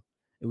Axl.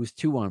 It was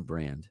too on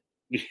brand.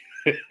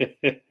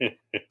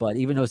 But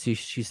even though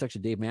she's such a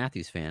Dave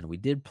Matthews fan, we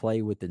did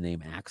play with the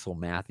name Axl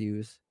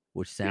Matthews,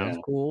 which sounds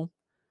cool.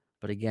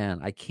 But again,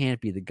 I can't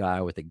be the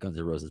guy with the Guns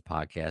N' Roses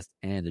podcast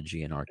and a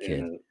GNR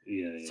kid.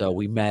 So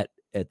we met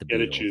at the Beatles.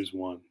 Gotta choose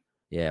one.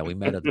 Yeah, we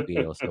met at the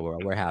Beatles, so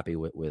we're happy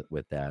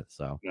with that.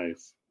 So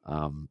nice.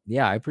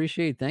 I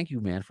appreciate. Thank you,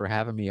 man, for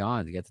having me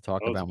on to get to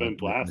talk about. It's been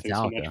blast. Thanks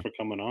so much for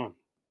coming on.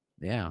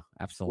 Yeah,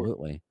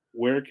 absolutely.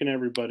 Where can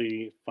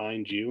everybody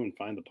find you and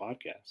find the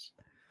podcast?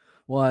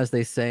 Well, as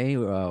they say,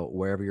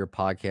 wherever your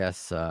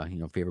podcasts,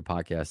 favorite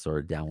podcasts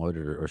are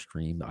downloaded or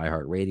streamed,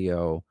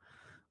 iHeartRadio,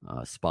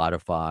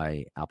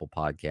 Spotify, Apple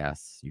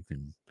Podcasts. You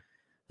can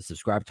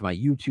subscribe to my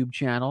YouTube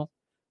channel,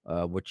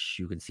 which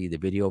you can see the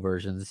video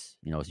versions.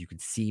 So you can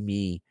see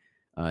me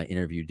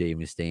interview Dave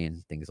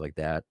Mustaine, things like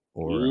that.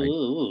 Or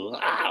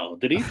wow,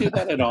 did he do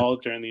that at all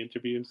during the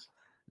interviews?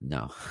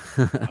 No.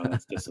 Oh,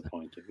 that's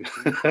disappointing.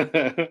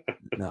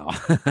 No.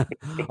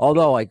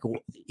 Although,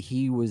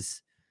 he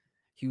was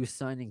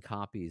signing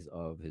copies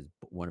of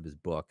one of his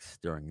books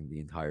during the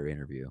entire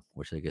interview,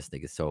 which I just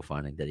think is so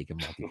funny that he can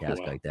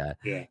multitask like that.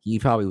 Yeah. He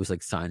probably was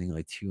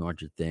signing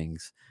 200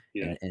 things.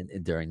 Yeah.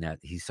 And during that,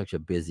 he's such a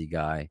busy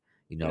guy,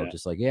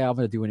 just I'm going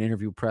to do an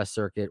interview press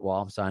circuit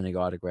while I'm signing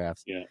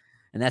autographs. Yeah.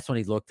 And that's when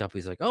he looked up.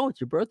 He's like, "Oh, it's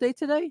your birthday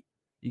today?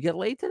 You get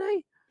late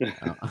today?"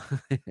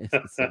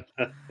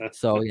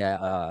 So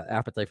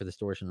Appetite for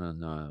Distortion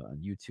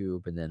on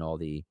YouTube, and then all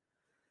the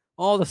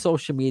all the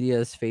social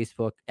medias,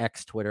 Facebook,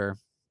 X, Twitter,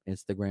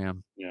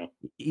 Instagram,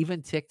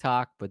 even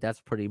TikTok, but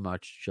that's pretty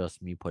much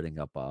just me putting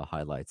up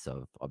highlights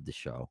of the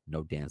show.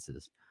 No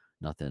dances,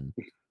 nothing.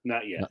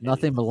 Not yet.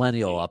 Nothing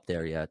millennial up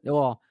there yet.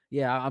 Well,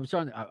 yeah, I'm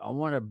starting. I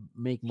want to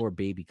make more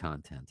baby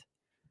content.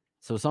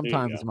 So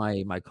sometimes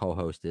my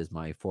co-host is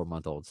my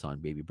 4-month-old son,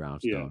 baby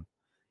Brownstone.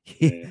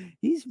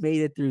 He's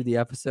made it through the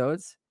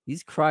episodes.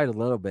 He's cried a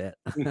little bit.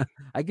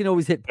 I can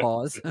always hit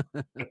pause.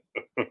 Right.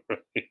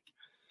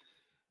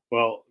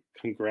 Well,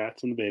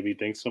 congrats on the baby.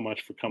 Thanks so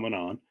much for coming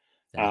on.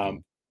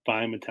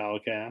 Find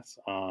Metallicast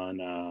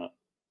on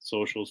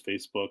socials,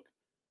 Facebook.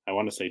 I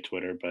want to say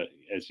Twitter, but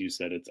as you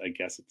said, I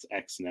guess it's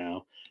X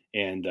now,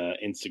 and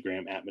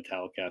Instagram at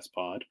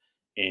MetallicastPod.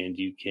 And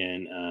you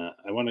can,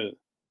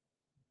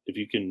 if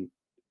you can,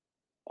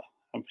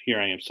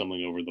 here I am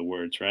stumbling over the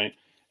words, right?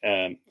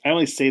 I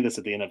only say this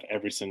at the end of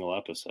every single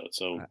episode.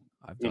 So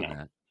I've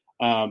done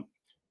that.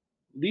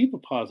 Leave a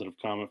positive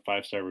comment,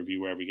 5-star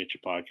review wherever you get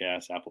your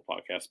podcasts, Apple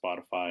Podcasts,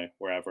 Spotify,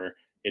 wherever.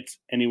 It's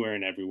anywhere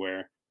and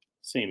everywhere.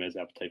 Same as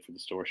Appetite for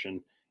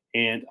Distortion.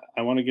 And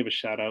I want to give a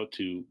shout out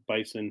to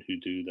Bison, who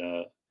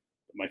do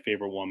my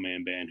favorite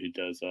one-man band, who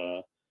does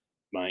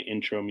my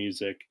intro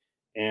music.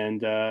 And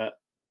do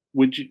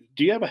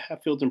you have a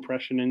Hetfield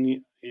impression in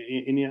you?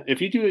 If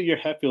you do your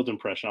Hetfield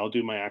impression, I'll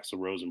do my Axl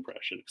Rose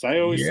impression, because I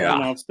always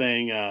sign off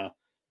saying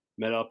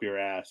 "Met up your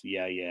ass,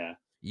 yeah."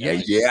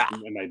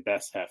 And my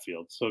best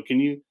Hetfield. So can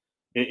you,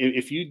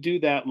 if you do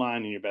that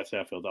line in your best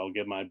Hetfield, I'll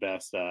give my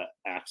best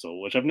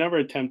Axl, which I've never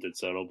attempted,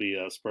 so it'll be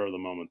a spur of the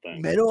moment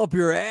thing. Metal up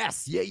your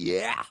ass,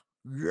 yeah.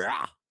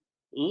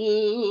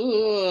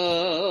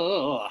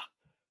 Ooh,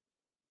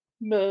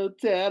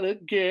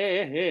 metallic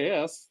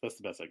gas. That's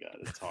the best I got.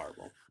 It's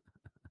horrible.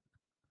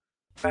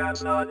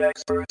 Fans not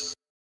experts.